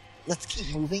 first. Let's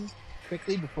keep moving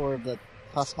quickly before the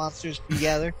pus monsters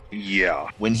gather. Yeah.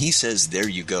 When he says, there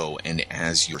you go, and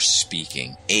as you're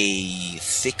speaking, a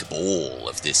thick bowl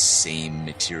of this same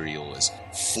material is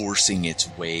forcing its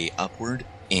way upward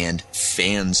and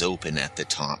fans open at the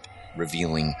top,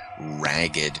 revealing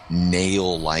ragged,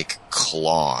 nail-like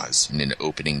claws in an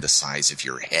opening the size of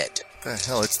your head. The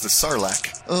hell, it's the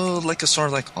Sarlacc. Oh, like a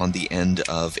sarlacc on the end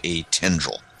of a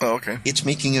tendril. Oh, okay. It's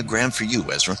making a grab for you,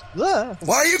 Ezra. Ah,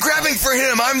 Why are you grabbing for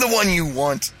him? I'm the one you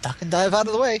want. duck and dive out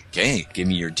of the way. Okay, give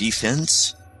me your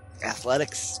defense.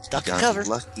 Athletics, duck and Got cover.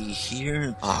 lucky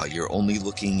here. You're only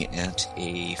looking at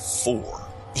a 4.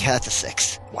 Yeah, that's a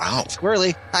 6. Wow.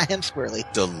 Squirrely. I am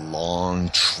squirrely. The long,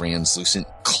 translucent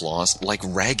claws, like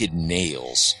ragged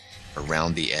nails,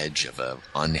 around the edge of an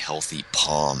unhealthy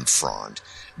palm frond,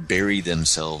 bury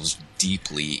themselves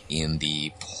deeply in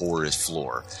the porous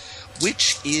floor,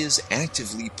 which is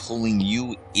actively pulling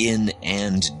you in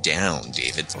and down,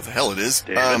 David. What the hell it is?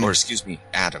 Or excuse me,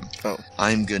 Adam. Oh.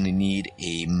 I'm gonna need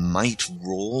a might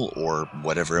roll or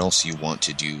whatever else you want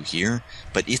to do here,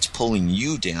 but it's pulling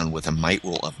you down with a might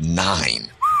roll of 9.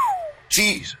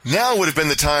 Gee, now would have been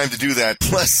the time to do that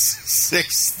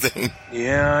 +6 thing.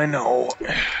 Yeah, I know.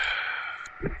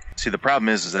 See, the problem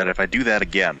is that if I do that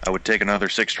again, I would take another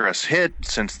 6 stress hit.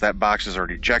 Since that box is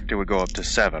already checked, it would go up to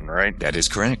 7, right? That is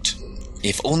correct.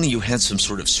 If only you had some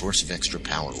sort of source of extra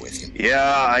power with you.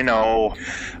 Yeah, I know.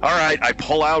 All right, I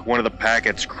pull out one of the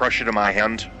packets, crush it in my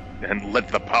hand, and let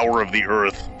the power of the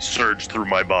earth surge through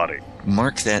my body.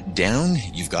 Mark that down.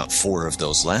 You've got 4 of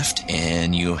those left,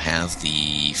 and you have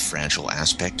the fragile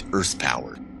aspect Earth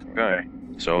Power. Okay.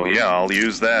 So, yeah, I'll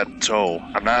use that. So,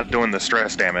 I'm not doing the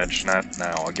stress damage. Not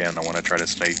now. Again, I want to try to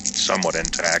stay somewhat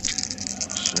intact.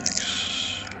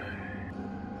 6.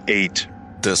 8.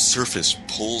 The surface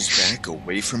pulls back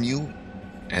away from you,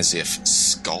 as if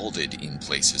scalded in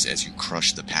places as you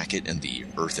crush the packet and the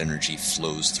earth energy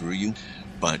flows through you,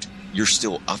 but you're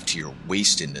still up to your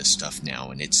waist in this stuff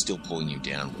now, and it's still pulling you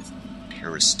down with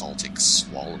peristaltic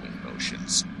swallowing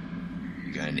motions.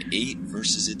 You got an 8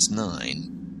 versus its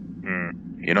 9.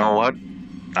 You know what?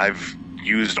 I've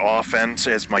used offense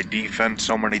as my defense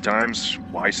so many times.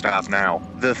 Why stop now?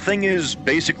 The thing is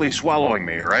basically swallowing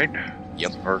me, right?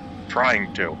 Yep. Or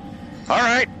trying to.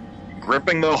 Alright.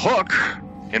 Gripping the hook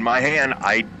in my hand,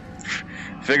 I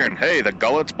figuring, hey, the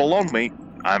gullet's below me.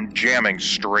 I'm jamming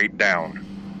straight down.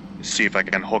 See if I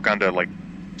can hook onto, like,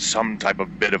 some type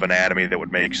of bit of anatomy that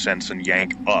would make sense and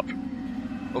yank up.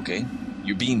 Okay.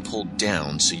 You're being pulled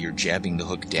down, so you're jabbing the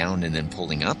hook down and then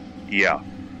pulling up? Yeah.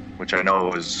 Which I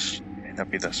know may not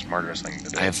be the smartest thing to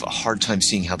do. I have a hard time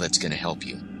seeing how that's going to help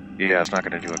you. Yeah, it's not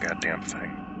going to do a goddamn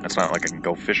thing. It's not like I can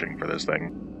go fishing for this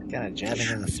thing. Kind of jabbing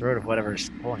in the throat of whatever's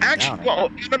pulling Actually,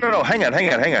 down. no. Hang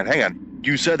on.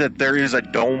 You said that there is a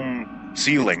dome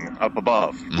ceiling up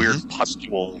above. Mm-hmm. Weird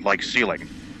pustule-like ceiling.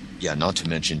 Yeah, not to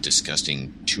mention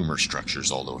disgusting tumor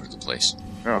structures all over the place.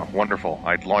 Oh, wonderful.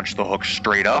 I'd launch the hook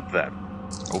straight up then.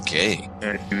 Okay.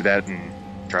 And I'd do that and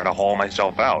try to haul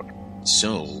myself out.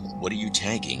 So, what are you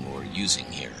tagging or using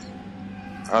here?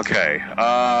 Okay,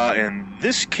 in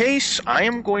this case, I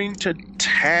am going to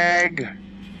tag...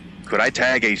 Could I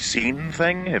tag a scene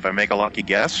thing if I make a lucky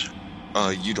guess?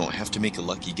 You don't have to make a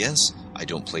lucky guess. I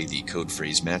don't play the code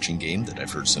phrase matching game that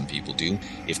I've heard some people do.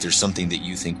 If there's something that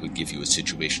you think would give you a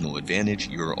situational advantage,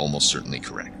 you're almost certainly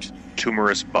correct.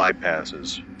 Tumorous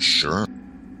bypasses. Sure.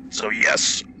 So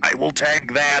yes, I will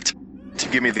tag that to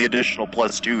give me the additional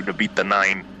 +2 to beat the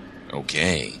 9.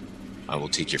 Okay. I will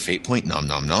take your fate point, nom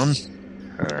nom nom.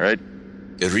 Alright.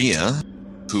 Iria,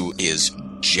 who is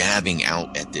jabbing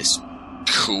out at this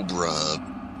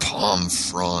cobra, palm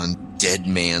frond, dead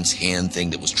man's hand thing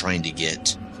that was trying to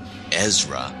get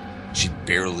Ezra, she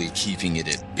barely keeping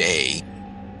it at bay,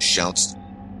 shouts,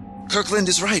 Kirkland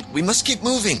is right, we must keep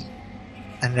moving.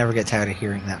 I never get tired of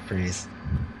hearing that phrase.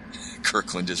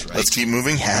 Kirkland is right. Let's keep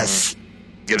moving. Yes.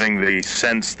 Getting the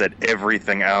sense that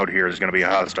everything out here is going to be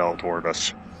hostile toward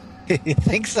us. You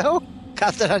think so?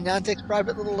 Castellante's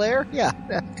private little lair? Yeah,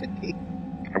 that could be.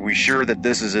 Are we sure that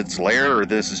this is its lair, or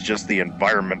this is just the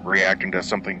environment reacting to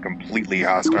something completely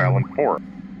hostile and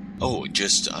foreign? Oh,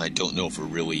 just, I don't know if we're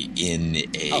really in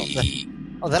a...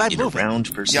 then I'm in a moving.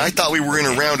 round per se. Yeah, I thought we were in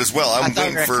a round as well.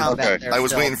 I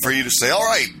was waiting for you to say, all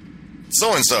right,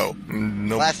 so-and-so.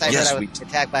 Nope. Last I Yes, said I was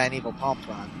attacked by an evil palm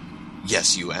frond.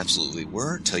 Yes, you absolutely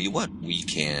were. Tell you what, we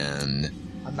can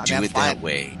do I'm it fine. that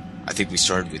way. I think we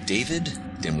started with David,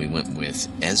 then we went with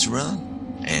Ezra,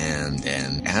 and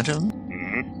then Adam,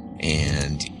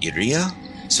 and Iria.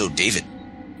 So, David.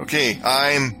 Okay,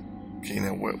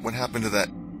 now what happened to that?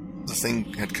 The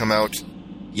thing had come out.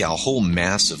 Yeah, a whole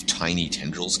mass of tiny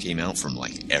tendrils came out from,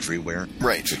 like, everywhere.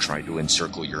 Right. To try to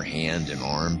encircle your hand and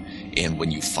arm, and when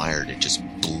you fired, it just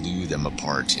blew them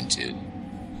apart into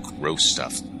gross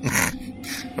stuff.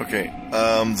 Okay,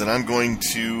 then I'm going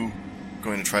to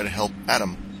try to help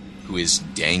Adam, who is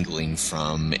dangling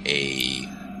from a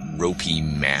ropey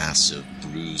mass of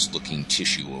bruised-looking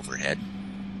tissue overhead.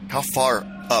 How far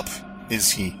up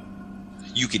is he?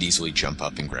 You could easily jump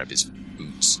up and grab his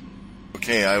boots.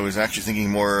 Okay, I was actually thinking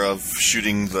more of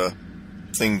shooting the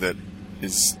thing that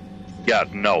is... Yeah,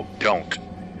 no, don't.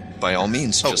 By all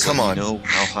means, just come let on. me know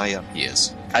how high up he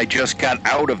is. I just got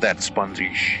out of that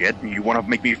spongy shit, and you want to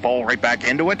make me fall right back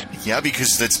into it? Yeah,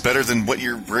 because that's better than where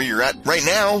you're at right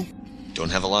now.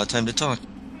 Don't have a lot of time to talk.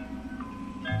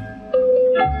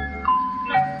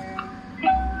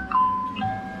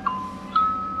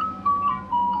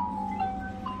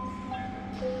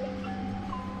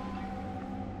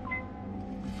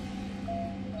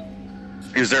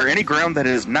 Is there any ground that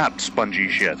is not spongy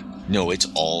shit? No, it's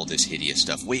all this hideous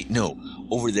stuff. Wait, no.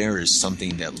 Over there is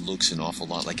something that looks an awful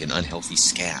lot like an unhealthy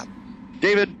scab.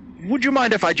 David, would you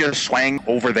mind if I just swang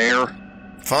over there?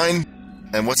 Fine.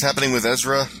 And what's happening with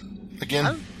Ezra again?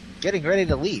 I'm getting ready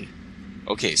to leave.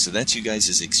 Okay, so that's you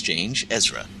guys' exchange.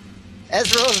 Ezra.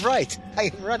 Ezra was right. I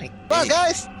am running. Come on,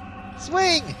 guys!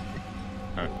 Swing!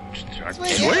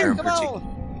 Swing! Anywhere Here, in come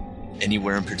on!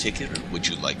 Anywhere in particular? Would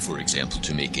you like, for example,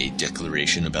 to make a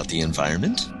declaration about the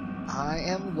environment? I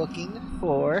am looking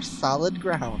for solid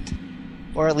ground.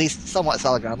 Or at least somewhat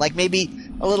solid ground. Like maybe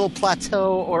a little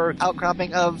plateau or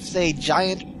outcropping of, say,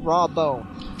 giant raw bone.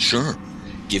 Sure.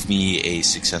 Give me a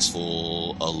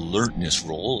successful alertness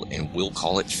roll, and we'll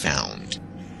call it found.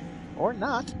 Or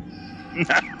not.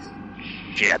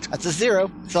 Shit. That's a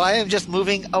 0. So I am just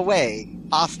moving away.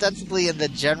 Ostensibly in the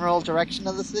general direction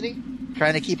of the city.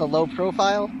 Trying to keep a low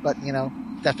profile, but,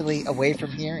 definitely away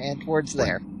from here and towards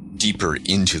there. Deeper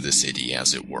into the city,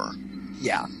 as it were.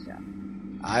 Yeah.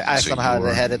 I So somehow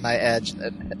you're- had in my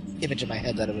image in my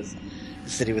head that the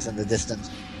city was in the distance.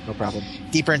 No problem.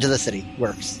 Deeper into the city.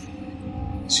 Works.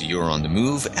 So you're on the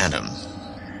move, Adam.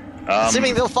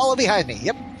 Assuming they'll follow behind me.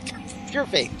 Yep. Pure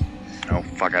faith. Oh,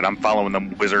 fuck it. I'm following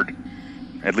the wizard.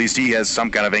 At least he has some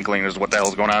kind of inkling as to what the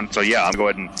hell's going on. So, yeah, I'll go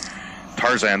ahead and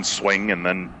Tarzan swing and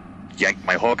then yank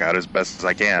my hook out as best as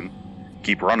I can.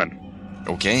 Keep running.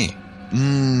 Okay.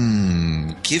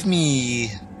 Give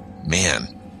me...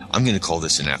 Man, I'm going to call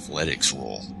this an athletics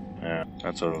roll. Yeah,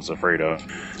 that's what I was afraid of.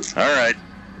 All right.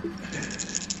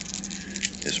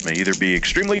 This may either be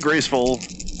extremely graceful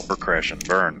or crash and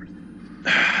burn.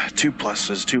 2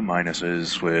 pluses, 2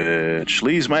 minuses, which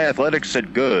leaves my athletics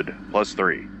at good,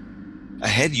 +3.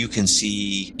 Ahead you can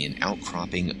see an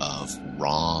outcropping of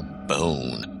raw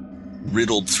bone,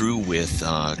 riddled through with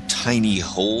tiny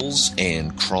holes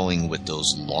and crawling with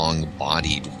those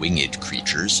long-bodied winged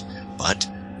creatures, but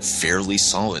fairly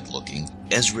solid-looking.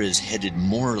 Ezra is headed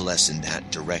more or less in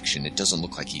that direction. It doesn't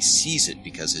look like he sees it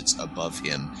because it's above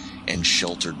him and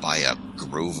sheltered by a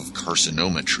grove of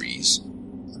carcinoma trees.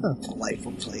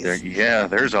 Delightful place.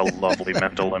 There's a lovely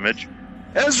mental image.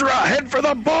 Ezra, head for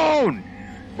the bone!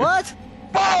 What?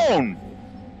 Bone!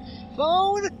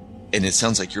 Bone? And it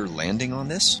sounds like you're landing on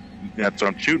this? That's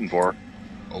what I'm shooting for.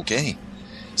 Okay.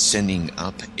 Sending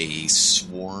up a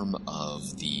swarm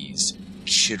of these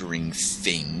chittering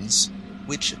things,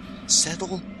 which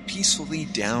settle peacefully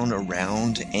down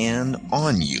around and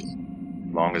on you.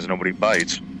 As long as nobody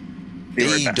bites.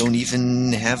 They don't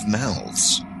even have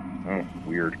mouths. Oh,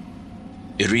 weird.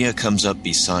 Iria comes up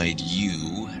beside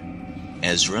you,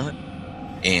 Ezra,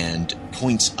 and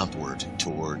points upward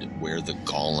toward where the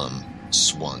golem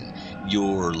swung.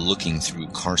 You're looking through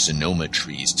carcinoma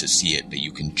trees to see it, but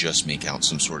you can just make out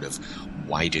some sort of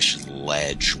whitish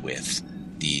ledge with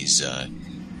these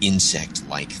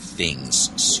insect-like things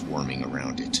swarming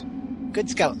around it. Good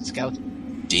scout.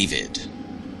 David.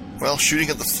 Well, shooting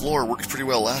at the floor worked pretty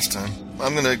well last time.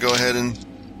 I'm going to go ahead and,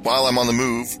 while I'm on the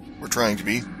move, we're trying to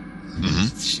be.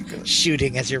 Mm-hmm.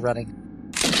 Shooting as you're running.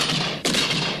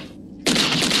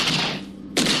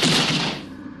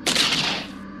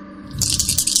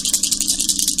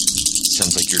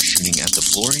 Sounds like you're shooting at the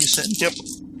floor, you said? Yep.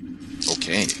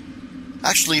 Okay.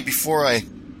 Actually, before I...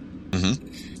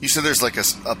 You said there's like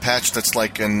a patch that's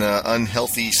like an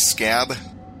unhealthy scab?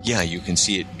 Yeah, you can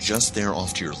see it just there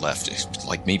off to your left,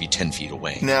 like maybe 10 feet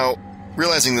away. Now,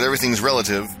 realizing that everything's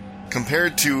relative,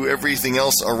 compared to everything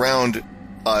else around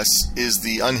us, is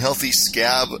the unhealthy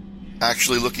scab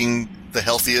actually looking the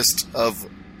healthiest of...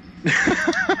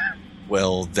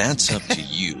 Well, that's up to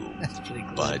you, That's pretty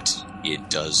cool. but it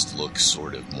does look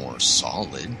sort of more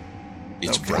solid.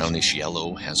 It's Okay. brownish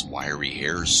yellow, has wiry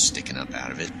hairs sticking up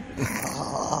out of it.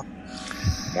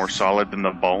 More solid than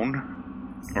the bone?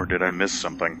 Or did I miss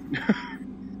something?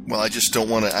 Well, I just don't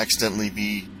want to accidentally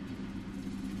be...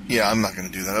 Yeah, I'm not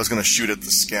going to do that. I was going to shoot at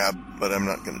the scab, but I'm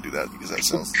not going to do that because that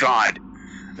sounds... God!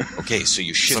 Okay, so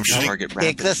you shift Some your shitty- target Take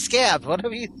rapidly. the scab. What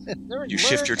have you... You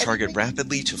shift your target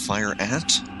rapidly to fire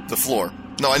at. The floor.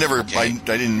 No, I never... Okay. I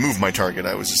didn't move my target.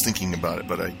 I was just thinking about it,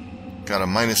 but I got a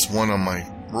 -1 on my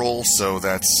roll, so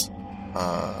that's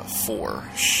 4.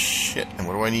 Shit. And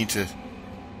what do I need to...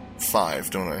 5,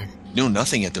 don't I? No,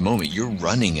 nothing at the moment. You're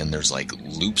running and there's like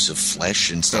loops of flesh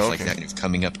and stuff like Okay. that kind of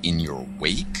coming up in your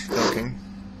wake. Okay.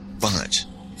 But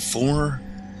 4,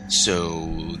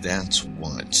 so that's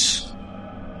what?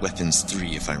 Weapons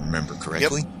 3, if I remember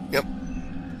correctly. Yep.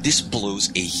 This blows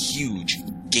a huge,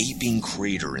 gaping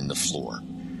crater in the floor.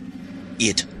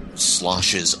 It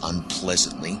sloshes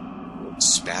unpleasantly,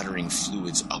 spattering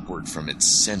fluids upward from its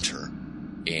center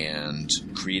and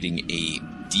creating a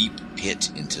deep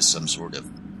pit into some sort of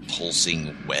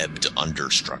pulsing, webbed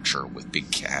understructure with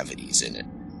big cavities in it.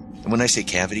 And when I say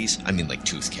cavities, I mean like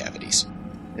tooth cavities.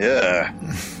 Yeah.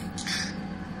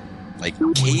 Like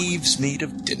caves made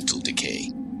of dental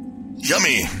decay.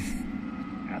 Yummy!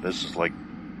 God, this is like...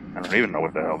 I don't even know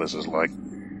what the hell this is like.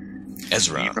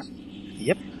 Ezra,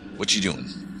 Yep. what you doing?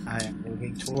 I'm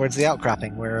moving towards the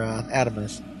outcropping where Adam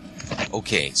is.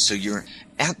 Okay, so you're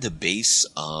at the base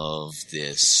of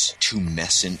this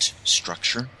tumescent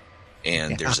structure,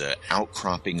 and there's an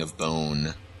outcropping of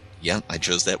bone. Yeah, I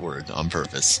chose that word on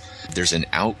purpose. There's an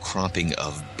outcropping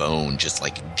of bone just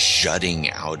like jutting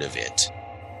out of it.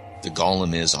 The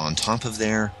golem is on top of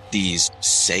there. These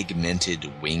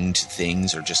segmented winged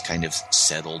things are just kind of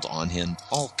settled on him,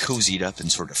 all cozied up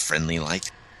and sort of friendly-like.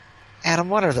 Adam,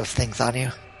 what are those things on you?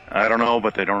 I don't know,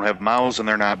 but they don't have mouths and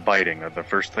they're not biting. They're the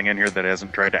first thing in here that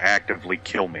hasn't tried to actively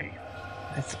kill me.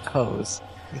 I suppose.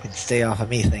 You can stay off of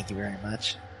me, thank you very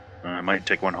much. I might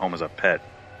take one home as a pet.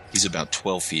 He's about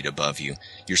 12 feet above you.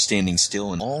 You're standing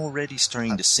still and already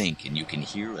starting to sink, and you can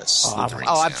hear a slithering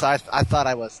I'm sound. sorry. I thought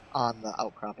I was on the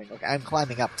outcropping. Okay, I'm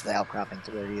climbing up to the outcropping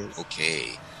to where he is.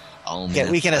 Okay.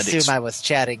 Yeah, we can assume I was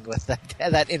chatting with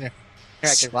that inner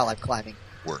distracted while I'm climbing.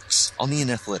 Works. I'll need an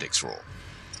athletics roll.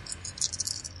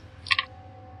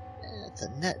 It's a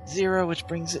net 0, which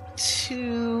brings it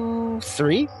to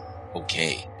 3.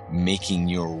 Okay. Making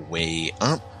your way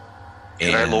up.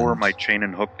 Can I lower my chain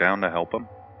and hook down to help him?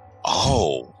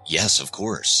 Oh, yes, of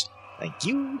course. Thank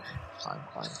you.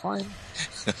 Climb.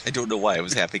 I don't know why I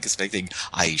was half expecting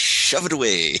I shove it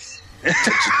away.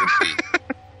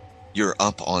 You're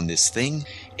up on this thing,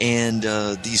 and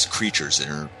these creatures that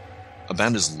are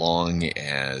about as long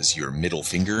as your middle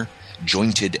finger,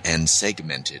 jointed and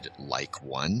segmented like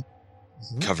one,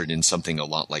 covered in something a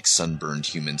lot like sunburned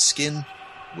human skin,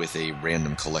 with a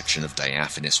random collection of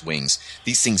diaphanous wings.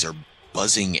 These things are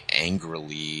buzzing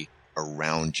angrily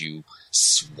around you,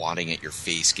 swatting at your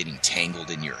face, getting tangled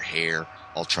in your hair,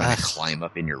 all trying to climb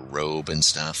up in your robe and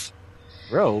stuff.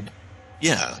 Robe?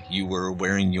 Yeah, you were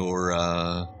wearing your,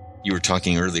 you were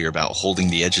talking earlier about holding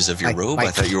the edges of your robe.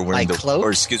 I thought you were wearing cloak?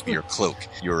 Or excuse me, your cloak.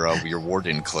 Your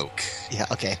warden cloak. Yeah,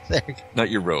 okay. There you go. Not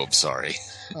your robe, sorry.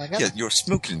 Well, Your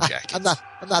smoking jacket. I'm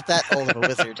not that old of a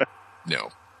wizard. No.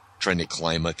 Trying to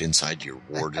climb up inside your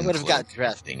warden I would have cloak. got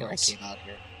dressed before I came out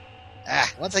here.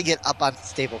 Once I get up on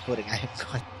stable footing, I am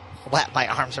going to flap my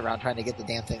arms around trying to get the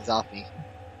damn things off me.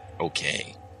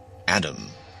 Okay. Adam.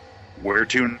 Where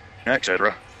to next,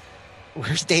 Ezra?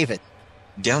 Where's David?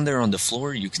 Down there on the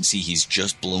floor, you can see he's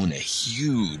just blown a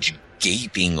huge,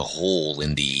 gaping hole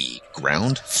in the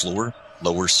ground, floor,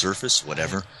 lower surface,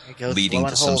 whatever, There he goes, leading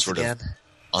blowing to some holes sort again. of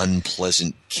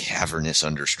unpleasant, cavernous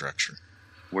understructure.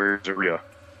 Where's Aria?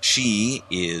 She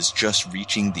is just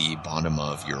reaching the bottom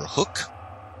of your hook.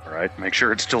 All right, make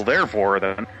sure it's still there for her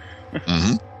then.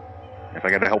 Mm-hmm. If I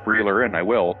gotta help reel her in, I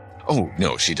will. Oh,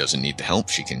 no, she doesn't need the help.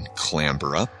 She can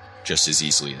clamber up just as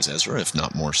easily as Ezra, if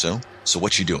not more so. So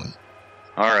what you doing?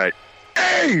 All right.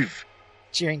 Dave!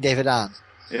 Cheering David on.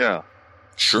 Yeah.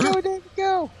 Sure. Go, David,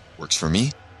 go! Works for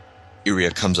me.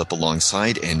 Iria comes up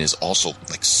alongside and is also,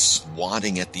 like,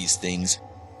 swatting at these things.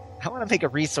 I want to make a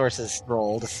resources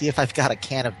roll to see if I've got a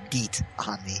can of DEET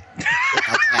on me.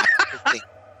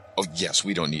 Oh, yes,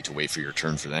 we don't need to wait for your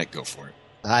turn for that. Go for it.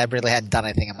 I really hadn't done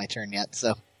anything on my turn yet,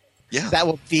 so Yeah. that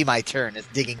will be my turn, is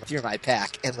digging through my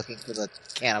pack and looking for the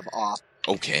can of off.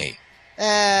 Okay.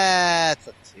 That's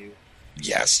a 2.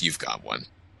 Yes, you've got one.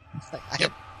 I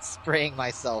Yep. am spraying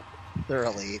myself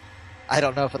thoroughly. I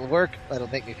don't know if it'll work, but it'll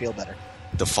make me feel better.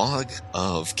 The fog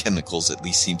of chemicals at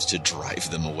least seems to drive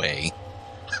them away.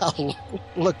 I'll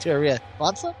look to Aria.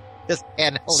 Want some? Just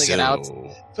hand holding it out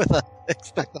with an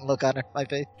expectant look on my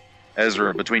face.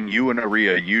 Ezra, between you and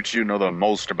Aria, you two know the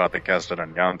most about the Keston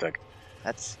and Yantic.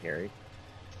 That's scary.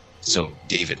 So,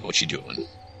 David, what you doing?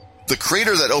 The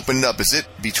crater that opened up, is it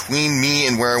between me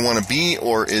and where I want to be,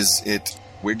 or is it...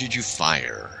 Where did you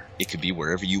fire? It could be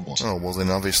wherever you want. Oh, well then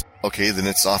obviously... Okay, then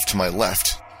it's off to my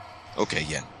left. Okay,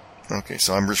 yeah. Okay,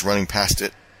 so I'm just running past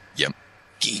it. Yep.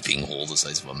 Gaping hole the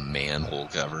size of a manhole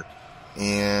cover.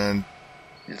 And...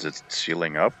 Is it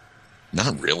sealing up?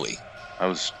 Not really. I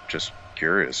was just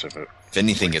curious if it... If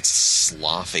anything, it's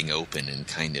sloughing open and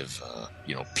kind of,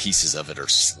 pieces of it are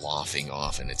sloughing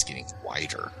off and it's getting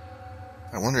wider.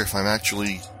 I wonder if I'm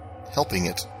actually helping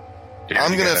it. Yeah,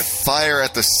 I'm you gonna gotta- fire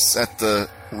at the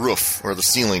roof, or the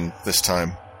ceiling this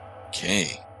time.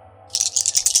 Okay.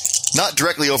 Not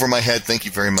directly over my head, thank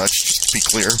you very much, just to be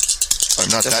clear. I'm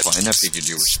not That's that fine. I figured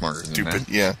you were smarter than stupid, that.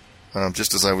 yeah.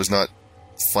 Just as I was not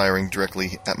firing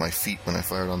directly at my feet when I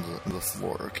fired on the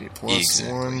floor. Okay, plus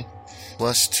Exactly. 1,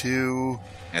 plus 2,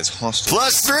 As hostile.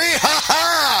 plus 3! Ha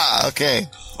ha! Okay.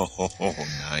 Oh,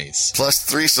 nice. Plus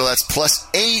 3, so that's plus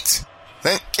 8.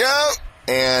 Thank you!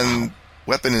 And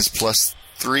weapon is plus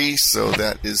 3, so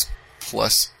that is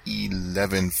plus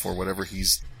 11 for whatever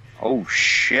he's... Oh,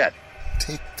 shit.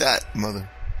 Take that, mother.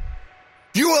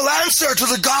 You will answer to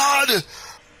the god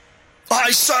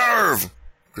I serve!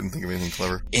 Couldn't think of anything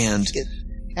clever. And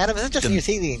Adam, is it just you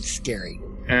seeing scary?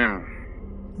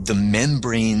 the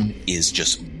membrane is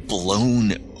just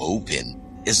blown open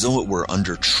as though it were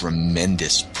under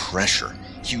tremendous pressure.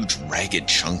 Huge ragged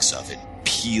chunks of it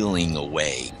peeling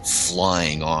away,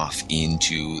 flying off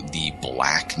into the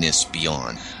blackness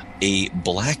beyond. A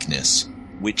blackness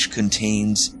which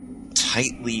contains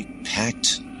tightly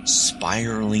packed,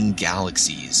 spiraling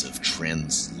galaxies of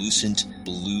translucent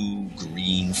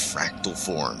blue-green fractal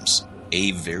forms.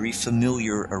 A very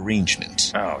familiar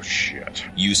arrangement. Oh, shit.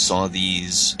 You saw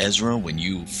these, Ezra, when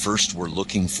you first were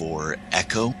looking for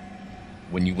Echo.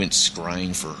 When you went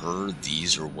scrying for her,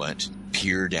 these are what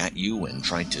peered at you and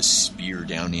tried to spear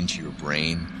down into your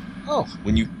brain. Oh.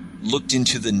 When you looked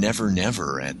into the Never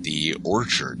Never at the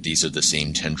orchard, these are the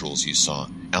same tendrils you saw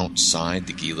outside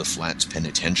the Gila Flats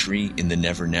Penitentiary in the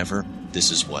Never Never.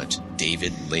 This is what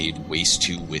David laid waste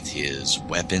to with his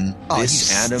weapon. Oh, This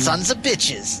you Adam, sons of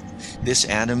bitches. This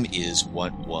Adam is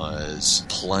what was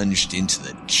plunged into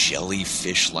the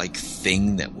jellyfish-like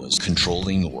thing that was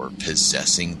controlling or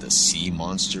possessing the sea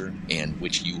monster, and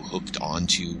which you hooked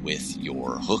onto with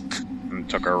your hook. And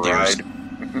took a ride.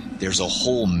 There's a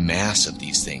whole mass of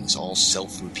these things, all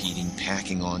self-repeating,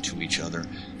 packing onto each other,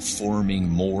 forming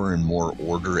more and more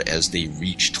order as they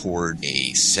reach toward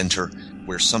a center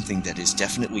where something that is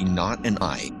definitely not an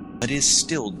eye, but is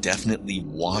still definitely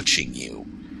watching you,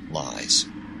 lies.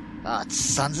 Ah,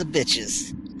 sons of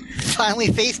bitches.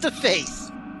 Finally face to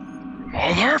face.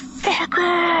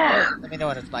 Motherfucker! Let me know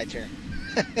when it's my turn.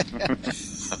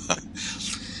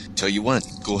 Tell you what,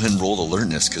 go ahead and roll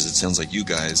alertness, because it sounds like you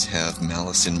guys have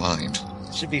malice in mind.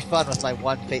 Should be fun with my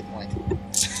 1 fate point.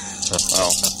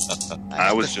 Well, I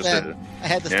had was to just spend- I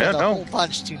had to spend yeah, a no. whole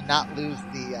bunch to not lose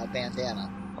the bandana.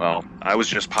 Well, I was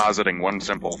just positing one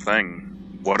simple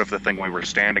thing. What if the thing we were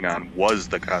standing on was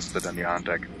the Custa de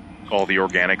Niantic? All the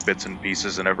organic bits and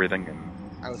pieces and everything. And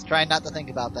I was trying not to think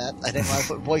about that. I didn't want to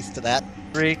put voice to that.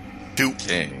 3, 2.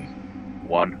 Okay.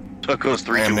 1. Took goes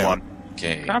 3, I am 2, now. 1.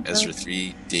 Okay, Not bad. Ezra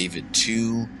 3, David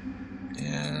 2,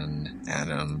 and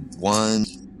Adam 1.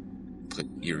 Put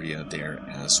Iria there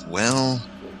as well.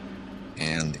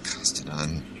 And the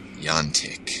Custodon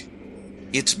Yantic.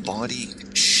 Its body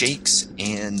shakes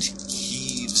and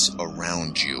heaves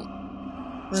around you.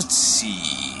 Let's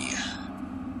see.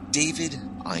 David,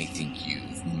 I think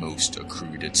you've most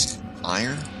accrued its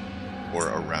ire, or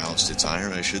aroused its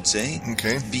ire, I should say.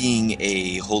 Okay. Being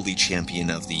a holy champion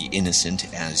of the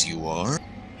innocent as you are,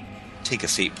 take a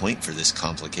fate point for this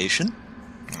complication.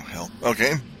 Oh, hell.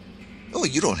 Okay. Oh,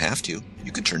 you don't have to.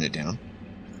 You could turn it down.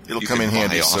 It'll You come can in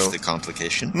handy, buy off so... the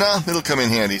complication. Nah, it'll come in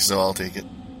handy, so I'll take it.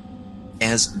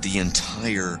 As the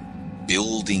entire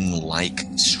building-like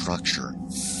structure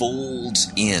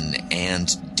folds in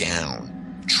and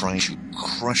down, trying to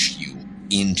crush you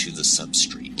into the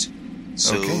substrate.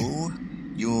 So, Okay.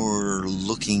 you're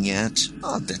looking at...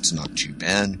 Oh, that's not too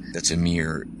bad. That's a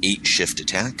mere 8 shift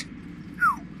attack.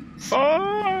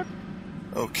 Fuck!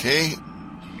 Okay.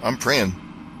 I'm praying.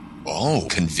 Oh,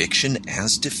 conviction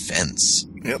as defense.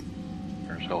 Yep.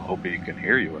 There's no hope he can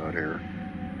hear you out here.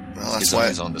 Well, that's His why...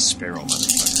 eyes on the sparrow,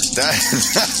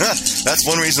 motherfucker. That's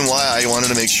one reason why I wanted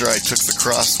to make sure I took the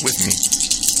cross with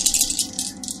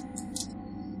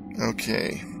me.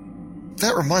 Okay.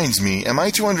 That reminds me, am I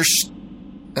to understand...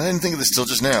 I didn't think of this till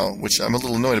just now, which I'm a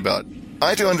little annoyed about. Am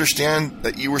I to understand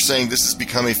that you were saying this has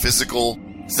become a physical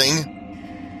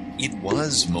thing? It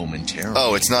was momentarily.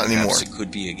 Oh, it's not anymore. Perhaps it could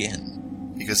be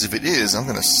again. Because if it is, I'm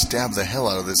going to stab the hell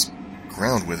out of this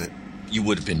ground with it. You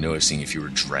would have been noticing if you were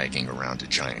dragging around a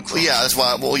giant cross. Well, yeah, that's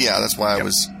why. Well, yeah, that's why I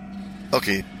was.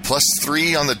 Okay,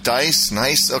 +3 on the dice.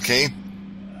 Nice. Okay,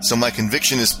 so my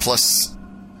conviction is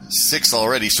 +6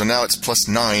 already. So now it's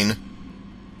 +9.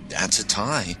 That's a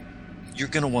tie. You're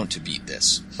going to want to beat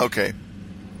this. Okay,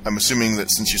 I'm assuming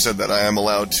that since you said that, I am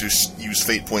allowed to use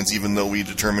fate points, even though we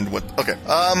determined what. Okay.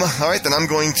 All right, then I'm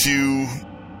going to.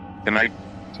 Can I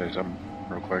say something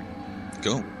real quick?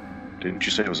 Go. Didn't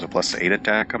you say it was a +8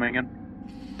 attack coming in?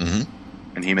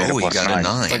 Mm-hmm. And he made a Oh, you +9. got a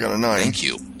 9. I got a 9. Thank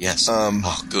you. Yes.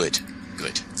 Oh, good.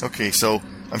 Good. Okay, so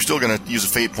I'm still going to use a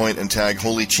fate point and tag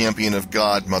Holy Champion of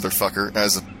God, motherfucker,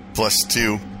 as a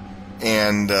 +2,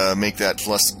 and make that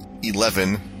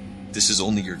 +11. This is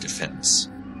only your defense.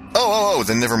 Oh,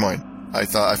 then never mind. I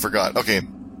forgot. Okay.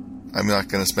 I'm not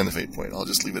going to spend a fate point. I'll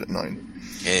just leave it at 9.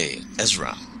 Hey,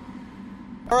 Ezra.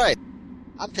 Alright.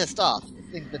 I'm pissed off. This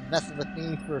thing's been messing with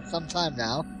me for some time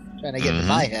now, trying to get in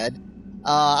my head.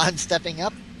 I'm stepping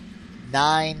up.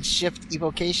 9 shift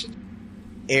evocation.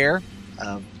 Air.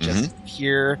 Just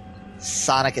pure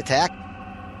sonic attack.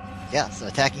 Yeah, so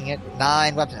attacking it.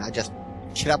 9 weapon. I just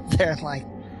get up there and like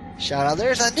shout out,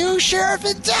 "There's a new sheriff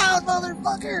in town,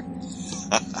 motherfucker!"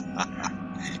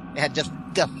 And just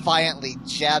defiantly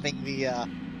jabbing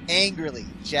angrily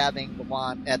jabbing the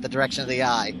wand at the direction of the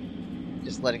eye.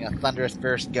 Just letting a thunderous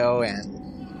burst go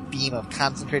and beam of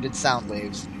concentrated sound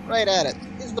waves right at it.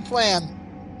 Is the plan.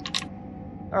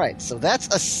 Alright, so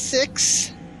that's a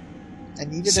 6. I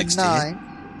needed 6 a to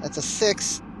 9. That's a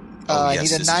 6. Oh, I yes,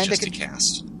 need a this 9 is just to a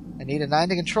cast. I need a 9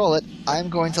 to control it. I'm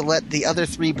going to let the other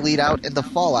 3 bleed out in the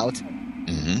fallout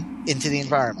Mm-hmm. into the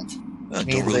environment. Don't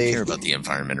means really they- care about the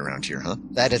environment around here, huh?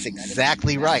 That is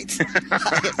exactly right.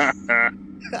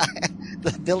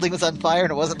 The building was on fire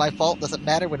and it wasn't my fault. Doesn't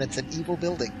matter when it's an evil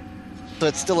building. So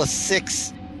it's still a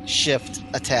 6 shift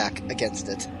attack against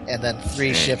it, and then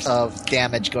 3 shifts of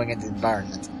damage going into the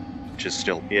environment. Which is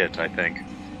still it, I think.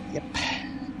 Yep.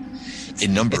 A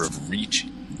number of reach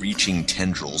reaching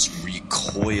tendrils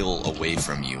recoil away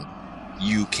from you,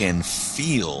 you can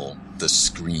feel the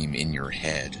scream in your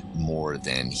head more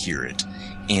than hear it.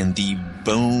 And the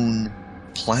bone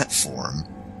platform,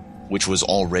 which was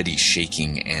already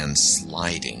shaking and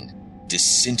sliding,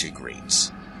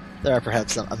 disintegrates. There are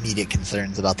perhaps some immediate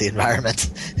concerns about the environment.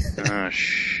 Oh,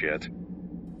 shit.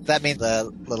 That means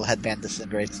the little headband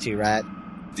disintegrates too, right?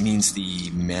 It means the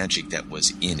magic that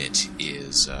was in it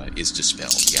is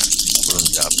dispelled. Yeah,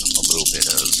 burned up a little bit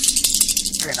of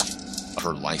Fair enough.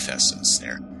 her life essence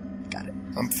there. Got it.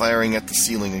 I'm firing at the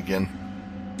ceiling again.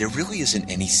 There really isn't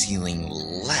any ceiling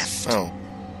left. Oh.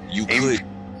 You could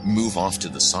move off to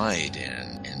the side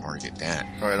and target that.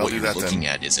 All right, I'll what do you're that looking then.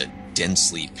 at is a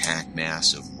densely packed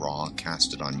mass of raw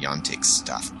casted on Yantic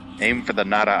stuff. Aim for the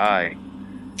Nada Eye.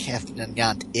 Casted and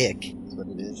Gaunt Ick is what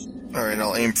it is. All right,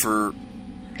 I'll aim for...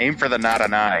 Aim for the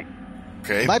Nada Eye.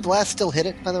 Okay. My blast still hit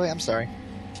it, by the way? I'm sorry.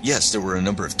 Yes, there were a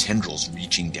number of tendrils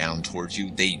reaching down towards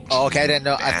you. They Oh, okay, I didn't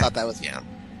know. back. I thought that was... Yeah.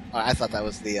 I thought that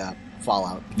was the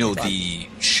fallout. No, the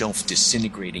shelf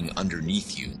disintegrating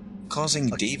underneath you, causing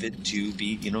David to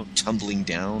be, tumbling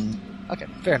down, Okay,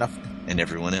 fair enough. and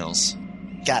everyone else.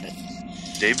 Got it.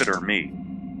 David or me?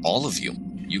 All of you.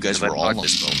 You guys Because I were all on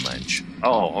knocked Bone Ledge.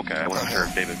 Oh, okay. I wasn't sure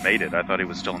if David made it. I thought he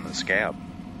was still in the scab.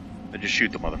 I just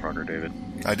shoot the motherfucker, David.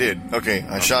 I did. Okay,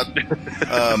 I shot... There's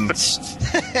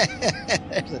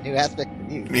a new aspect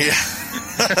for you. Yeah.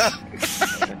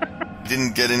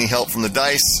 Didn't get any help from the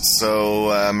dice,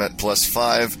 so I'm at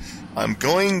 +5. I'm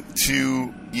going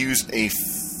to use a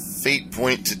fate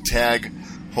point to tag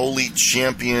Holy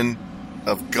Champion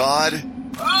of God.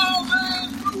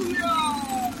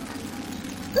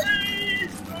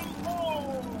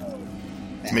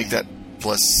 To make that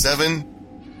 +7.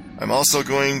 I'm also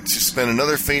going to spend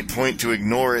another fate point to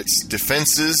ignore its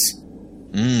defenses.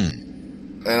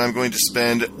 And I'm going to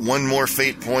spend one more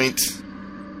fate point.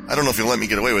 I don't know if you'll let me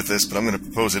get away with this, but I'm going to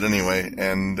propose it anyway.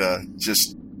 And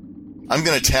I'm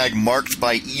going to tag Marked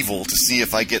by Evil to see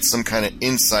if I get some kind of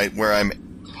insight where I'm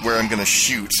going to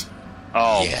shoot.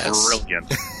 Oh, Yes.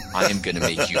 brilliant. I am going to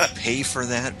make you pay for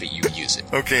that, but you use it.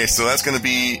 Okay, so that's going to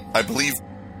be, I believe,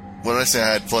 what did I say?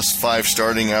 I had +5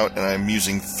 starting out, and I'm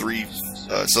using 3.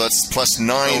 So that's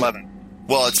 +9. 11.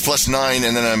 Well, it's +9,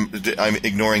 and then I'm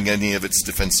ignoring any of its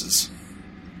defenses,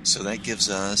 So that gives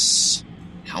us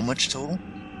how much total?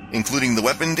 including the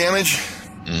weapon damage.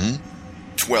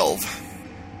 12.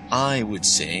 I would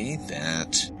say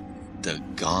that the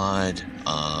god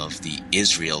of the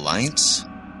Israelites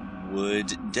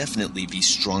would definitely be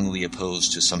strongly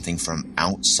opposed to something from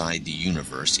outside the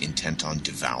universe intent on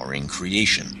devouring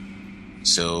creation.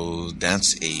 So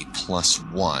that's a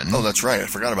 +1. Oh, that's right. I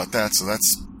forgot about that. So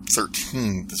that's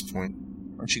 13 at this point.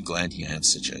 Aren't you glad you have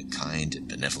such a kind and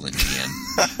benevolent GM?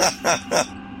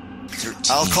 13.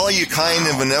 I'll call you kind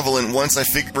and benevolent once I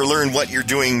learn what you're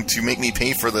doing to make me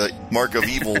pay for the Mark of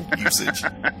Evil usage.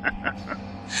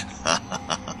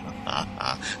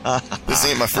 This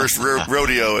ain't my first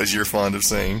rodeo, as you're fond of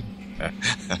saying.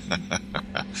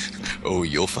 Oh,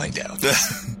 you'll find out.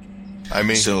 I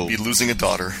may So- be losing a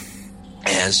daughter.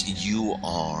 As you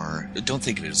are, don't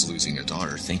think of it as losing a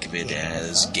daughter, think of it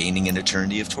as gaining an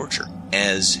eternity of torture.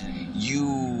 As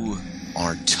you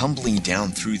are tumbling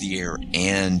down through the air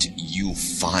and you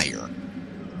fire,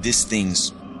 this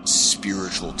thing's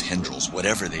spiritual tendrils,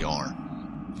 whatever they are,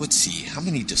 let's see, how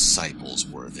many disciples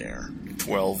were there?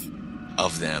 12.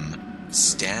 Of them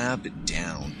stab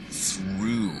down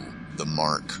through the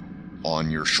mark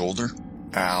on your shoulder,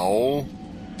 Ow.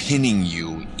 pinning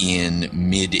you in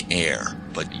mid-air,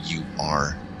 but you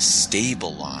are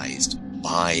stabilized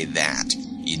by that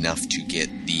enough to get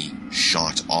the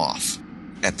shot off.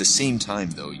 At the same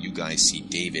time, though, you guys see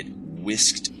David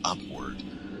whisked upward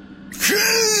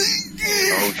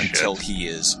Oh, shit. until he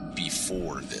is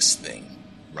before this thing,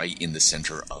 right in the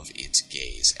center of its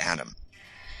gaze. Adam,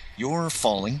 you're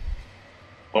falling.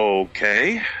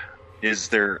 Okay. Is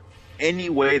there any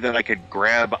way that I could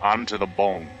grab onto the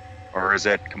bone? Or is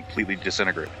that completely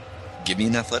disintegrated? Give me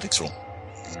an athletics roll.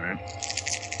 Alright.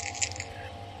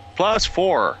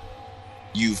 +4.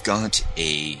 You've got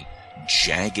a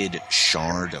jagged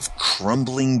shard of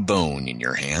crumbling bone in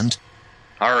your hand.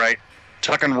 Alright.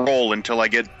 Tuck and roll until I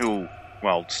get to,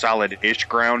 well, solid-ish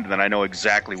ground, then I know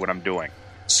exactly what I'm doing.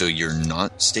 So you're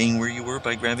not staying where you were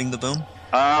by grabbing the bone?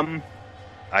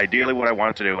 Ideally what I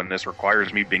want to do, and this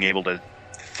requires me being able to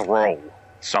throw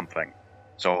something.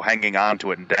 So hanging on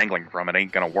to it and dangling from it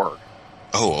ain't gonna work.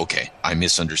 Oh, okay. I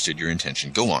misunderstood your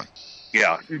intention. Go on.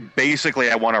 Yeah, basically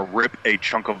I want to rip a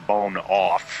chunk of bone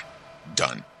off.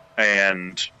 Done.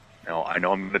 And, I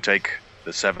know I'm going to take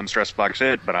The 7 stress blocks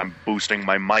hit, but I'm boosting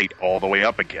my might all the way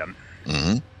up again.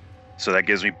 Mm-hmm. So that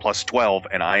gives me plus 12,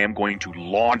 and I am going to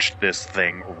launch this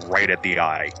thing right at the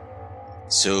eye.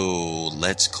 So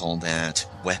let's call that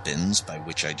weapons, by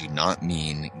which I do not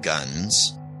mean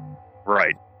guns.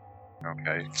 Right.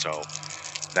 Okay, so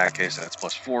in that case, that's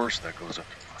plus 4, so that goes up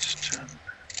to plus 10.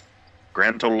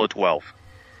 Grand total of 12.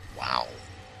 Wow.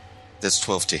 That's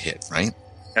 12 to hit, right?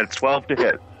 That's 12 to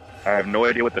hit. I have no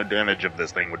idea what the damage of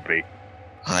this thing would be.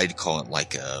 I'd call it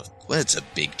like it's a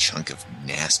big chunk of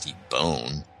nasty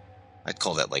bone. I'd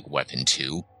call that like weapon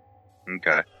 2.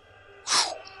 Okay.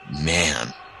 Whew,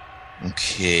 man.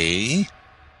 Okay.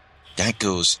 That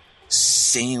goes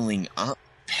sailing up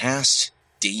past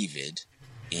David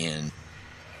and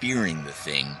spearing the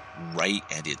thing right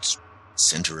at its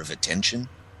center of attention,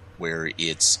 where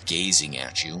it's gazing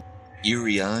at you.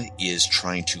 Iria is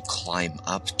trying to climb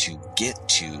up to get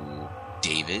to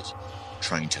David,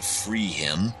 trying to free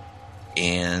him,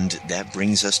 and that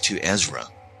brings us to Ezra.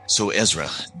 So Ezra,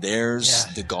 there's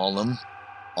the golem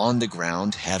on the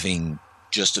ground, having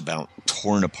just about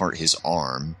torn apart his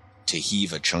arm to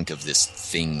heave a chunk of this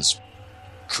thing's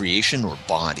creation or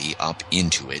body up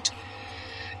into it.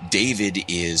 David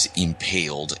is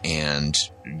impaled, and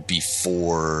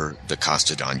before the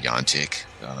Castodon Yantic,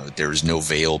 there's no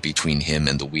veil between him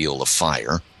and the Wheel of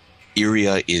Fire.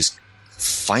 Iria is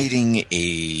fighting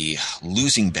a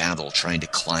losing battle, trying to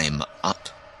climb up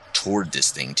toward this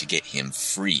thing to get him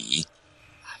free.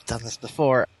 I've done this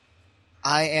before.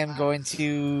 I am going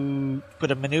to do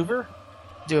a maneuver.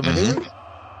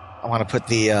 I want to put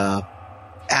the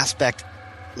aspect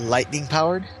lightning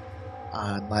powered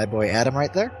on my boy Adam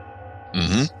right there.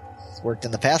 Mm-hmm. It's worked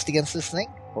in the past against this thing.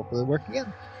 Hopefully it'll work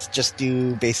again. Let's just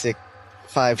do basic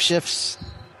 5 shifts.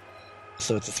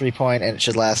 So it's a 3-point, and it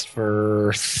should last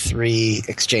for 3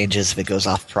 exchanges if it goes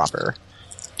off proper.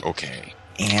 Okay.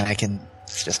 And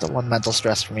it's just a 1 mental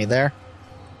stress for me there.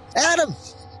 Adam!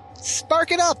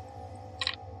 Spark it up!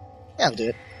 Yeah, I'll do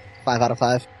it. 5 out of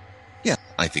 5. Yeah,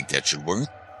 I think that should work.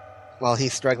 While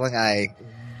he's struggling, I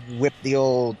whip the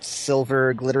old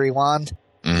silver glittery wand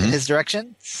in his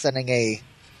direction, sending a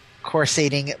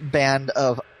corsating band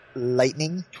of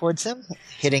lightning towards him,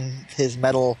 hitting his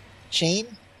metal chain,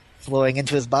 flowing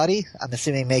into his body. I'm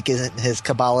assuming making his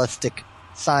Kabbalistic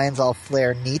signs all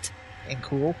flare neat and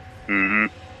cool. Mm-hmm.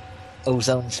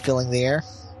 Ozone's filling the air.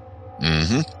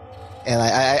 Mm-hmm. And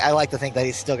I like to think that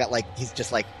he's still got he's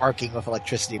just arcing with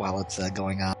electricity while it's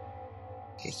going on.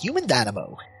 A human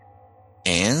dynamo.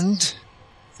 And?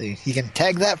 So you can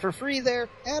tag that for free there,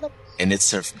 Adam. And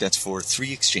that's for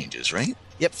 3 exchanges, right?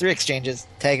 Yep, 3 exchanges.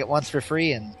 Tag it once for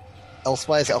free and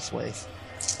elsewise.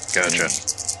 Gotcha.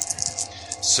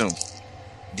 So,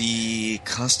 the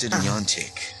Castodon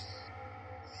Yantic,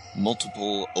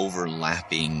 multiple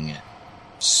overlapping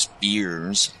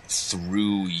spears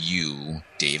through you,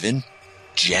 David,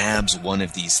 jabs one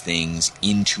of these things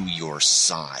into your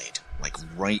side,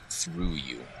 right through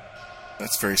you.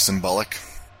 That's very symbolic.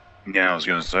 Yeah, I was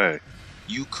going to say.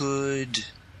 You could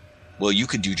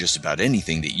do just about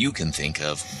anything that you can think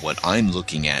of. What I'm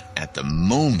looking at the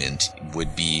moment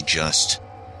would be just,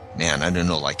 I don't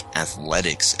know,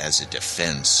 athletics as a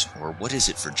defense, or what is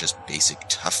it for just basic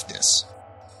toughness?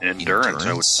 Endurance,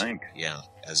 I would think. Yeah,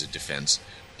 as a defense.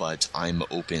 But I'm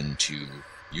open to,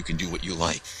 you can do what you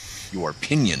like. You are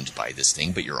pinioned by this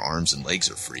thing, but your arms and legs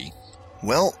are free.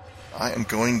 Well, I am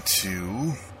going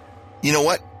to... You know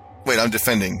what? Wait, I'm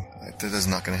defending. That is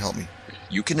not going to help me.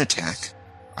 You can attack.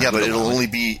 Yeah, but it'll only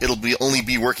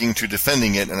be working to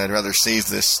defending it, and I'd rather save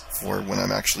this for when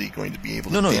I'm actually going to be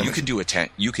able to. No, you can do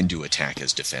attack. You can do attack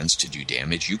as defense to do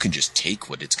damage. You can just take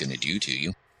what it's going to do to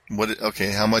you.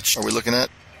 Okay, how much are we looking at?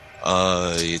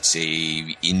 It's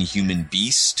a inhuman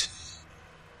beast,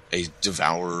 a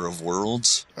devourer of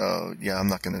worlds. Oh, yeah, I'm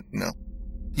not going to. No.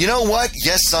 You know what?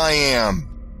 Yes, I am.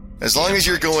 As long as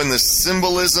you're going the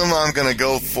symbolism, I'm going to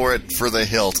go for it for the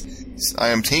hilt. I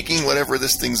am taking whatever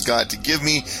this thing's got to give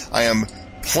me. I am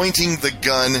pointing the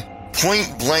gun,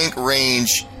 point blank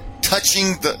range,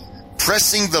 pressing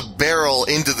the barrel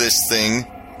into this thing,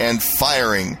 and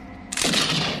firing.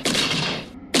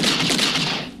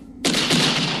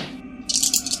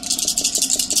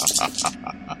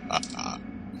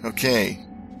 Okay.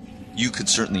 You could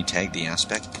certainly tag the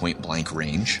aspect point blank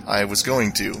range. I was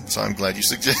going to, so I'm glad you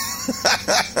suggested.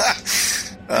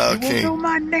 Okay. You will know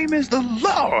my name is the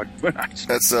Lord.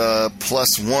 That's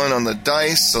 +1 on the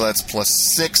dice, so that's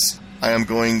 +6. I am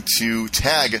going to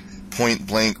tag point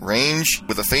blank range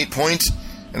with a fate point,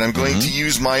 and I'm going to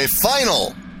use my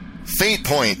final fate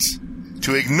point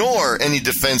to ignore any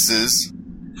defenses.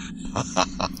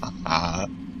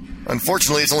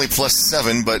 Unfortunately, it's only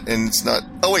 +7, and it's not...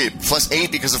 Oh, wait,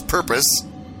 +8 because of purpose.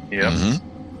 Yep.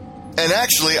 Mm-hmm. And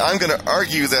actually, I'm going to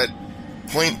argue that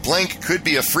Point Blank could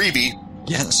be a freebie.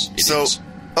 Yes, it is.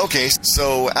 Okay,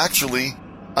 so actually,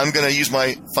 I'm going to use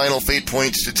my final fate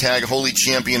point to tag Holy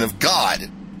Champion of God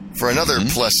for another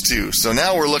 +2. So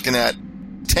now we're looking at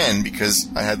 10 because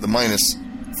I had the minus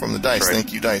from the dice. Right.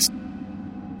 Thank you, dice.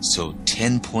 So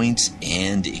 10 points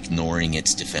and ignoring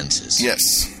its defenses.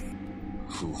 Yes.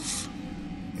 Oof.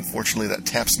 Unfortunately, that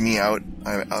taps me out.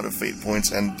 I'm out of fate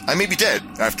points, and I may be dead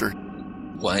after.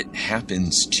 What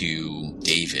happens to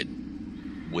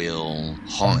David will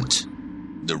haunt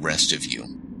the rest of you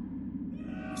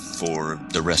for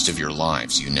the rest of your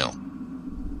lives, you know.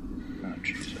 Oh,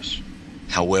 Jesus.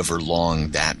 However long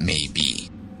that may be.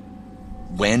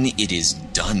 When it is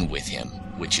done with him,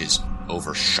 which is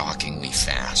over shockingly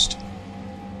fast,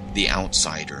 the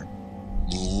outsider,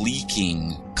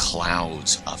 leaking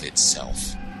clouds of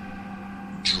itself,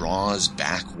 draws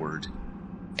backward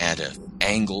at an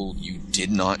angle you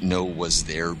did not know was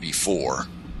there before,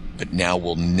 but now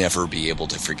will never be able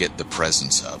to forget the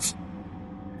presence of,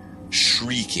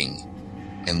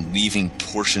 shrieking and leaving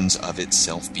portions of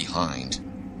itself behind.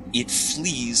 It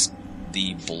flees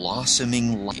the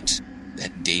blossoming light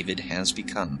that David has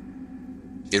become.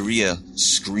 Iria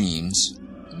screams,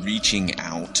 reaching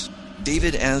out.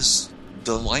 David, as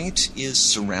the light is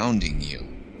surrounding you,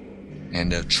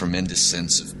 and a tremendous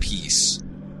sense of peace,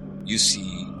 you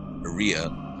see Iria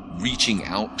reaching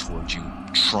out towards you,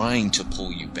 trying to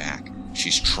pull you back.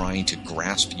 She's trying to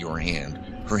grasp your hand.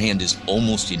 Her hand is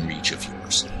almost in reach of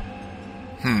yours.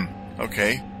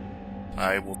 Okay.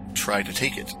 I will try to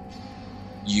take it.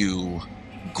 You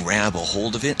grab a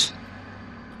hold of it.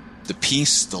 The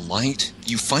peace, the light,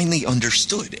 you finally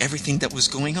understood everything that was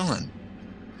going on.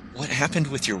 What happened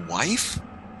with your wife?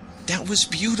 That was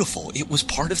beautiful. It was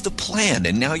part of the plan,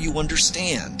 and now you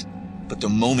understand. But the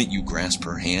moment you grasp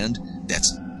her hand,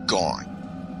 that's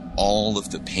gone. All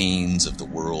of the pains of the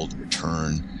world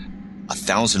return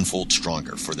 1,000-fold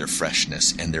stronger for their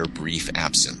freshness and their brief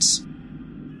absence.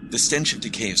 The stench of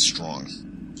decay is strong.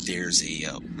 There's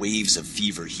waves of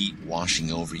fever heat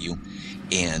washing over you,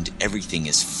 and everything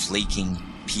is flaking,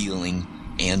 peeling,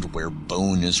 and where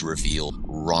bone is revealed,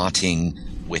 rotting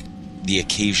with the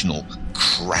occasional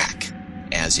crack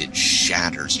as it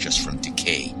shatters just from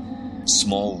decay.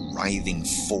 Small writhing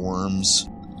forms,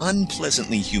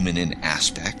 unpleasantly human in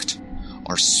aspect,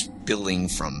 are spilling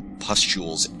from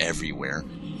pustules everywhere,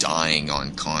 dying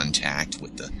on contact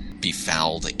with the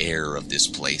befouled air of this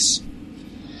place.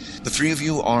 The three of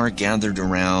you are gathered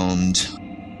around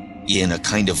in a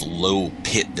kind of low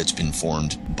pit that's been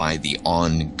formed by the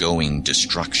ongoing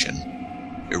destruction.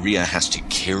 Iria has to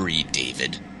carry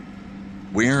David.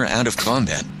 We're out of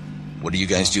combat. What are you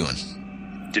guys doing?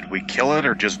 Did we kill it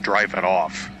or just drive it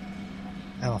off?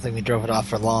 I don't think we drove it off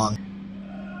for long.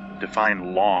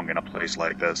 Define long in a place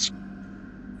like this.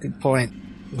 Good point.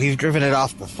 We've driven it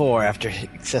off before after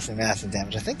excessive massive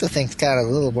damage. I think the thing's kind of a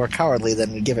little more cowardly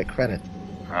than we give it credit.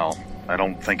 Well, I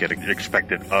don't think it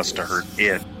expected us to hurt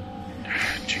it.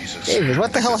 Jesus. David,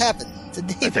 what the hell happened to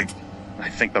David? I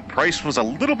think the price was a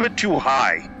little bit too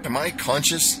high. Am I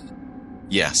conscious?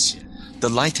 Yes. The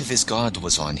light of his god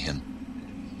was on him.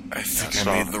 I think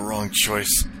I made the wrong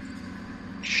choice.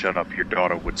 Shut up, your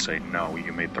daughter would say no,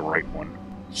 you made the right one.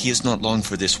 He is not long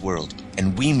for this world,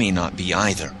 and we may not be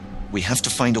either. We have to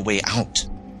find a way out.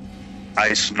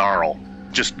 I snarl.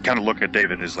 Just kind of look at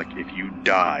David as like, if you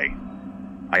die,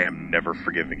 I am never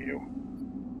forgiving you.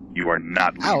 You are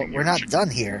not leaving we're not done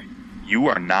here. You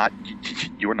are not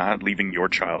leaving your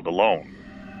child alone.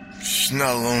 She's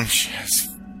not alone, she has...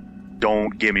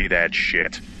 Don't give me that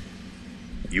shit.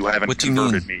 You haven't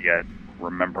converted me yet,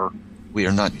 remember? We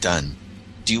are not done.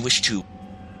 Do you wish to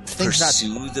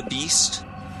pursue the beast?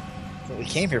 That's what we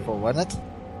came here for, wasn't it?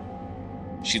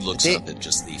 She looks up at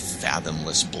just the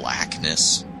fathomless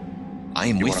blackness. I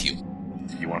am with you.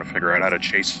 You want to figure out how to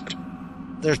chase it?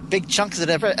 There's big chunks of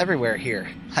it everywhere here.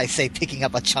 I say picking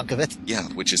up a chunk of it. Yeah,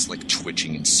 which is like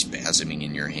twitching and spasming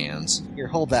in your hands. Here,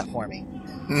 hold that for me.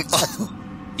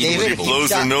 David, blows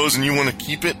their nose and you want to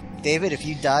keep it? David, if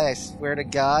you die, I swear to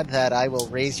God that I will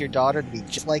raise your daughter to be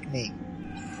just like me.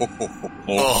 That's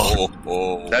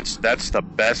the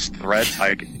best threat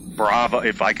I could... Bravo,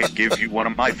 if I could give you one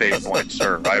of my fate points,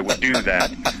 sir, I would do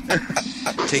that.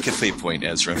 Take a fate point,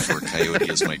 Ezra, for Coyote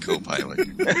as my co-pilot.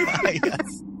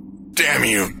 Yes. Damn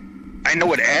you. I know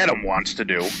what Adam wants to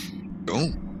do.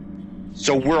 Oh.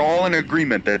 So we're all in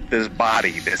agreement that this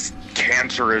body, this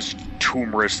cancerous,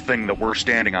 tumorous thing that we're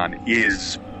standing on,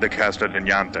 is the Casta de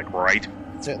Niantic, right?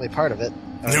 Certainly part of it.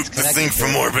 Nuke the thing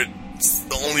from orbit. It's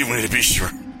the only way to be sure.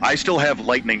 I still have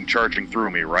lightning charging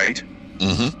through me, right?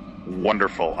 Mm-hmm.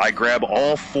 Wonderful. I grab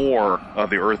all 4 of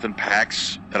the earthen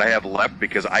packs that I have left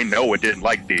because I know it didn't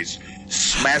like these.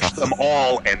 Smash them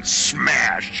all and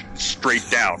smash straight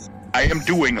down. I am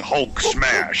doing Hulk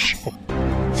smash.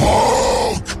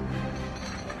 Hulk!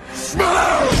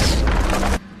 Smash!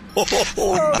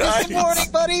 Oh, nice. Good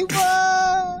morning, buddy.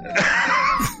 Run!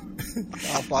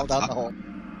 I'll fall down the hole.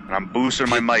 And I'm boosting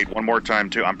my might one more time,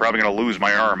 too. I'm probably going to lose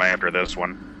my arm after this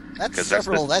one. That's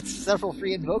several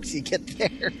free invokes you get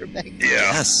there. Yeah.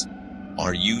 Yes.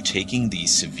 Are you taking the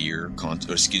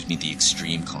the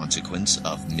extreme consequence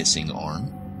of missing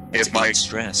arm? It's If my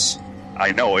stress.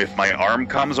 I know if my arm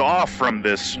comes off from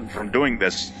doing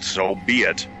this, so be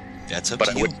it. That's up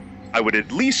But to you. I would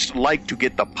at least like to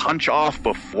get the punch off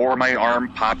before my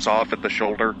arm pops off at the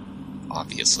shoulder,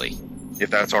 Obviously. if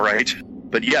that's all right.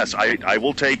 But yes, I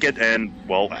will take it, and,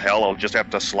 well, hell, I'll just have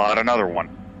to slot another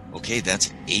one. Okay,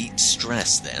 that's 8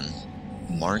 stress then.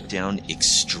 Mark down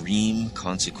extreme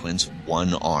consequence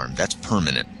 1 arm. That's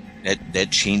permanent.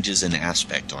 That changes an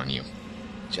aspect on you.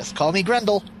 Just call me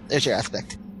Grendel. There's your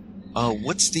aspect.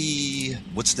 What's the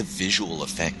visual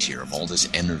effect here of all this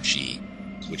energy,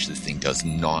 which the thing does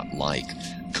not like,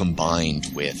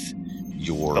 combined with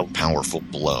your powerful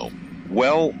blow?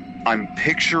 Well, I'm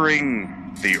picturing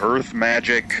the earth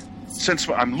magic. Since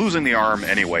I'm losing the arm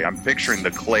anyway, I'm picturing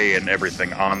the clay and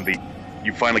everything on the...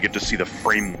 You finally get to see the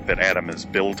frame that Adam is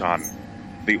built on.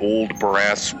 The old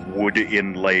brass wood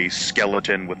inlay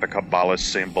skeleton with the Kabbalah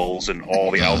symbols and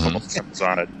all the alchemical symbols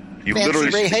on it. You Fancy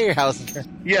literally Ray see, Harryhausen.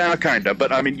 yeah, kind of.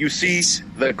 But, I mean, you see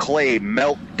the clay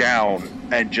melt down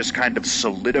and just kind of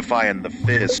solidify in the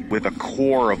fist with a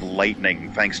core of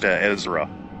lightning, thanks to Ezra.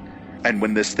 And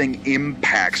when this thing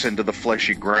impacts into the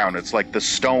fleshy ground, it's like the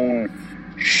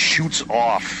stone shoots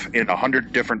off in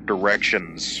 100 different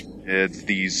directions. It's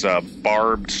these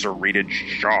barbed, serrated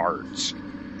shards,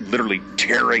 literally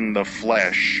tearing the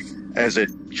flesh as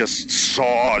it just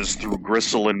saws through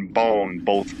gristle and bone,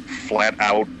 both flat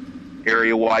out,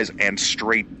 area-wise, and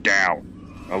straight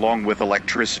down, along with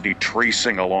electricity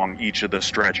tracing along each of the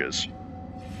stretches.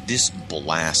 This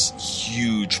blasts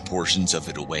huge portions of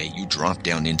it away. You drop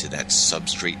down into that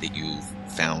substrate that you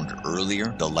found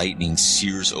earlier. The lightning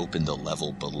sears open the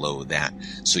level below that,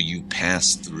 so you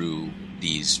pass through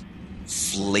these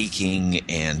flaking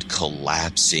and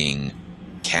collapsing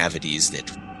cavities that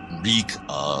reek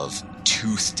of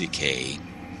tooth decay,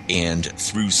 and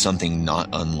through something not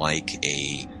unlike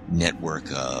a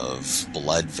network of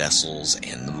blood vessels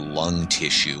and lung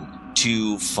tissue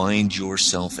to find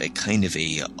yourself a kind of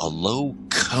a low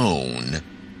cone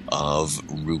of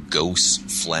rugose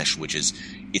flesh,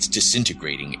 it's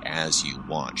disintegrating as you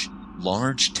watch.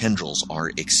 Large tendrils are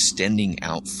extending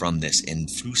out from this, and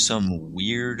through some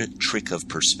weird trick of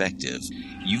perspective,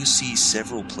 you see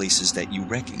several places that you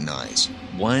recognize.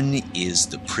 One is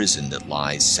the prison that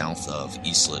lies south of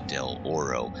Isla del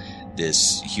Oro,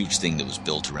 this huge thing that was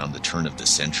built around the turn of the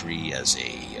century as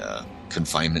a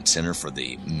confinement center for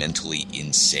the mentally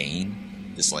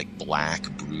insane. This like black,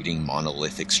 brooding,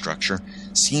 monolithic structure.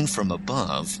 Seen from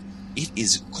above, it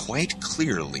is quite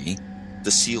clearly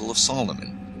the Seal of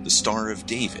Solomon, the Star of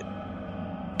David,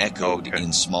 echoed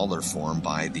in smaller form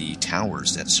by the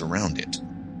towers that surround it.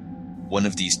 One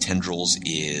of these tendrils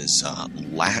is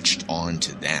latched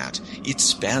onto that.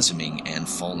 It's spasming and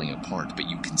falling apart, but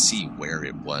you can see where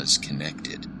it was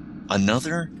connected.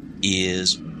 Another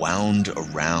is wound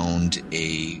around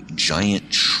a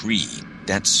giant tree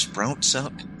that sprouts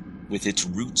up with its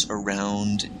roots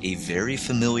around a very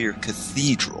familiar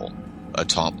cathedral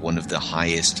atop one of the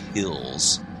highest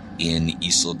hills in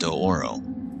Isla del Oro.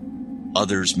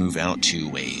 Others move out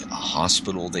to a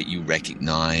hospital that you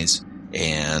recognize,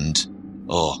 and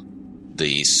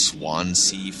the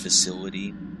Swansea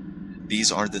facility.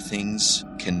 These are the things,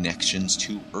 connections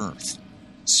to Earth,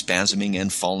 spasming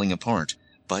and falling apart,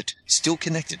 but still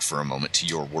connected for a moment to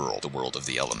your world, the world of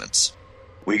the elements.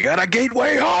 We got a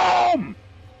gateway home!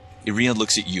 Iria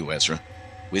looks at you, Ezra.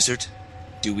 Wizard,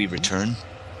 do we return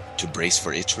to brace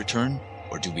for its return,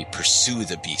 or do we pursue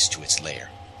the beast to its lair?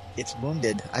 It's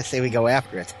wounded. I say we go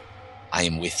after it. I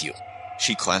am with you.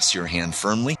 She clasps your hand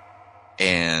firmly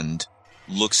and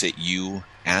looks at you,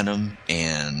 Adam,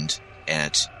 and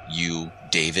at you,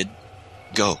 David.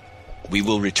 Go. We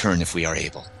will return if we are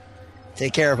able.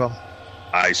 Take care of him.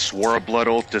 I swore a blood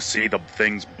oath to see the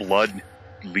thing's blood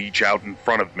leach out in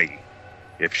front of me.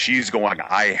 If she's going,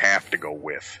 I have to go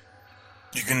with.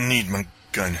 You're gonna need my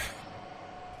gun.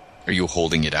 Are you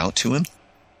holding it out to him?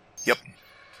 Yep.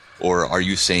 Or are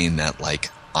you saying that, like,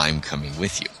 I'm coming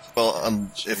with you? Well,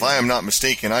 if I am not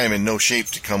mistaken, I am in no shape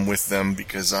to come with them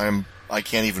because I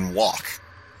can't even walk.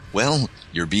 Well,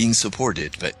 you're being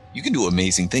supported, but you can do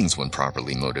amazing things when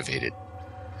properly motivated.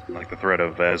 Like the threat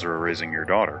of Ezra raising your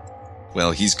daughter.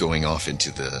 Well, he's going off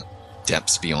into the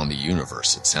depths beyond the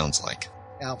universe, it sounds like.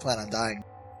 I don't plan on dying.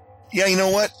 Yeah, you know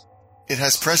what? It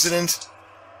has precedent.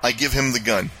 I give him the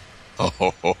gun.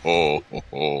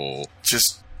 Oh.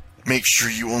 Just make sure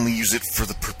you only use it for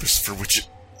the purpose for which it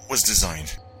was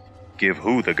designed. Give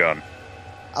who the gun?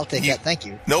 I'll take that, thank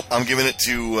you. Nope, I'm giving it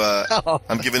to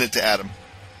I'm giving it to Adam.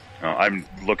 I'm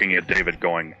looking at David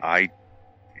going, I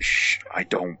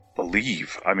don't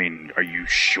believe. I mean, are you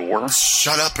sure?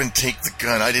 Shut up and take the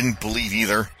gun. I didn't believe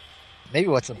either. Maybe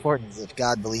what's important is if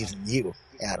God believes in you,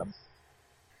 Adam.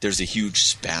 There's a huge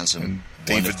spasm. And One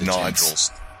David of the nods.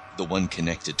 tendrils, the one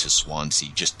connected to Swansea,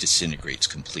 just disintegrates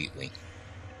completely.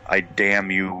 I damn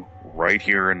you right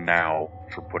here and now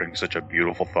for putting such a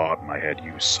beautiful thought in my head,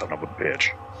 you son of a bitch.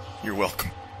 You're welcome.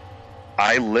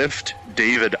 I lift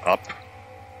David up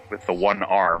with the one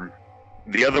arm.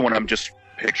 The other one I'm just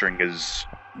picturing is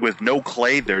with no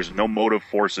clay, there's no motive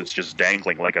force, it's just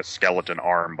dangling like a skeleton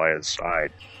arm by his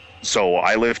side. So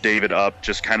I lift David up,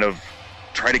 just kind of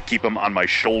try to keep him on my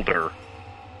shoulder.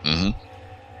 Mm-hmm.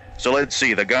 So let's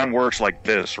see, the gun works like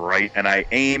this, right? And I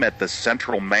aim at the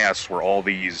central mass where all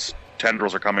these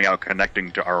tendrils are coming out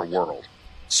connecting to our world.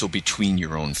 So between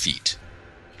your own feet.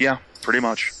 Yeah, pretty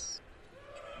much.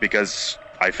 Because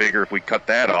I figure if we cut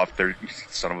that off,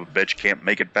 son of a bitch can't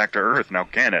make it back to Earth, now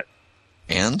can it?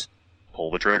 And? Pull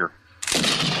the trigger.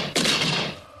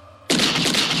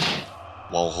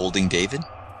 While holding David?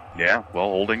 Yeah, well,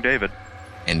 holding David.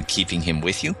 And keeping him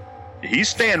with you? He's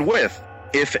staying with.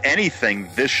 If anything,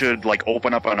 this should,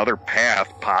 open up another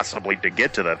path, possibly, to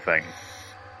get to that thing.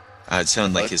 It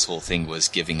sounded like his whole thing was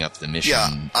giving up the mission.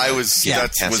 Yeah, I was...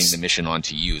 passing the mission on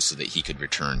to you so that he could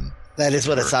return. That is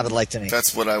what it sounded like to me.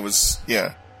 That's what I was...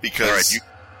 Yeah, because...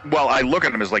 All right, well, I look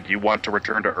at him as you want to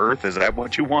return to Earth? Is that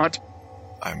what you want?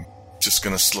 I'm just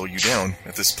going to slow you down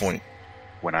at this point.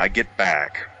 When I get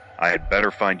back, I had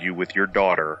better find you with your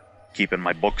daughter, keeping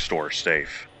my bookstore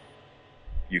safe.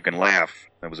 You can laugh.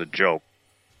 That was a joke.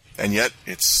 And yet,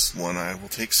 it's one I will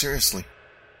take seriously.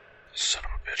 Son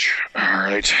of a bitch.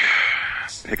 Alright.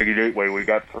 Pick a gateway. We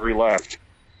got 3 left.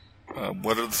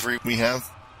 What are the 3 we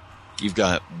have? You've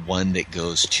got one that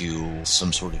goes to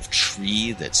some sort of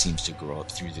tree that seems to grow up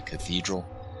through the cathedral,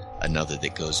 another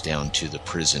that goes down to the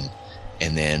prison,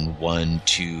 and then one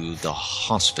to the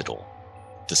hospital,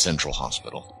 the central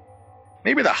hospital.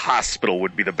 Maybe the hospital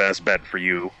would be the best bet for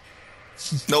you.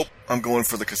 Nope, I'm going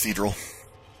for the cathedral.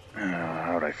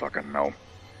 How'd I fucking know?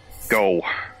 Go.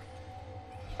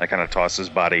 I kind of toss his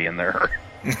body in there.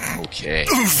 Okay.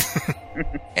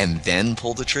 And then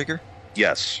pull the trigger?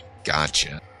 Yes.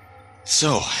 Gotcha.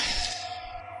 So,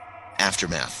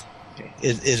 aftermath. Okay.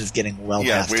 It is getting well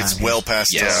past time. Yeah, it's well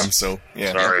past Yes. time, so,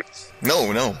 yeah. Sorry.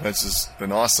 No, this has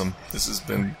been awesome. This has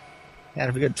been... Kind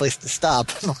of a good place to stop.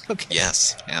 Okay.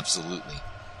 Yes, absolutely.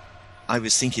 I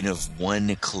was thinking of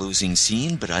one closing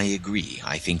scene, but I agree.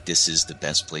 I think this is the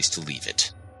best place to leave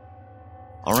it.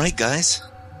 All right, guys.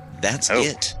 That's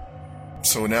it.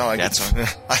 So now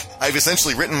I've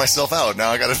essentially written myself out.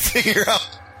 Now I got to figure out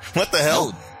what the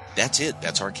hell. No, that's it.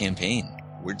 That's our campaign.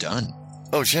 We're done.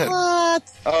 Oh, shit. What?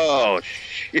 Oh,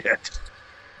 shit.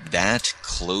 That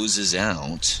closes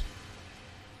out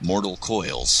Mortal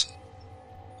Coils,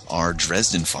 our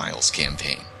Dresden Files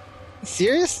campaign.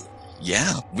 Serious?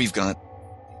 Yeah, we've got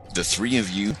the 3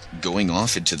 of you going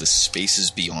off into the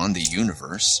spaces beyond the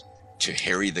universe to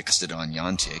harry the Custodon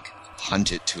Yantic,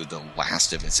 hunt it to the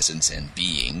last of its essence and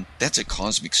being. That's a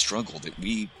cosmic struggle that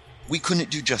we couldn't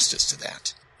do justice to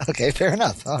that. Okay, fair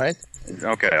enough. All right.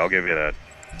 Okay, I'll give you that.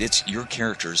 Your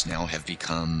characters now have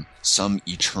become some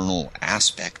eternal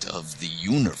aspect of the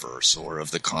universe or of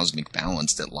the cosmic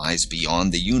balance that lies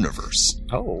beyond the universe.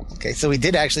 Oh, okay. So we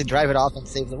did actually drive it off and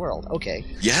save the world. Okay.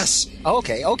 Yes.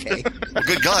 Okay. Well,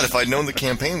 good God, if I'd known the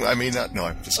campaign... I mean, no,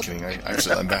 I'm just kidding.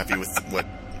 I'm happy with what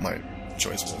my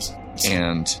choice was.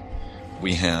 And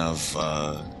we have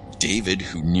David,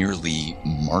 who nearly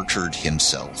martyred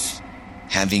himself,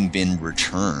 having been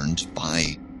returned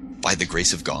by the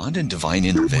grace of God and divine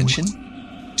intervention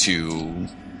to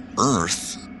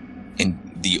Earth,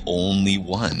 and the only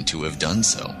one to have done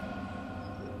so.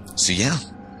 So yeah.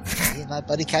 Me and my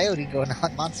buddy Coyote going to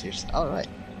hunt monsters. All right.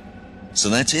 So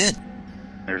that's it.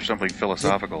 There's something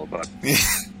philosophical about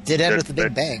Did end with the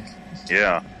Big Bang.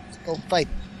 Yeah. Go fight.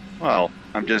 Well,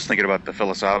 I'm just thinking about the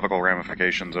philosophical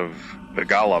ramifications of the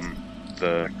Golem,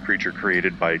 the creature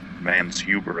created by man's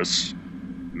hubris,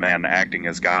 man acting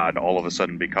as God, all of a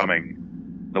sudden becoming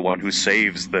the one who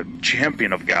saves the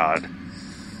champion of God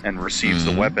and receives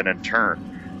the weapon in turn.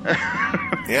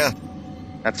 Yeah.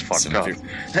 That's fucked Some up.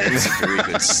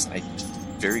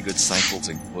 very good cycles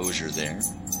and closure there.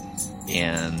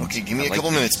 And Okay, give me I a like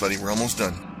couple the- minutes, buddy. We're almost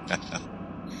done.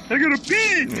 I gotta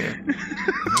pee! Yeah.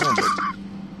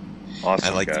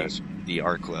 Awesome, I like guys. the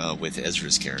arc with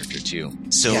Ezra's character too.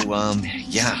 So,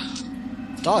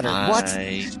 Daughter, what?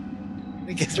 I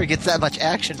I guess there gets that much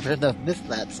action for him to miss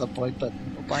that at some point, but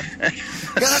no fun. Yeah,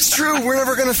 that's true. We're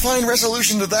never going to find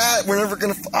resolution to that. We're never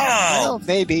going to... Well,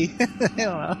 maybe. I don't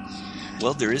know.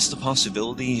 Well, there is the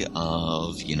possibility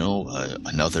of,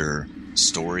 another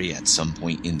story at some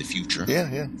point in the future.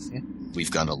 Yeah.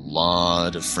 We've got a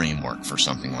lot of framework for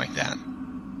something like that.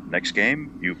 Next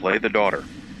game, you play the daughter.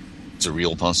 It's a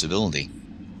real possibility.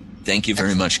 Thank you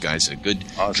very much, guys. A good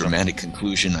Awesome. dramatic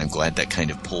conclusion. I'm glad that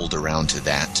kind of pulled around to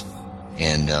that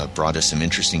and brought us some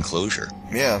interesting closure.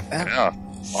 Yeah. Yeah.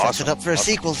 Sets Awesome. it up for a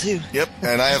sequel, too. Yep.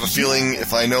 And I have a feeling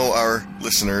if I know our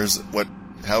listeners,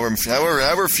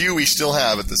 however few we still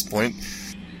have at this point,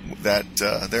 that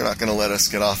they're not going to let us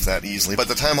get off that easily. By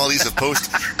the time all these have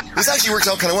posted... This actually works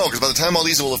out kind of well, because by the time all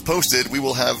these will have posted, we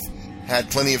will have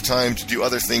had plenty of time to do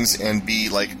other things and be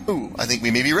like, ooh, I think we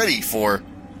may be ready for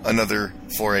another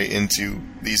foray into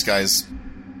these guys'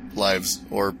 lives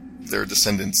or their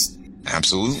descendants.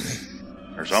 Absolutely.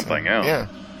 Or something, yeah. Yeah.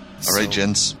 All right,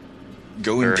 gents.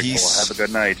 Go in Very peace. cool. Have a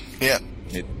good night. Yeah.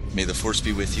 May the force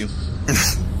be with you.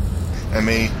 And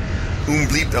may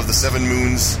Bleep of the Seven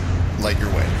Moons light your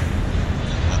way.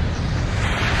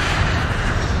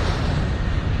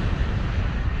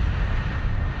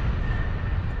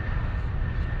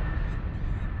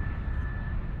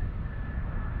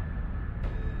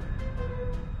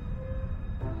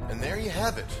 And there you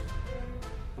have it.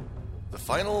 The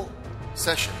final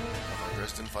session of our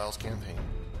Dresden Files campaign.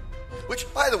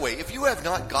 Which, by the way, if you have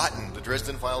not gotten the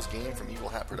Dresden Files game from Evil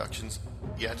Hat Productions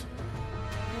yet,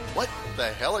 what the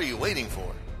hell are you waiting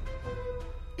for?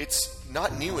 It's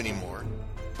not new anymore,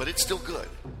 but it's still good.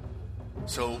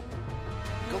 So,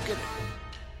 go get it.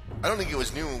 I don't think it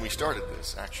was new when we started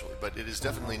this, actually, but it is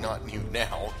definitely not new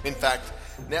now. In fact,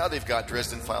 now they've got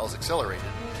Dresden Files Accelerated,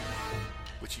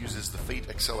 which uses the Fate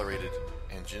Accelerated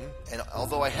engine. And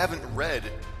although I haven't read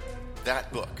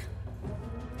that book,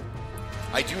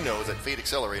 I do know that Fate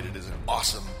Accelerated is an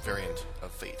awesome variant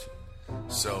of Fate.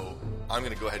 So I'm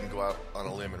going to go ahead and go out on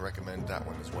a limb and recommend that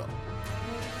one as well.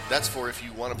 That's for if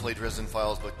you want to play Dresden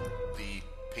Files, but the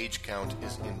page count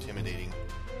is intimidating.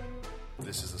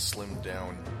 This is a slimmed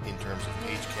down, in terms of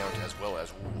page count as well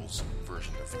as rules,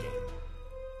 version of the game.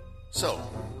 So,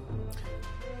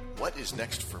 what is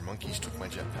next for Monkeys Took My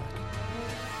Jetpack?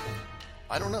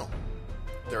 I don't know.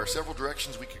 There are several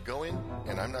directions we could go in,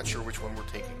 and I'm not sure which one we're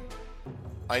taking.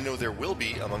 I know there will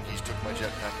be a Monkeys Took My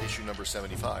Jetpack issue number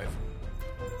 75.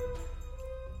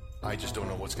 I just don't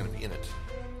know what's going to be in it.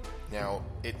 Now,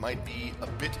 it might be a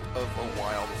bit of a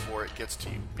while before it gets to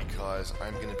you, because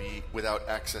I'm going to be without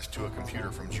access to a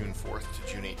computer from June 4th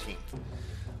to June 18th.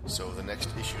 So the next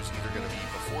issue is either going to be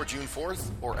before June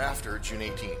 4th or after June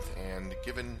 18th. And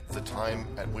given the time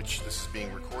at which this is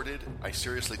being recorded, I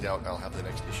seriously doubt I'll have the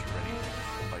next issue ready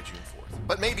by June 4th.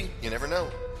 But maybe. You never know.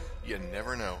 You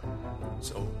never know.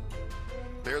 So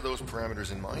bear those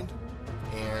parameters in mind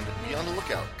and be on the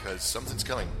lookout, because something's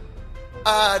coming.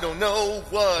 I don't know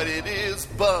what it is,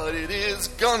 but it is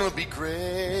gonna be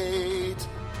great.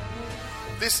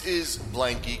 This is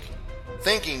Blind Geek,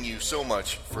 thanking you so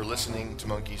much for listening to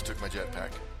Monkeys Took My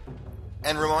Jetpack,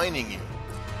 and reminding you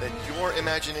that your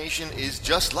imagination is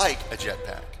just like a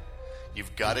jetpack.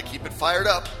 You've got to keep it fired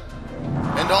up,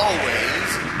 and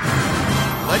always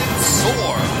let it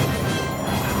soar.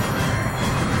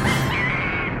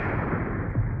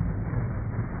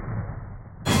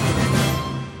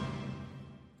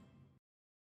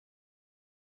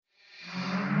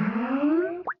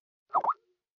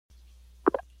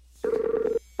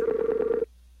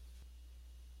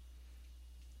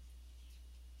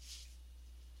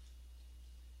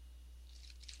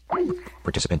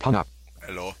 Participant hung up.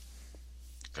 Hello.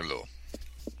 Hello.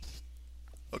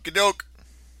 Okie doke.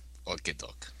 Okay,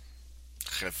 Doc.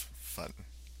 Have fun.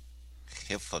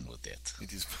 Have fun with that.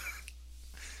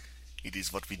 It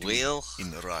is what we do Well,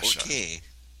 in Russia. okay.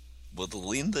 But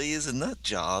Linda is a nut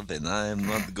job, and I'm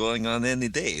not going on any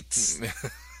dates.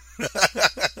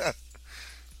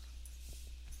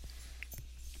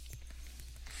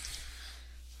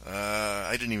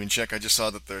 I didn't even check. I just saw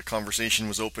that the conversation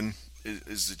was open.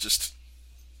 Is it just...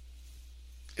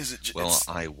 Well,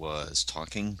 I was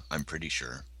talking, I'm pretty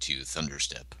sure, to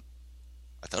Thunderstep.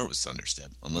 I thought it was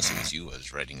Thunderstep, unless it was you I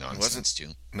was writing nonsense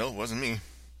to. No, it wasn't me.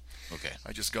 Okay.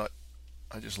 I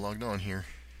just logged on here.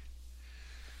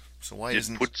 So why It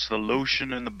isn't... puts the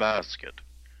lotion in the basket.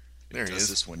 There It he does is.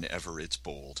 this whenever it's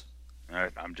bold. All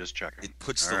right, I'm just checking. It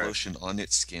puts All the right. lotion on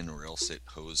its skin, or else it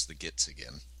hose the gits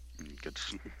again. Good.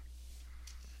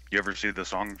 You ever see the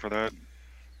song for that?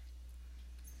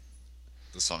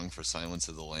 The song for Silence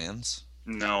of the Lambs?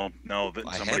 No. But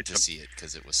I somebody had to see it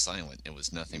because it was silent. It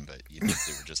was nothing but they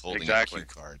were just holding Exactly. up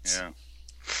cue cards. Yeah.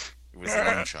 It was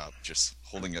Lamb Chop just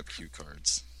holding up cue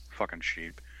cards. Fucking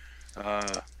sheep. Yeah,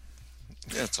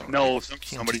 it's all right. No, Can't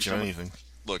somebody. teach you anything.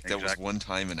 Look, that was Exactly. one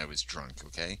time and I was drunk,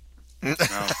 okay? No.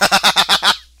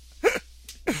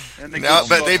 And they Now, go-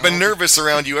 but they've been nervous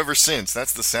around you ever since.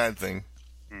 That's the sad thing.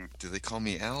 Do they call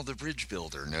me Al the Bridge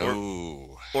Builder?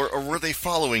 No. Or were they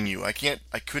following you? I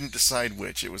couldn't decide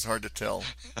which. It was hard to tell.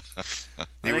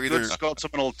 They In were a either... good scout,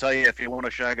 someone will tell you if you want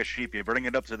to shag a sheep, you bring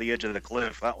it up to the edge of the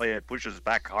cliff. That way it pushes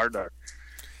back harder.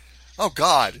 Oh,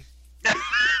 God.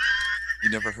 You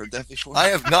never heard that before? I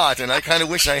have not, and I kind of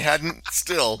wish I hadn't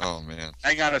still. Oh, man.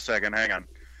 Hang on a second, hang on.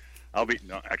 I'll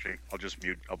just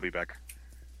mute. I'll be back.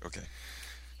 Okay.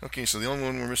 Okay, so the only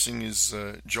one we're missing is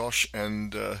Josh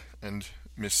and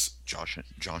Miss...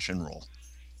 Josh and Roll.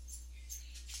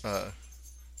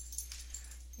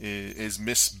 Is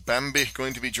Miss Bambi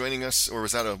going to be joining us, or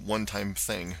was that a one-time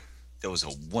thing? That was a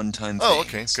one-time thing. Oh,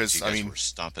 okay, 'cause, you I guys mean- were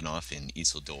stopping off in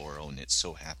Isildur, and it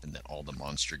so happened that all the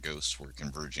monster ghosts were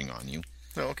converging on you,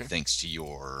 Oh, okay. thanks to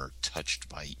your touched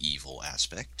by evil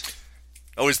aspect.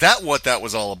 Oh, is that what that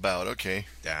was all about? Okay.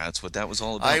 That's what that was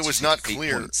all about. I So was take not a fate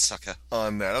clear. point, sucker.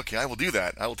 On that. Okay, I will do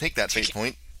that. I will take that Take fate it.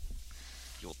 point.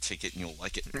 You'll take it and you'll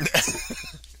like it.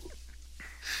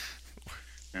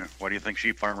 Yeah. Why do you think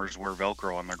sheep farmers wear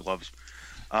Velcro on their gloves?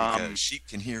 Because sheep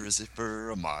can hear a zipper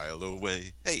a mile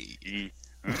away. Hey. E-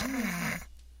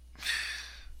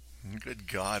 Good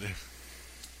God.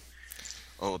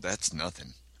 Oh, that's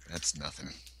nothing. That's nothing.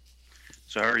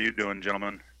 So how are you doing,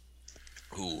 gentlemen?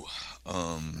 Ooh,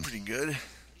 Pretty good.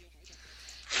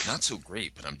 not so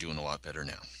great, but I'm doing a lot better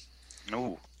now.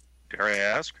 No. Dare I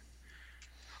ask?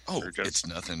 Oh, Or just- it's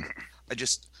nothing.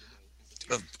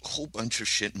 A whole bunch of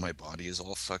shit in my body is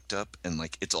all fucked up, and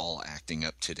like it's all acting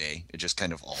up today. It just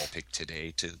kind of all picked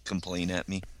today to complain at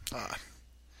me. Ah,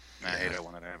 I hate it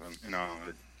when it happens.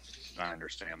 I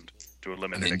understand to a And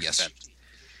limited then extent.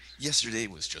 yesterday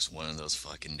was just one of those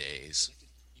fucking days.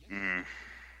 Mm.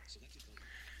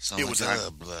 So It I'm was like,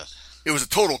 a- blah. it was a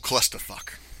total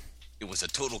clusterfuck. It was a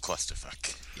total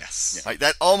clusterfuck. Yes.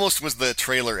 That almost was the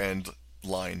trailer end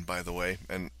line, by the way,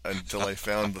 and until I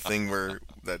found the thing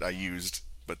that I used,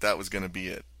 but that was going to be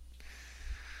it.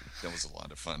 That was a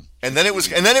lot of fun. And then it was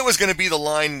going to be the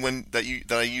line that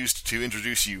I used to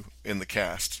introduce you in the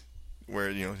cast,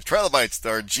 where Trilobites,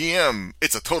 our GM,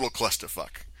 it's a total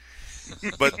clusterfuck.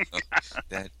 But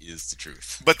That is the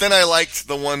truth. but then I liked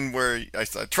the one where I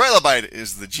thought Trilobite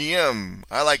is the GM.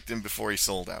 I liked him before he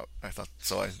sold out. I thought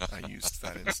so. I used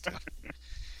that instead.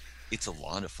 It's a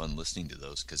lot of fun listening to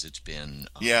those because it's been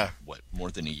more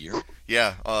than a year.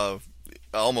 Yeah,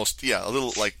 almost. Yeah, a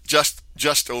little like just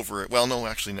over it. Well, no,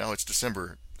 actually now it's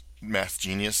December. Math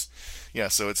genius. Yeah,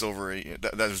 so it's over.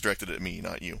 That was directed at me,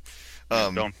 not you.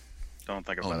 Don't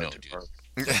think Oh about no, it too dude. far.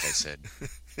 Like I said,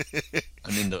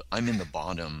 I'm in the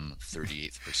bottom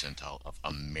 38th percentile of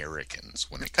Americans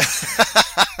when it comes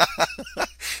to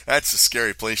That's a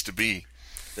scary place to be.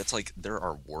 that's like there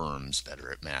are worms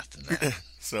better at math than that.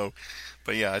 So,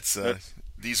 but yeah, it's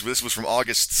this was from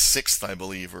August 6th, I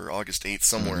believe, or August 8th,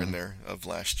 somewhere in there of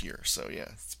last year. So yeah,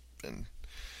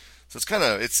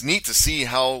 it's neat to see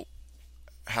how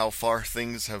far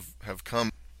things have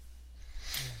come.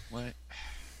 What?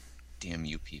 Damn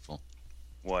you people.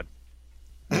 What?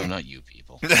 No, not you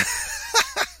people.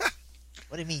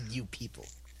 What do you mean, you people?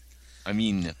 I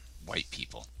mean white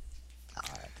people.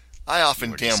 I often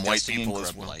You are damn white disgusting and people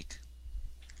as well. grub-like.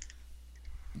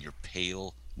 Your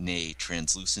pale, nay,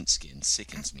 translucent skin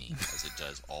sickens me as it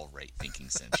does all right-thinking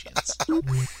sentients.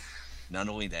 Not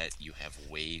only that, you have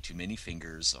way too many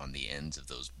fingers on the ends of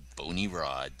those bony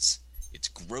rods. It's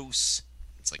gross.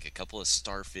 It's like a couple of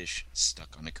starfish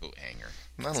stuck on a coat hanger.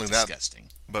 Not It's only that, disgusting.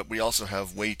 but we also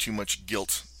have way too much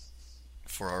guilt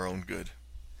for our own good.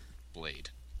 Blade.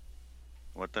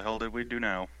 What the hell did we do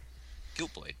now?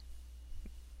 Guilt blade.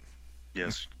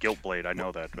 Yes, Guilt Blade. I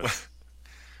know that, but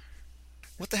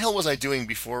What the hell was I doing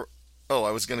before? Oh,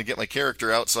 I was going to get my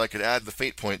character out so I could add the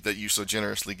fate point that you so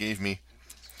generously gave me.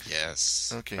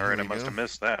 Yes. Okay, all right, here I we must go. have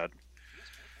missed that.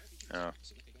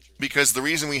 Because the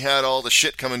reason we had all the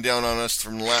shit coming down on us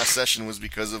from the last session was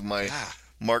because of my Ah.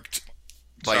 marked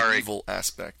by Sorry. evil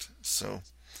aspect. So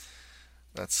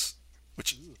that's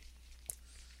which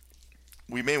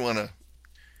we may want to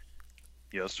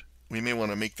Yes.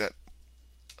 make that.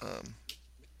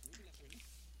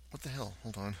 What the hell?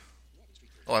 Hold on.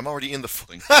 Oh, I'm already in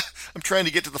the. I'm trying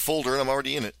to get to the folder, and I'm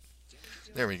already in it.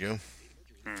 There we go.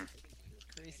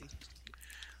 Crazy.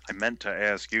 I meant to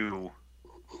ask you,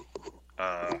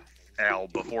 Al,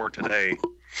 before today.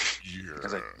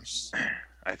 Yes.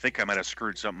 I think I might have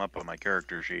screwed something up on my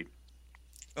character sheet.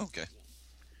 Okay.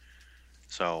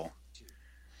 So,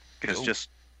 because Go. just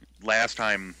last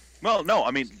time, well, no,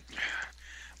 I mean,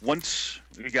 once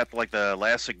we got like the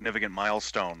last significant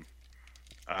milestone,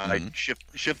 I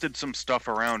shifted some stuff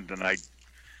around, and I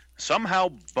somehow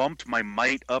bumped my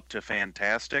might up to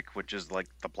fantastic, which is like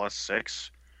the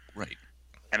 +6. Right.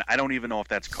 And I don't even know if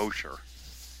that's kosher.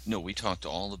 No, we talked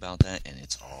all about that, and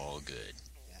it's all good.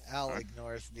 Yeah, Al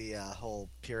ignores the whole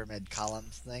pyramid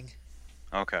columns thing.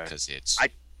 Okay. Because it's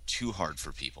too hard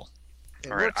for people.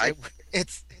 It All right,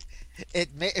 works.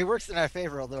 It works in our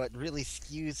favor, although it really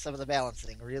skews some of the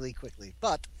balancing really quickly.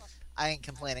 But I ain't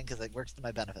complaining because it works to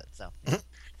my benefit. So.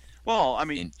 Well, I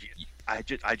mean, I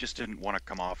just didn't want to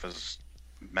come off as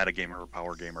metagamer or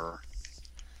power gamer.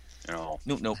 You know.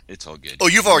 No, it's all good. Oh,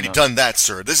 you've already done that,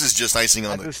 sir. This is just icing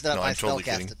on I the. boosted up No, my I'm totally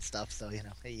kidding. spellcast and stuff, so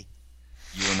hey.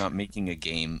 You are not making a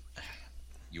game.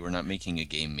 You are not making a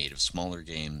game made of smaller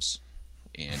games,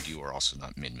 and you are also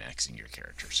not min-maxing your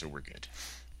character, so we're good.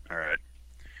 All right.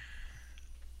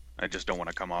 I just don't want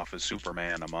to come off as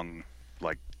Superman among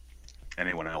like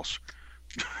anyone else.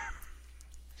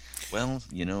 Well,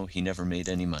 he never made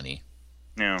any money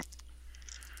Yeah.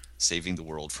 saving the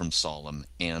world from Solemn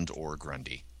or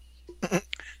Grundy.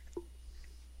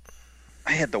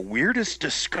 I had the weirdest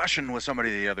discussion with somebody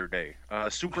the other day.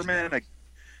 Superman.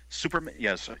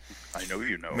 Yes, I know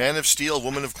you know. Man of Steel,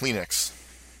 Woman of Kleenex.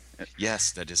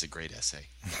 Yes, that is a great essay.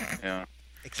 Yeah.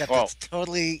 Except Well- it's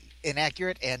totally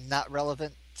inaccurate and not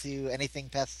relevant to anything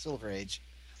past Silver Age.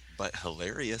 But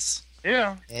hilarious.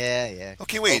 Yeah. Yeah.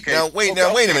 Okay, wait. Okay. Now, wait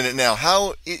a minute. Now,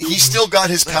 how he still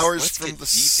got his powers Let's from get the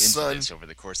deep into sun? this over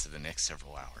the course of the next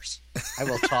several hours. I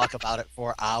will talk about it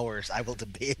for hours. I will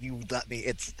debate you. Let me.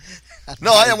 It's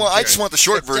No, I just want the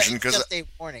short It's version it's because just a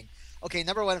warning. Okay,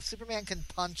 number one, if Superman can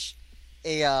punch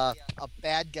a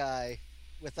bad guy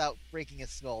without breaking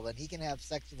his skull, then he can have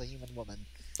sex with a human woman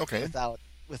okay,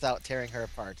 without tearing her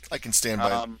apart. I can stand by.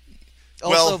 Um,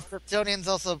 Also, Kryptonians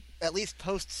also, at least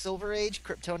post Silver Age,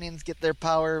 Kryptonians get their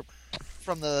power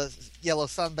from the yellow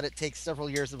sun, but it takes several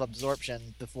years of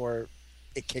absorption before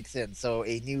it kicks in. So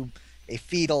a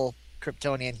fetal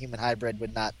Kryptonian human hybrid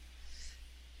would not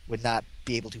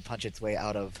be able to punch its way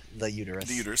out of the uterus.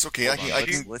 The uterus. Okay, Hold on, I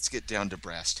can. let's get down to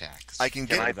brass tacks. I can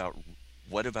get.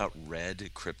 What about red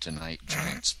kryptonite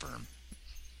giant sperm?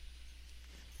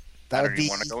 That I would don't be even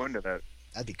want to go into that.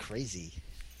 that'd be crazy.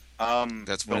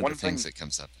 That's the one of the things that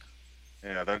comes up.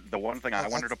 Yeah, the one thing I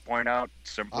wanted to point out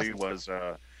simply Awesome. was,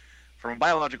 from a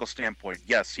biological standpoint,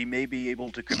 yes, he may be able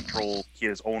to control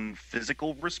his own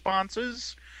physical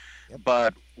responses,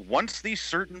 but once the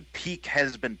certain peak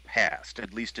has been passed,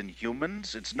 at least in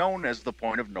humans, it's known as the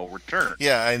point of no return.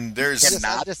 Yeah, and there's.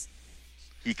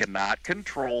 He cannot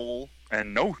control,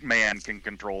 and no man can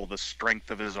control the strength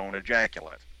of his own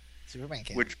ejaculate, Superman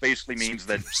can. which basically means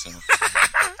that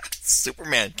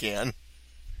Superman can.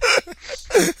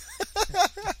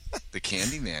 The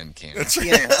Candyman can. That's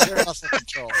He right. has pure muscle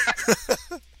control.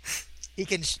 He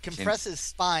can compress his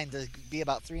spine to be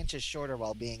about 3 inches shorter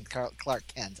while being Clark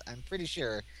Kent. I'm pretty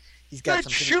sure he's got That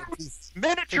some shoot pretty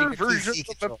miniature good versions PC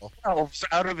of control. themselves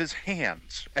out of his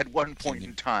hands at one point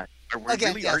in time. Are we Again,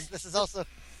 really yes, this is also.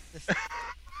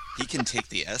 He can take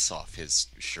the S off his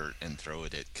shirt and throw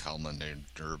it at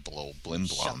Kalmander Blow Shut the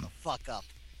Blimblom, fuck up.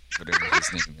 whatever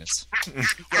his name is.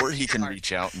 Or he can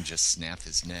reach out and just snap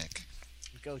his neck.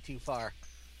 You go too far.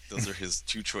 Those are his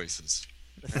two choices.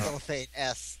 The cellophane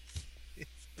S.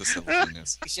 The cellophane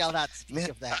is. We shall not speak Man,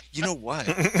 of that. you know what?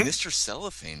 Mr.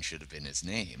 Cellophane should have been his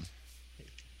name.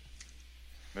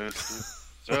 Mr.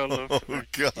 Oh Cellophane.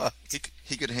 God.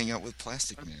 He could hang out with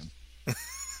Plastic Man.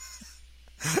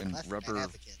 And Plastic Man rubber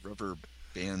has a kid.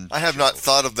 band. I have not Joe.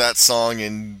 thought of that song,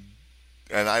 and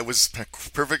I was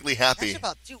perfectly happy. Actually,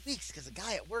 about 2 weeks because a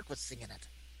guy at work was singing it.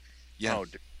 Yeah, Oh,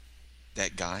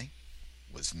 that guy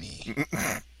was me.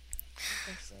 I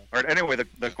think so. all right. Anyway,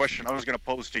 the question I was going to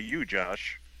pose to you,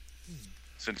 Josh,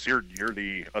 since you're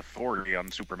the authority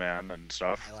on Superman and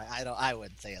stuff. I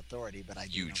wouldn't say authority, but I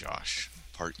do You, know. Josh.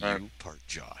 Part Uh, you, part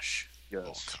Josh. Yes.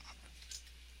 Oh, cop.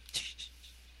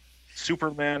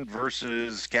 Superman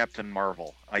versus Captain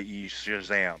Marvel, i.e.,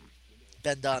 Shazam.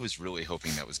 Been I done. was really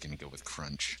hoping that was going to go with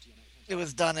Crunch. It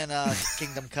was done in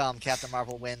Kingdom Come. Captain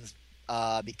Marvel wins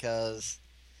because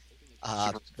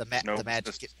The No,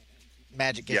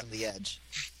 magic gives him the edge.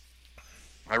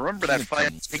 I remember that fight.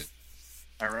 Comes with-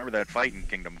 I remember that fight in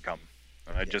Kingdom Come.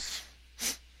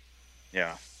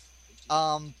 Yeah.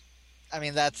 I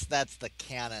mean, that's the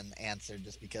canon answer,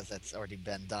 just because that's already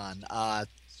been done.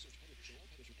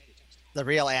 The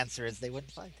real answer is they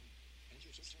wouldn't fight.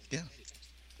 Yeah.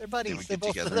 They're They buddies. would They're get both.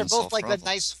 together They're and both solve like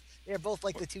problems. They're both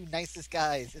like the two nicest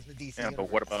guys in the DC. Yeah, but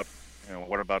universe.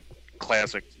 what about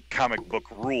classic comic book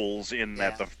rules in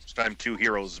that the first time two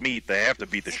heroes meet, they have to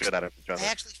beat the shit out of each other. They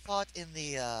actually fought in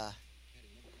the.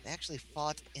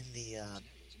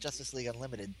 Justice League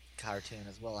Unlimited cartoon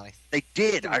as well, and They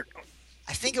did. I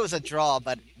think it was a draw,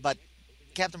 but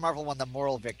Captain Marvel won the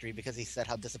moral victory because he said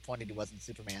how disappointed he was in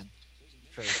Superman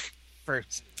for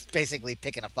basically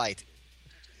picking a fight,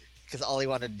 because all he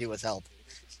wanted to do was help.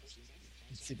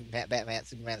 Superman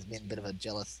is being a bit of a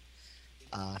jealous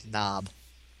knob,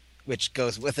 which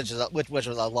goes with which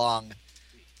was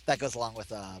that goes along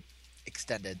with a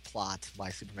extended plot why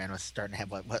Superman was starting to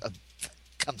have what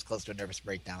comes close to a nervous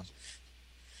breakdown.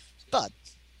 But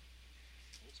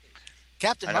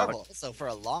Captain Marvel also for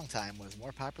a long time was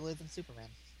more popular than Superman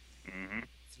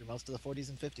through most of the 40s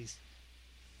and 50s.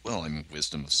 Well, I mean,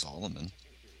 Wisdom of Solomon.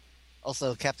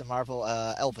 Also, Captain Marvel,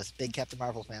 Elvis, big Captain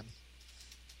Marvel fan,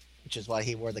 which is why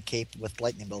he wore the cape with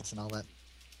lightning bolts and all that.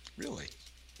 Really?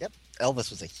 Yep, Elvis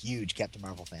was a huge Captain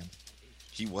Marvel fan.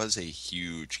 He was a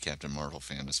huge Captain Marvel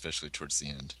fan, especially towards the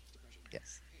end.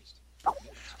 Yes.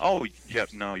 Oh, yeah,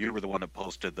 no, you were the one that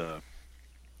posted the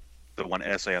one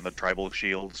essay on the tribal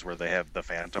shields where they have the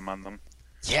Phantom on them.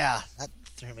 Yeah, that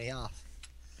threw me off.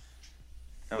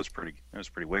 That was pretty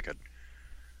wicked.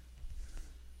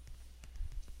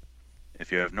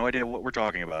 If you have no idea what we're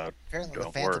talking about, Apparently, don't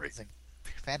the Phantom worry.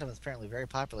 Phantom is apparently very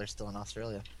popular still in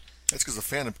Australia. That's because the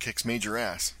Phantom kicks major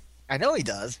ass. I know he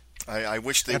does. I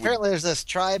wish they And would. apparently, there's this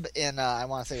tribe in I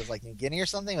want to say it was like New Guinea or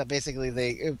something, but basically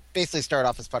it started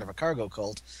off as part of a cargo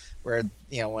cult, where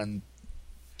when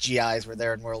GIs were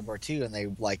there in World War II and they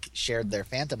like shared their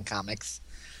Phantom comics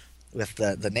with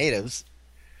the natives.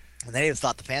 And the natives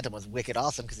thought the Phantom was wicked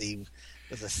awesome because he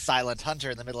was a silent hunter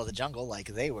in the middle of the jungle like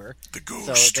they were. The ghost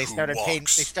So they started who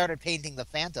walks. they started painting the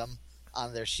Phantom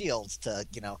on their shields to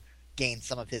gain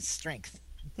some of his strength.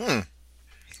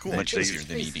 Cool. Much they easier use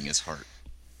than eating his heart.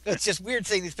 It's just weird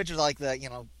seeing these pictures of like the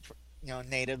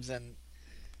natives and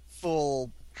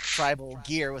full tribal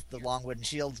gear with the long wooden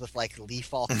shields with like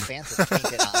leaf-all Phantom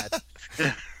painted on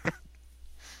it.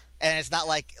 And it's not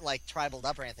like tribaled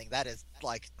up or anything. That is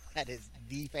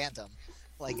the Phantom.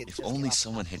 Like it's If just only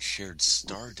someone had shared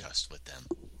stardust with them.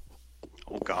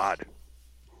 Oh God,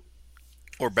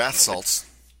 Or bath salts.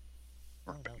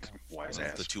 wise Well,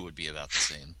 ass. the two would be about the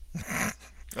same.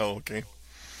 Oh, okay.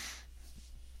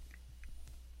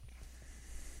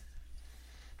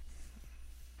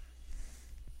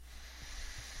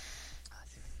 I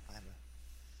see if I can find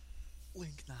a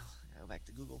link now. I gotta go back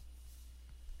to Google.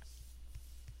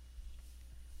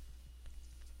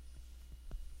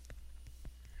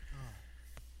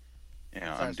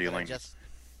 Yeah, So I I'm was dealing.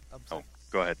 sorry.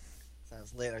 Go ahead. So I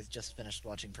was late. I just finished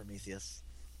watching Prometheus,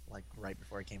 like right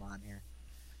before I came on here.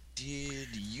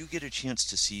 Did you get a chance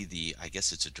to see I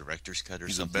guess it's a director's cut or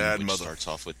He's a something, bad which mother. starts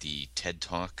off with the TED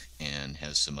Talk and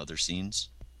has some other scenes?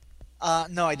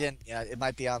 No, I didn't. Yeah, it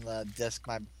might be on the disc.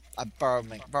 I'm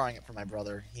borrowing it from my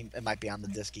brother. It might be on the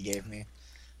disc he gave me.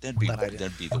 That'd be But I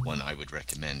didn't. the one I would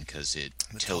recommend because it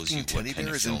The tells you talking what teddy kind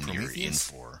bear of is in film you're in Prometheus?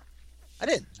 for. I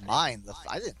didn't mind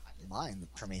the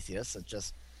Prometheus. It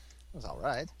was all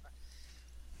right.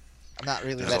 I'm not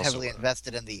really There's that also heavily a-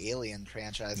 invested in the Alien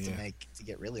franchise Yeah. to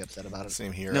get really upset about it.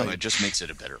 Same here. No, it just makes it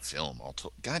a better film.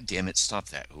 God damn it, stop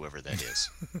that, whoever that is.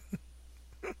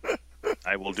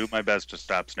 I will do my best to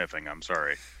stop sniffing. I'm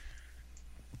sorry.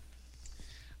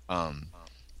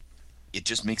 It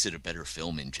just makes it a better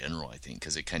film in general, I think,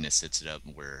 because it kind of sets it up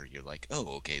where you're like, oh,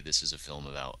 okay, this is a film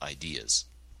about ideas.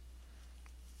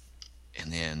 And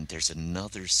then there's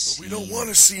another But scene. we don't want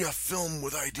to see a film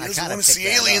with ideas. We kinda want to see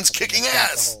picked that aliens up, I mean, kicking it's got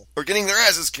the ass whole- or getting their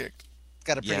asses kicked. It's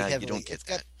got a pretty Yeah, you heavy. don't get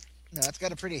that. It's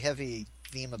got a pretty heavy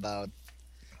theme about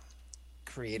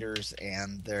creators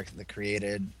and the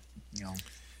created.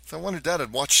 If I wanted that,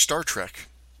 I'd watch Star Trek.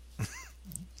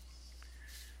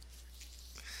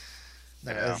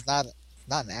 No, Yeah. it's not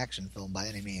an action film by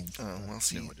any means. Oh, well,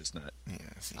 see. No, it is not. Yeah,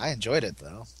 see. I enjoyed it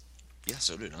though. Yeah,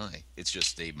 so did I. It's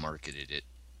just they marketed it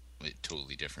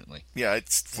totally differently. Yeah,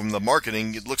 it's from the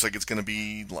marketing. It looks like it's going to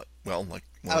be like one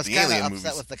I of was the kind Alien of upset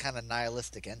movies. with the kind of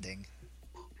nihilistic ending.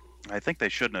 I think they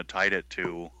shouldn't have tied it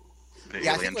to the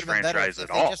Yeah, I think it Aliens would have been better franchise if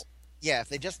at they all. if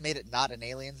they just made it not an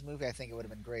Aliens movie. I think it would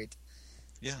have been great.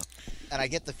 Yeah. And I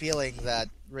get the feeling that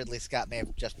Ridley Scott may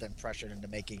have just been pressured into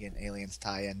making an Aliens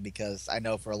tie-in, because I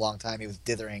know for a long time he was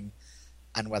dithering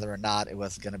on whether or not it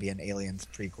was going to be an Aliens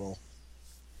prequel.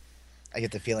 I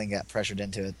get the feeling he got pressured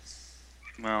into it.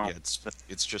 Well, Yeah,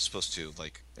 it's just supposed to,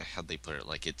 like, how'd they put it?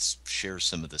 Like, it shares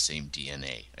some of the same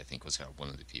DNA, I think was how one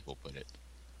of the people put it.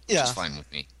 Which Yeah. is fine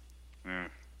with me. mm,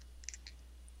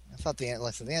 I thought the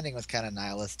ending was kind of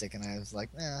nihilistic, and I was like,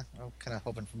 I'm kind of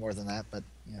hoping for more than that, but,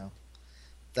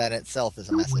 that itself is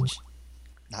a message.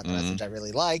 Not the message I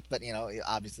really like, but,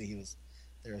 obviously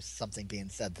there was something being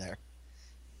said there.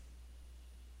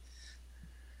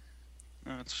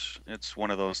 it's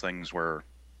one of those things where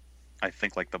I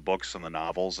think like the books and the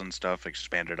novels and stuff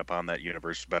expanded upon that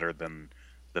universe better than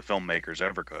the filmmakers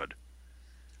ever could.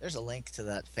 There's a link to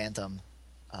that Phantom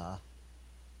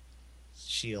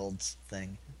Shields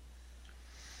thing.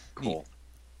 Cool.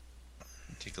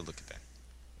 Take a look at that.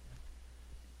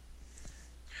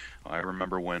 I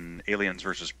remember when Aliens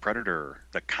vs. Predator,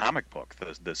 the comic book,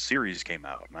 the series came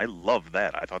out, and I loved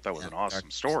that. I thought that was an awesome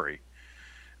story.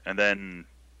 And then,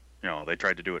 they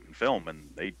tried to do it in film, and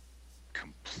they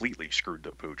completely screwed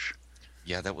the pooch.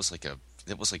 Yeah, that was like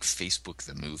Facebook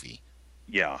the movie.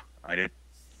 Yeah,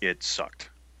 it sucked.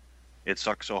 It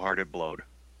sucked so hard it blowed.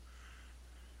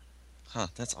 Huh,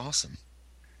 that's awesome.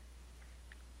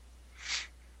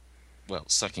 Well,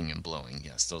 sucking and blowing,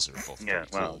 yes, those are both pretty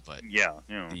cool, but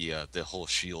the whole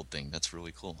shield thing, that's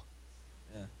really cool.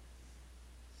 Yeah.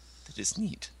 That is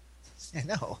neat. I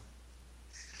know.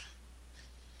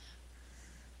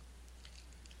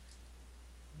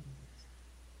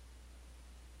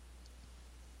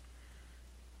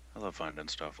 I love finding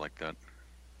stuff like that.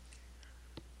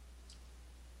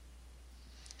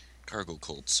 Cargo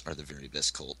cults are the very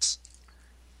best cults,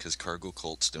 because cargo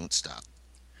cults don't stop.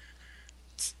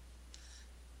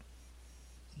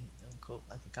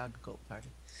 Like a cargo cult party.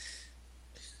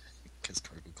 Because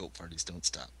cargo cult parties don't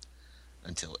stop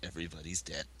until everybody's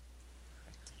dead.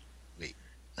 Wait,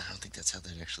 I don't think that's how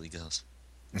that actually goes.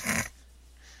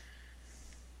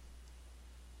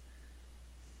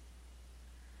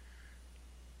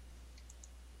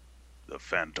 The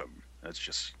Phantom. That's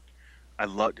just... I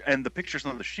love... And the pictures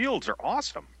on the shields are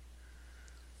awesome.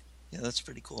 Yeah, that's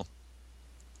pretty cool.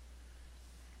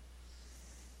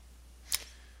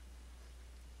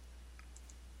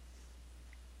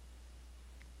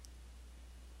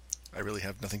 I really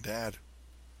have nothing to add.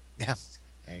 Yeah,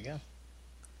 there you go.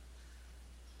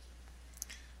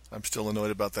 I'm still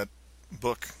annoyed about that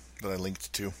book that I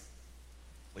linked to.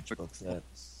 Which book's that?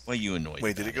 Why are you annoyed?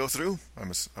 Wait, did it go through? I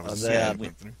was the- it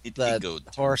went through. It The go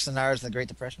Horror Scenarios and the Great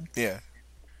Depression? Yeah.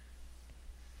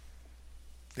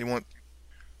 They want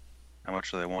How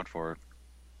much do they want for it?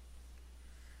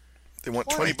 $20.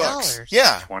 $20.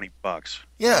 Yeah. $20.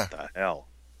 Yeah. What the hell?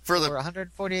 For For the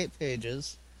 148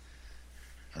 pages.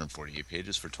 148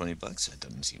 pages for $20. That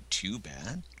doesn't seem too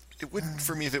bad. it wouldn't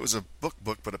for me if it was a book,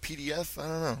 but a PDF.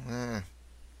 I don't know.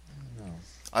 No.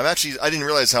 I didn't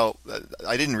realize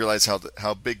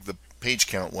how big the page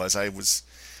count was.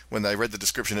 When I read the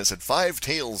description, it said 5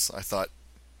 tales. I thought,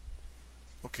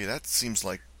 okay, that seems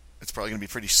like it's probably going to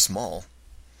be pretty small.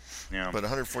 Yeah. But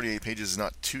 148 pages is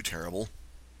not too terrible.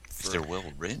 If they're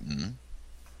well written.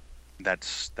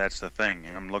 That's the thing.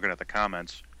 I'm looking at the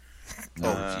comments.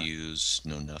 No reviews,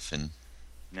 no nothing.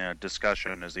 Yeah,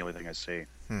 discussion is the only thing I see.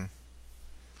 Yeah,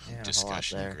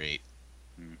 Discussion, a lot there. great.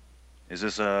 Is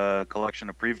this a collection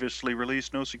of previously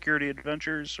released No Security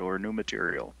Adventures or new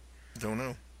material? Don't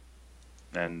know.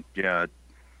 And yeah,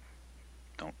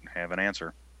 don't have an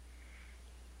answer.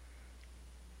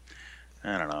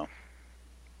 I don't know.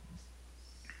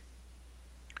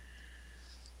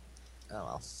 Oh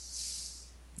well.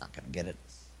 Not gonna get it.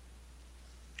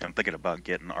 I'm thinking about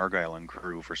getting Argyle and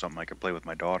Crew for something I could play with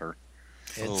my daughter.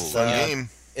 It's Fun game.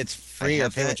 it's free I or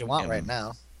have pay what that, you want right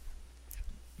now.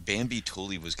 Bambi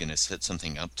totally was going to set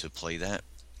something up to play that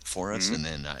for us, and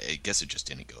then I guess it just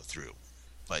didn't go through.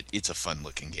 But it's a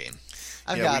fun-looking game.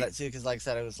 I've Yeah, got we- it too, because like I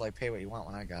said, it was like pay what you want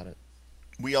when I got it.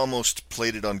 We almost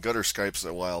played it on Gutter Skypes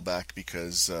a while back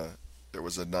because there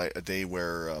was a day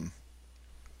where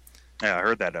Yeah, I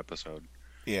heard that episode.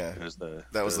 yeah, It was the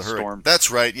hurricane. storm.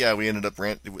 That's right. Yeah, we ended up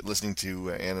listening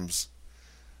to Anim's.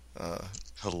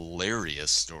 Hilarious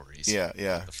stories. Yeah.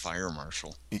 The fire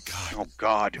marshal God. Oh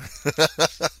God!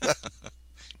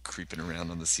 creeping around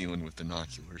on the ceiling with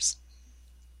binoculars.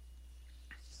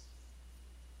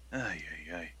 Ay.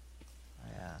 Yeah.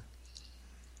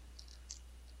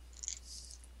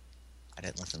 I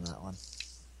didn't listen to that one.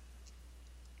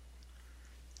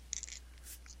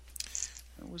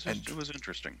 It was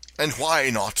interesting. And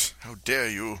why not? How dare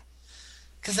you?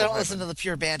 Because I don't listen to the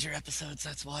Pure Banter episodes,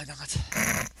 that's why not.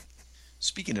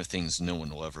 Speaking of things no one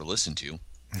will ever listen to,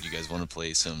 you guys want to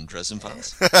play some Dresden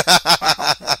Files?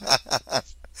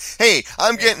 Hey,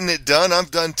 I'm getting it done. I've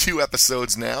done 2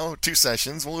 episodes now, 2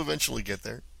 sessions. We'll eventually get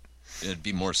there. It'd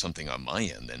be more something on my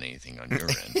end than anything on your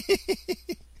end.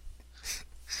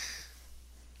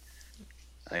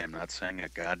 I am not saying a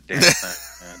goddamn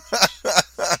thing,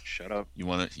 man. Shut up. You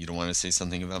don't want to say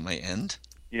something about my end?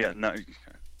 Yeah, no.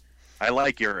 I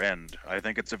like your end. I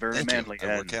think it's a very Thank manly you.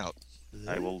 I work end. out.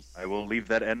 I will leave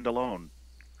that end alone.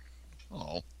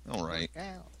 Oh, all right.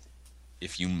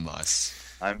 If you must.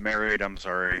 I'm married. I'm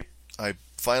sorry. I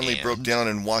finally And? broke down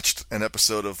and watched an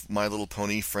episode of My Little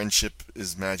Pony, Friendship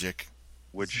is Magic.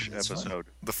 Which episode?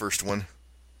 The first one.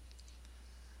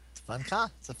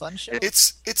 It's a fun show.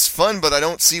 It's fun, but I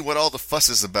don't see what all the fuss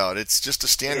is about. It's just a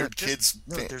standard kids.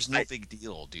 There's no big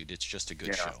deal, dude. It's just a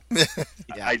good show.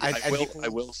 Yeah, I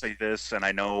will say this, and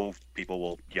I know people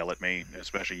will yell at me,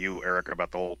 especially you, Eric,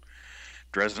 about the whole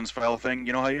Dresden's File thing.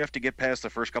 You know how you have to get past the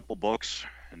first couple books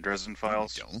in Dresden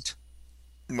Files? Don't.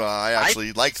 Well, I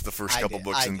actually liked the first couple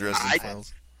books in Dresden I-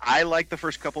 Files. I like the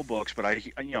first couple books, but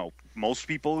most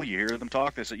people, you hear them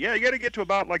talk, they say, yeah, you got to get to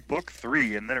about like book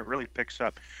 3, and then it really picks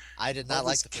up. I did not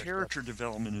like the first character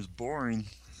development is boring.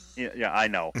 Yeah, I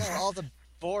know. book. No, all the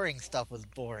boring stuff was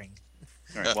boring.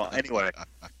 All right, well, anyway,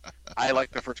 I like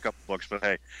the first couple books, but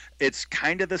hey, it's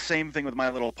kind of the same thing with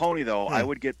My Little Pony, though. I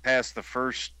would get past the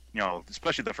first,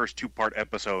 especially the first 2-part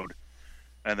episode,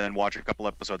 and then watch a couple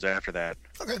episodes after that.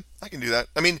 Okay, I can do that.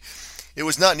 I mean, it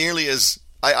was not nearly as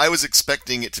I was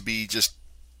expecting it to be just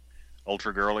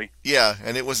Ultra girly. yeah,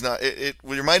 and it was not. It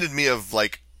reminded me of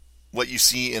like what you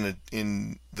see in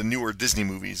the newer Disney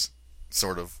movies,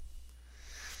 sort of.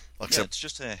 Yeah, Except, it's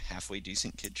just a halfway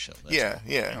decent kid show. That's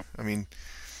yeah. I mean,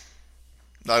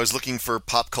 I was looking for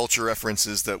pop culture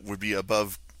references that would be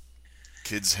above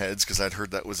kids' heads because I'd heard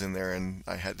that was in there, and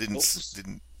I didn't.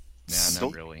 Nah,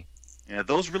 not really. Yeah,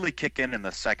 those really kick in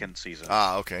the second season.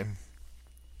 Ah, okay.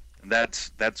 And that's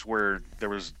where there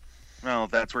was,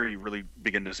 that's where you really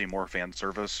begin to see more fan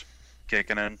service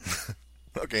kicking in.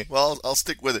 Okay, well, I'll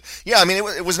stick with it. Yeah, I mean,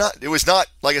 it was not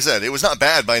like I said, it was not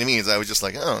bad by any means. I was just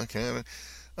like, oh, okay.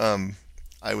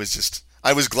 I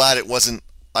was glad it wasn't.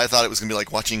 I thought it was gonna be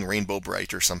like watching Rainbow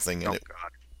Bright or something, and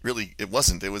it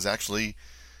wasn't. It was actually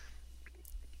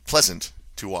pleasant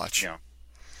to watch. Yeah.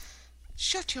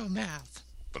 Shut your mouth.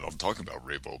 But I'm talking about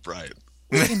Rainbow Bright.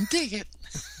 We can dig it.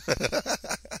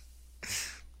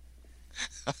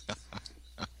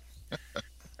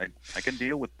 I can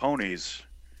deal with ponies.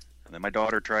 And then my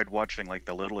daughter tried watching like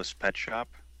The Littlest Pet Shop.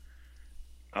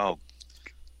 Oh,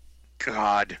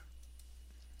 God.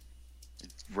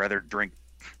 Rather drink.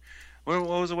 What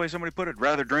was the way somebody put it?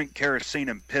 Rather drink kerosene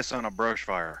and piss on a brush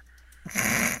fire.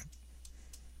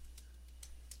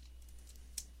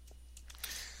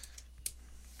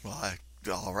 Well,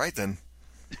 all right then.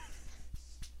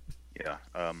 Yeah,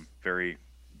 very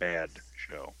bad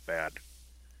show. Bad.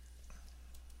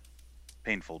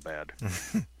 Painful bad.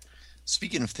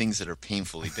 Speaking of things that are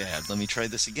painfully bad, let me try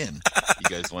this again. You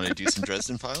guys want to do some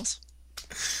Dresden Files?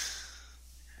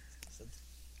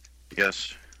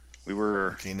 Yes, we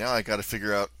were Okay, now I got to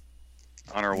figure out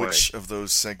on our way. which of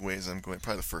those segues I'm going.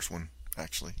 Probably the first one,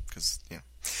 actually, because yeah.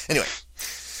 Anyway,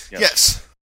 Yep. yes.